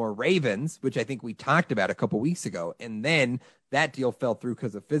Baltimore Ravens, which I think we talked about a couple weeks ago. And then that deal fell through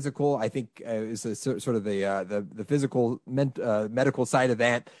because of physical. I think is sort of the physical medical side of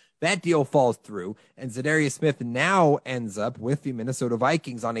that. That deal falls through, and Zadarius Smith now ends up with the Minnesota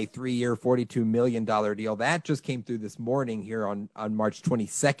Vikings on a 3-year, $42 million deal. That just came through this morning here on March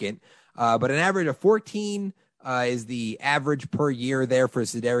 22nd. But an average of 14 is the average per year there for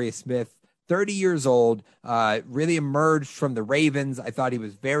Zadarius Smith. 30 years old, really emerged from the Ravens. I thought he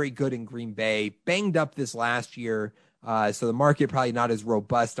was very good in Green Bay. Banged up this last year. So the market probably not as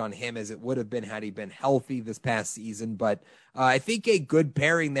robust on him as it would have been had he been healthy this past season. But I think a good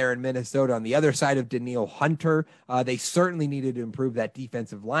pairing there in Minnesota on the other side of Danielle Hunter. They certainly needed to improve that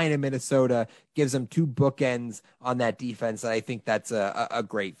defensive line in Minnesota. Gives them 2 bookends on that defense. I think that's a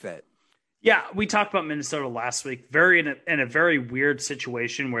great fit. Yeah, we talked about Minnesota last week. In a very weird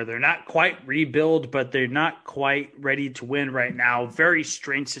situation where they're not quite rebuild, but they're not quite ready to win right now. Very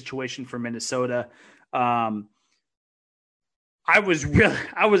strange situation for Minnesota. I was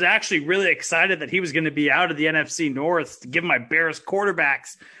actually really excited that he was going to be out of the NFC North to give my Bears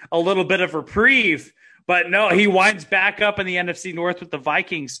quarterbacks a little bit of reprieve. But no, he winds back up in the NFC North with the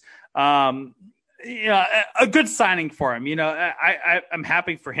Vikings. A good signing for him. I'm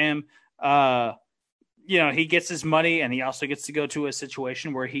happy for him. He gets his money, and he also gets to go to a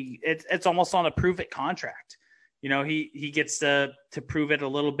situation where it's almost on a prove it contract. He gets to prove it a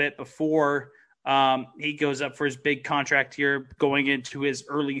little bit before he goes up for his big contract here going into his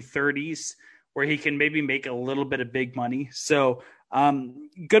early 30s where he can maybe make a little bit of big money. So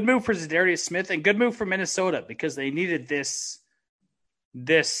good move for Zadarius Smith and good move for Minnesota because they needed this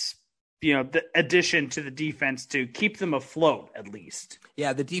the addition to the defense to keep them afloat at least.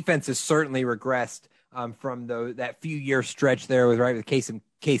 Yeah, the defense has certainly regressed from that few year stretch there with Case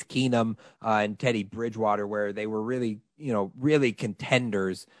Keenum and Teddy Bridgewater, where they were really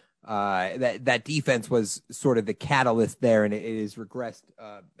contenders. That defense was sort of the catalyst there, and it has regressed,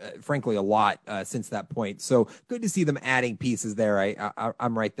 frankly, a lot since that point. So good to see them adding pieces there.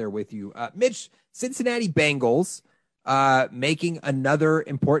 I'm right there with you, Mitch. Cincinnati Bengals making another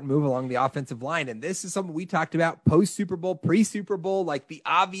important move along the offensive line. And this is something we talked about post Super Bowl, pre Super Bowl. Like the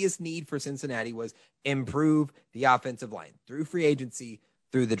obvious need for Cincinnati was improve the offensive line through free agency,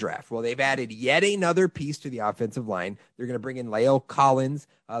 through the draft. Well, they've added yet another piece to the offensive line. They're going to bring in La'el Collins,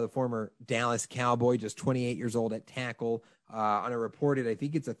 the former Dallas Cowboy, just 28 years old at tackle, on a reported, I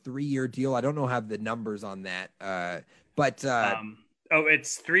think it's a 3-year deal. I don't know have the numbers on that.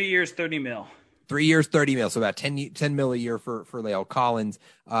 It's 3 years, 30 mil. 3 years, 30 mil. So about 10 mil a year for La'el Collins.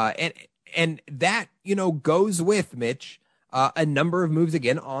 And that, goes with Mitch, a number of moves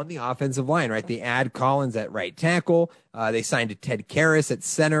again on the offensive line, right? They add Collins at right tackle. They signed Ted Karras at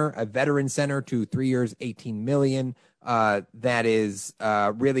center, a veteran center, to 3 years, $18 million. That is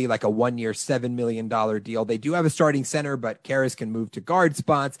really like a 1 year, $7 million deal. They do have a starting center, but Karras can move to guard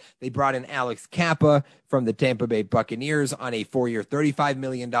spots. They brought in Alex Kappa from the Tampa Bay Buccaneers on a 4-year, $35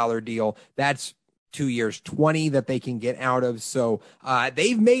 million deal. That's 2 years, 20 that they can get out of. So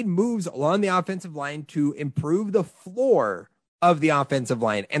they've made moves along the offensive line to improve the floor of the offensive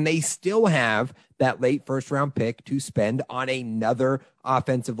line. And they still have that late first round pick to spend on another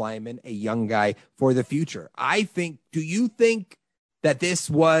offensive lineman, a young guy for the future. Do you think that this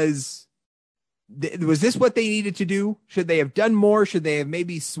was this what they needed to do? Should they have done more? Should they have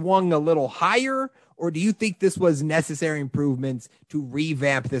maybe swung a little higher? Or do you think this was necessary improvements to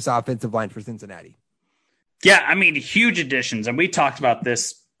revamp this offensive line for Cincinnati? Yeah, I mean, huge additions. And we talked about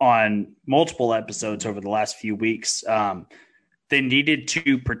this on multiple episodes over the last few weeks. They needed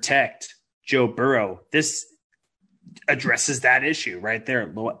to protect Joe Burrow. This addresses that issue right there.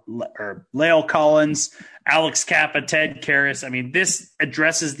 La'el Collins, Alex Kappa, Ted Karras. I mean, this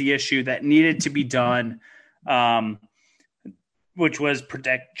addresses the issue that needed to be done. When which was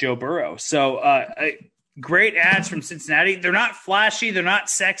protect Joe Burrow. So great ads from Cincinnati. They're not flashy, they're not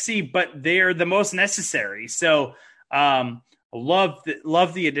sexy, but they're the most necessary. So love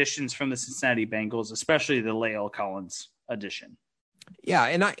the additions from the Cincinnati Bengals, especially the La'el Collins addition. Yeah,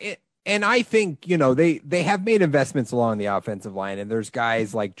 and I think, they have made investments along the offensive line, and there's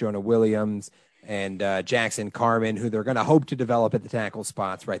guys like Jonah Williams and Jackson Carman who they're going to hope to develop at the tackle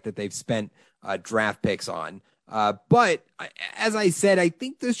spots, right, that they've spent draft picks on. But as I said, I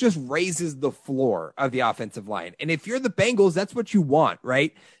think this just raises the floor of the offensive line. And if you're the Bengals, that's what you want,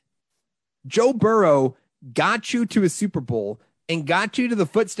 right? Joe Burrow got you to a Super Bowl and got you to the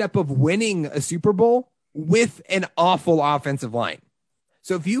footstep of winning a Super Bowl with an awful offensive line.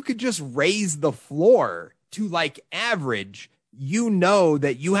 So if you could just raise the floor to like average,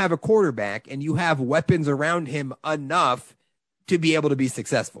 that you have a quarterback and you have weapons around him enough to be able to be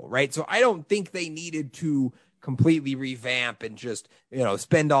successful, right? So I don't think they needed to completely revamp and just,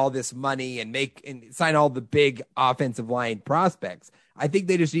 spend all this money and sign all the big offensive line prospects. I think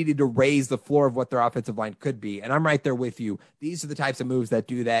they just needed to raise the floor of what their offensive line could be. And I'm right there with you. These are the types of moves that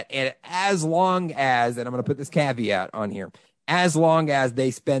do that. And as long as, and I'm going to put this caveat on here, as long as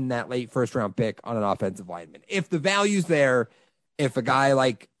they spend that late first round pick on an offensive lineman, if the value's there, if a guy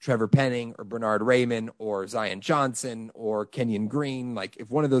like Trevor Penning or Bernard Raymond or Zion Johnson or Kenyon Green, like if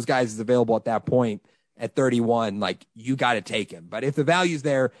one of those guys is available at that point, at 31, like you got to take him. But if the value's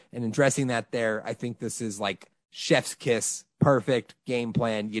there and addressing that there, I think this is like chef's kiss, perfect game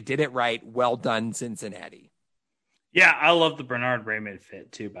plan. You did it right. Well done, Cincinnati. Yeah, I love the Bernard Raymond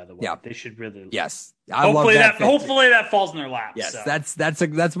fit too, by the way. Yeah. They should really. Yes. Hopefully that falls in their lap. Yes, so.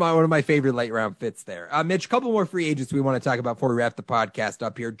 that's one of my favorite late round fits there. Mitch, a couple more free agents we want to talk about before we wrap the podcast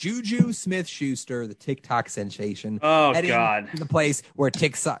up here. Juju Smith-Schuster, the TikTok sensation. Oh God, the place where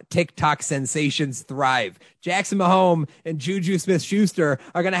TikTok sensations thrive. Jackson Mahomes and Juju Smith-Schuster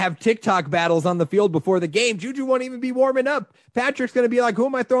are going to have TikTok battles on the field before the game. Juju won't even be warming up. Patrick's going to be like, "Who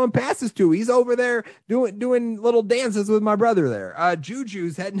am I throwing passes to?" He's over there doing little dances with my brother there.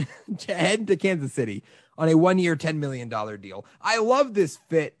 Juju's heading to Kansas City on a 1-year, $10 million deal. I love this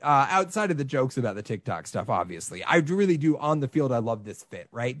fit outside of the jokes about the TikTok stuff, obviously. I really do on the field. I love this fit,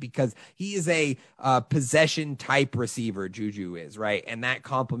 right? Because he is a possession type receiver, Juju is, right? And that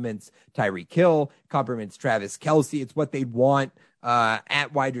complements Tyreek Hill, complements Travis Kelce. It's what they'd want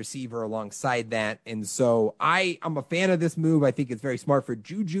at wide receiver alongside that. And so I'm a fan of this move. I think it's very smart for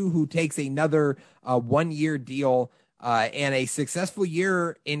Juju, who takes another 1-year deal and a successful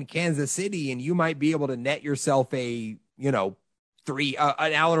year in Kansas City, and you might be able to net yourself an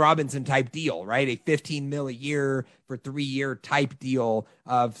Allen Robinson type deal, right? A $15 million a year for 3-year type deal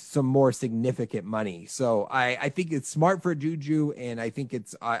of some more significant money. So I think it's smart for Juju, and I think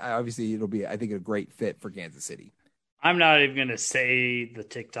it'll be a great fit for Kansas City. I'm not even going to say the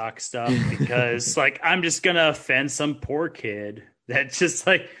TikTok stuff because I'm just going to offend some poor kid that just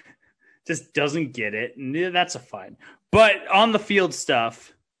doesn't get it. And that's a fine. But on the field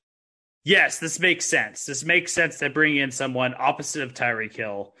stuff, yes, this makes sense. This makes sense to bring in someone opposite of Tyreek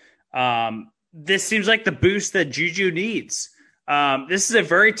Hill. This seems like the boost that Juju needs. This is a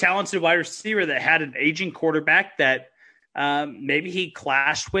very talented wide receiver that had an aging quarterback that maybe he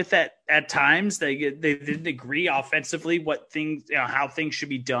clashed with at times. They didn't agree offensively how things should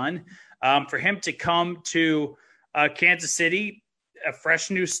be done. For him to come to Kansas City, a fresh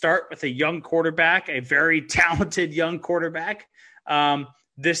new start with a young quarterback, a very talented young quarterback.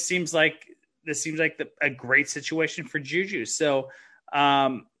 This seems like a great situation for Juju. So,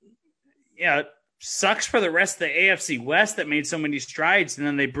 sucks for the rest of the AFC West that made so many strides, and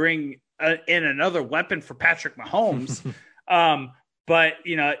then they bring in another weapon for Patrick Mahomes. But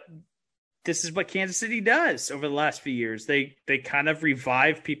this is what Kansas City does over the last few years. They kind of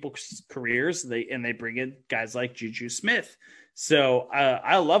revive people's careers. They bring in guys like Juju Smith. So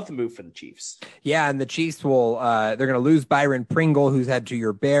I love the move for the Chiefs. Yeah, and the Chiefs they're going to lose Byron Pringle, who's headed to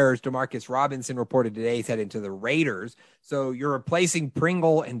your Bears. Demarcus Robinson reported today he's heading to the Raiders. So you're replacing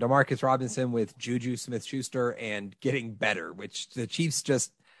Pringle and Demarcus Robinson with Juju Smith-Schuster and getting better, which the Chiefs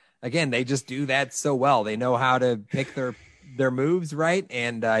they just do that so well. They know how to pick their moves, right?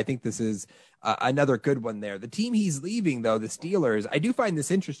 And I think this is another good one there. The team he's leaving, though, the Steelers, I do find this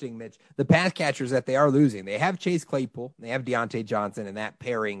interesting, Mitch. The pass catchers that they are losing, they have Chase Claypool, they have Deontay Johnson, and that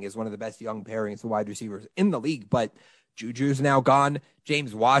pairing is one of the best young pairings of wide receivers in the league. But Juju's now gone.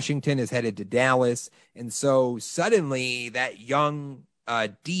 James Washington is headed to Dallas. And so suddenly that young,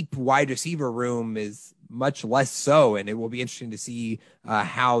 deep wide receiver room is much less so. And it will be interesting to see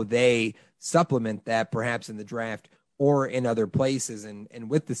how they supplement that perhaps in the draft or in other places. And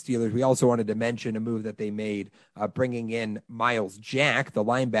with the Steelers, we also wanted to mention a move that they made, bringing in Miles Jack, the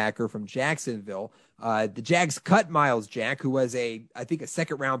linebacker from Jacksonville. The Jags cut Miles Jack, who was I think a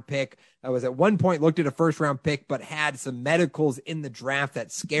second-round pick. Was at one point looked at a first-round pick, but had some medicals in the draft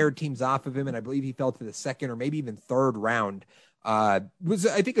that scared teams off of him, and I believe he fell to the second or maybe even third round. Was,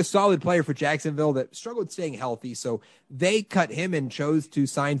 I think, a solid player for Jacksonville that struggled staying healthy. So they cut him and chose to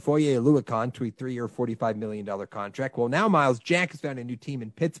sign Foye Oluokun to a 3-year, $45 million contract. Well, now Miles Jack has found a new team in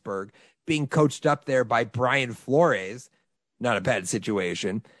Pittsburgh, being coached up there by Brian Flores. Not a bad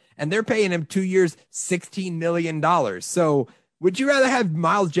situation. And they're paying him 2 years, $16 million. So would you rather have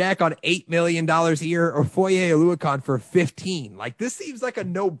Miles Jack on $8 million a year or Foye Oluokun for 15? Like, this seems like a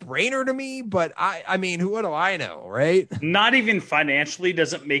no-brainer to me, but I mean, what do I know, right? Not even financially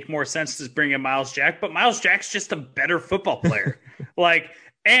does it make more sense to bring in Miles Jack, but Miles Jack's just a better football player.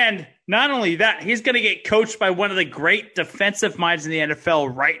 And not only that, he's going to get coached by one of the great defensive minds in the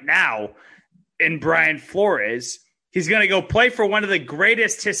NFL right now in Brian Flores. He's going to go play for one of the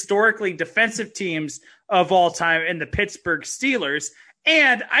greatest historically defensive teams of all time in the Pittsburgh Steelers.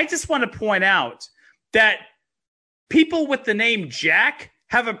 And I just want to point out that people with the name Jack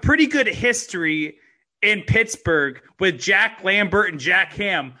have a pretty good history in Pittsburgh with Jack Lambert and Jack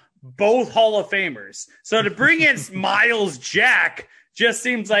Ham, both Hall of Famers. So to bring in Miles Jack just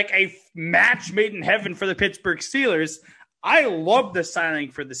seems like a match made in heaven for the Pittsburgh Steelers. I love the signing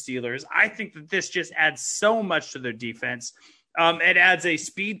for the Steelers. I think that this just adds so much to their defense. It adds a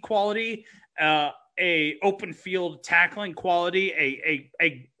speed quality, a open field tackling quality,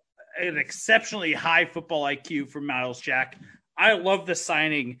 an exceptionally high football IQ for Miles Jack. I love the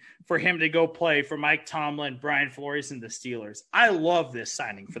signing for him to go play for Mike Tomlin, Brian Flores, and the Steelers. I love this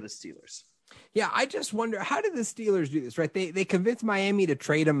signing for the Steelers. Yeah, I just wonder, how did the Steelers do this, right? They convinced Miami to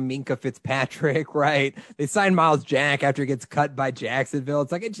trade him Minkah Fitzpatrick, right? They signed Miles Jack after he gets cut by Jacksonville.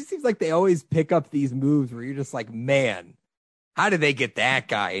 It's like, it just seems like they always pick up these moves where you're just like, man, how did they get that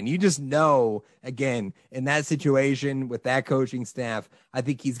guy? And you just know, again, in that situation with that coaching staff, I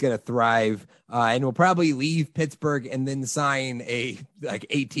think he's going to thrive and will probably leave Pittsburgh and then sign a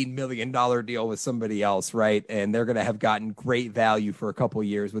 $18 million deal with somebody else, right? And they're going to have gotten great value for a couple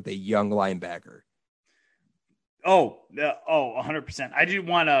years with a young linebacker. 100%. I do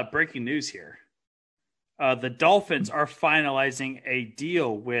want breaking news here. The Dolphins are finalizing a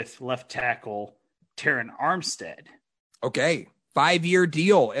deal with left tackle Terran Armstead. Okay. 5-year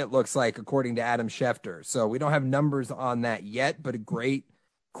deal, it looks like, according to Adam Schefter. So we don't have numbers on that yet, but a great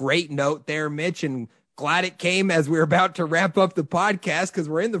note there, Mitch. And glad it came as we were about to wrap up the podcast because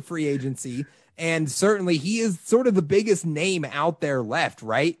we're in the free agency. And certainly he is sort of the biggest name out there left,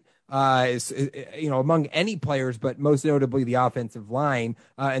 right? Among any players, but most notably the offensive line.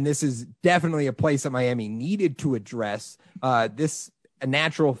 And this is definitely a place that Miami needed to address. This a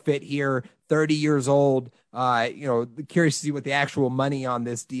natural fit here, 30 years old. Curious to see what the actual money on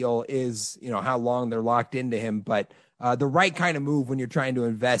this deal is, how long they're locked into him, but the right kind of move when you're trying to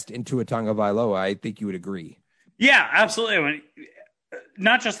invest into a Tagovailoa, I think you would agree. Yeah, absolutely.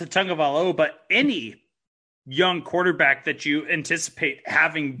 Not just the Tagovailoa, but any young quarterback that you anticipate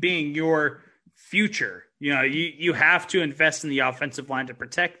having being your future. You have to invest in the offensive line to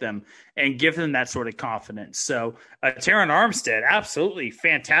protect them and give them that sort of confidence. So Terran Armstead, absolutely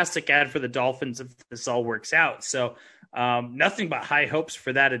fantastic ad for the Dolphins if this all works out. So nothing but high hopes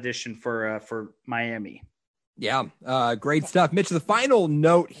for that addition for Miami. Yeah, great stuff. Mitch, the final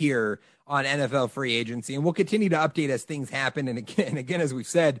note here on NFL free agency, and we'll continue to update as things happen. And again, as we've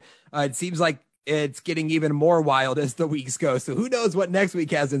said, it seems like it's getting even more wild as the weeks go. So who knows what next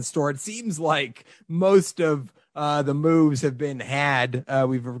week has in store? It seems like most of the moves have been had.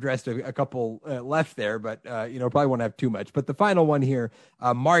 We've addressed a couple left there, but probably won't have too much. But the final one here,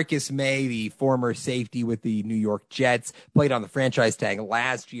 Marcus May, the former safety with the New York Jets, played on the franchise tag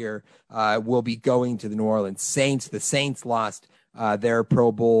last year, will be going to the New Orleans Saints. The Saints lost their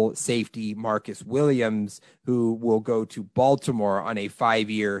Pro Bowl safety, Marcus Williams, who will go to Baltimore on a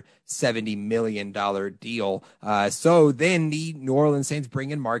 5-year, $70 million deal. So then the New Orleans Saints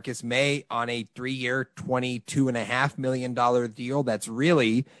bring in Marcus May on a 3-year, $22.5 million deal. That's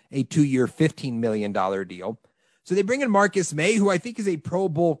really a 2-year, $15 million deal. So they bring in Marcus May, who I think is a Pro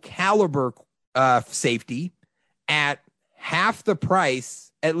Bowl caliber safety, at half the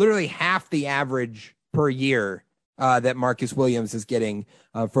price, at literally half the average per year that Marcus Williams is getting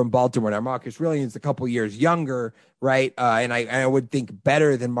from Baltimore. Now, Marcus Williams is a couple years younger, right? And I would think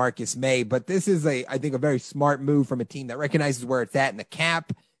better than Marcus May, but this is I think a very smart move from a team that recognizes where it's at in the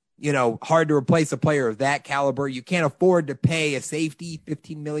cap. hard to replace a player of that caliber. You can't afford to pay a safety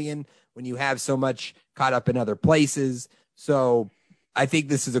 $15 million when you have so much caught up in other places. So I think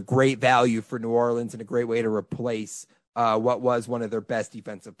this is a great value for New Orleans and a great way to replace what was one of their best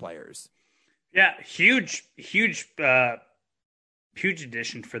defensive players. Yeah, huge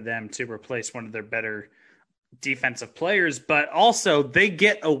addition for them to replace one of their better defensive players, but also they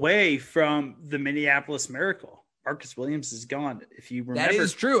get away from the Minneapolis Miracle. Marcus Williams is gone. If you remember, that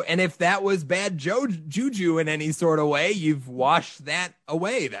is true. And if that was bad juju in any sort of way, you've washed that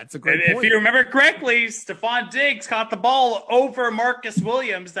away. That's a great point. If you remember correctly, Stephon Diggs caught the ball over Marcus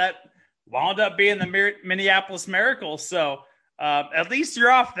Williams that wound up being the Minneapolis Miracle. So at least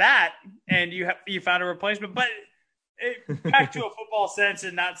you're off that, and you found a replacement. But back to a football sense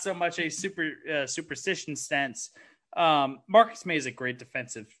and not so much a superstition sense. Marcus May is a great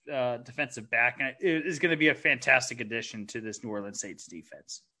defensive back, and it is going to be a fantastic addition to this New Orleans Saints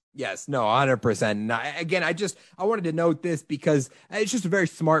defense. Yes, no, 100%. And I wanted to note this because it's just a very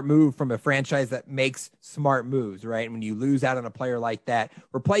smart move from a franchise that makes smart moves, right? When you lose out on a player like that,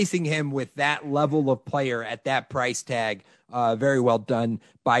 replacing him with that level of player at that price tag, very well done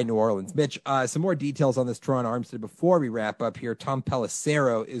by New Orleans. Mitch, some more details on this Teron Armstead before we wrap up here. Tom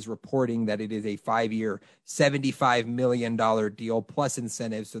Pelissero is reporting that it is a 5-year, $75 million deal plus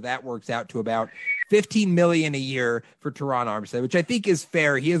incentives. So that works out to about $15 million a year for Teron Armstead, which I think is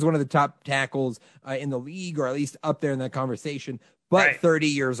fair. He is one of the top tackles in the league, or at least up there in that conversation, but right. 30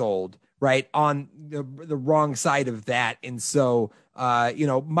 years old, right? On the wrong side of that. And so,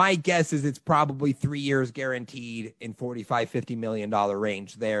 my guess is it's probably 3 years guaranteed in $45-50 million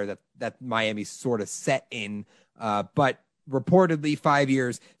range there that Miami's sort of set in. But reportedly 5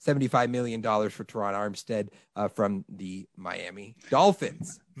 years, $75 million for Teron Armstead from the Miami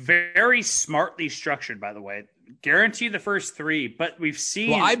Dolphins. Very smartly structured, by the way. Guarantee the first 3, but we've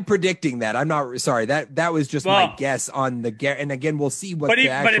seen. Well, I'm predicting that. I'm not sorry. That was just my guess on the. And again, we'll see what the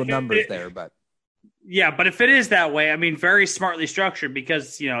actual numbers there. But yeah, but if it is that way, I mean, very smartly structured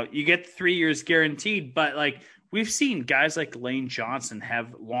because you get 3 years guaranteed, but we've seen guys like Lane Johnson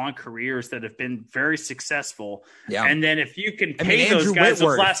have long careers that have been very successful. Yeah. And then if you can pay those guys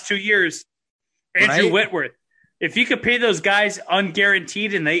those last 2 years, Andrew Whitworth, if you could pay those guys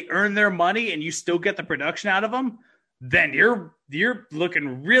unguaranteed and they earn their money and you still get the production out of them, then you're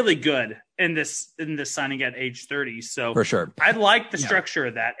looking really good in this signing at age 30. So for sure, I like the structure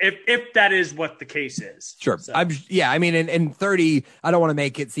of that. If that is what the case is. Sure. So. In 30, I don't want to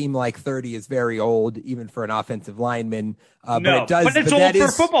make it seem like 30 is very old, even for an offensive lineman. But it does. But it's old for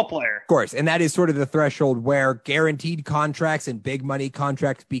a football player. Of course. And that is sort of the threshold where guaranteed contracts and big money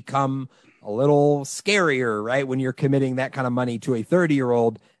contracts become a little scarier, right? When you're committing that kind of money to a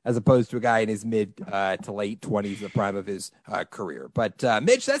 30-year-old as opposed to a guy in his mid to late 20s, the prime of his career. But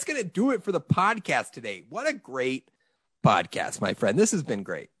Mitch, that's going to do it for the podcast today. What a great podcast, my friend. This has been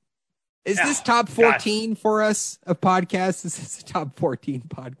great. Is this top 14 for us of podcasts? Is this a top 14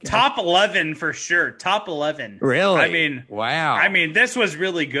 podcast? Top 11 for sure. Top 11. Really? Wow. This was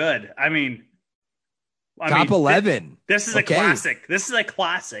really good. Top 11. This is a classic. This is a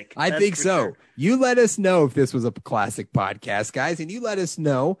classic. I think so. Sure. You let us know if this was a classic podcast, guys, and you let us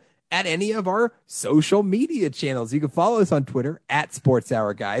know at any of our social media channels. You can follow us on Twitter at Sports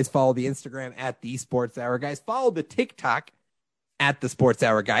Hour Guys. Follow the Instagram at the Sports Hour Guys. Follow the TikTok at the Sports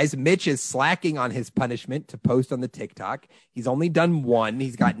Hour Guys. Mitch is slacking on his punishment to post on the TikTok. He's only done 1.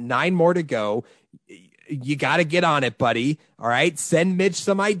 He's got 9 more to go. You got to get on it, buddy. All right. Send Mitch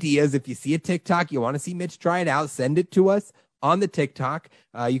some ideas. If you see a TikTok, you want to see Mitch try it out, send it to us on the TikTok.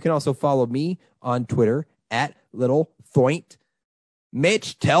 You can also follow me on Twitter at Little Foint.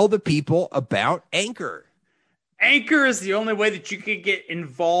 Mitch, tell the people about Anchor. Anchor is the only way that you can get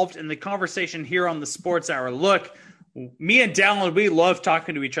involved in the conversation here on the Sports Hour. Look, me and Dallin, we love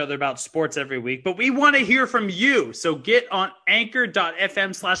talking to each other about sports every week, but we want to hear from you. So get on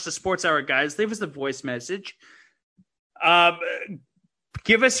anchor.fm/the Sports Hour, guys. Leave us a voice message.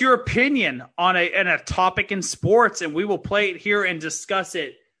 Give us your opinion on a topic in sports, and we will play it here and discuss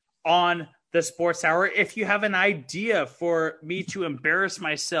it on the Sports Hour. If you have an idea for me to embarrass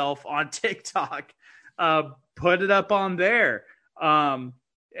myself on TikTok, put it up on there.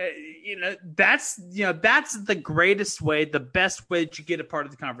 That's the greatest way, the best way that you get a part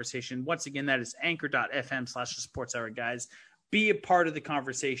of the conversation. Once again, that is anchor.fm/the Sports Hour, guys. Be a part of the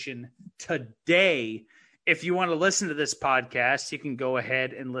conversation today. If you want to listen to this podcast, you can go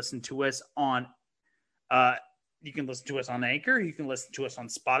ahead and listen to us on Anchor. You can listen to us on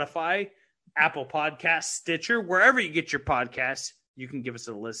Spotify, Apple Podcasts, Stitcher, wherever you get your podcasts. You can give us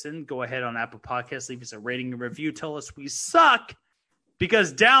a listen. Go ahead on Apple Podcasts, leave us a rating and review. Tell us we suck.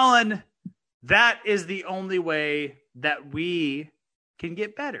 Because Dallin, that is the only way that we can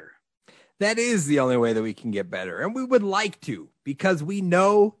get better. That is the only way that we can get better. And we would like to, because we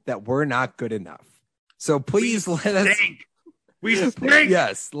know that we're not good enough. So please let us.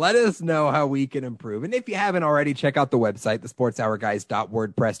 Yes, let us know how we can improve. And if you haven't already, check out the website,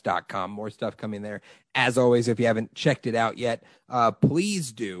 thesportshourguys.wordpress.com. More stuff coming there. As always, if you haven't checked it out yet,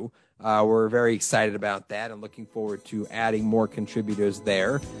 please do. We're very excited about that and looking forward to adding more contributors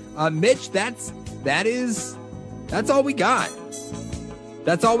there. Mitch, that's all we got.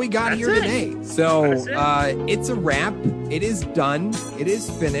 That's all we got here today. So it's a wrap. It is done. It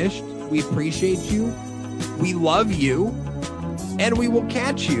is finished. We appreciate you. We love you. And we will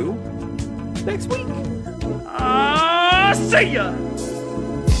catch you next week. See ya.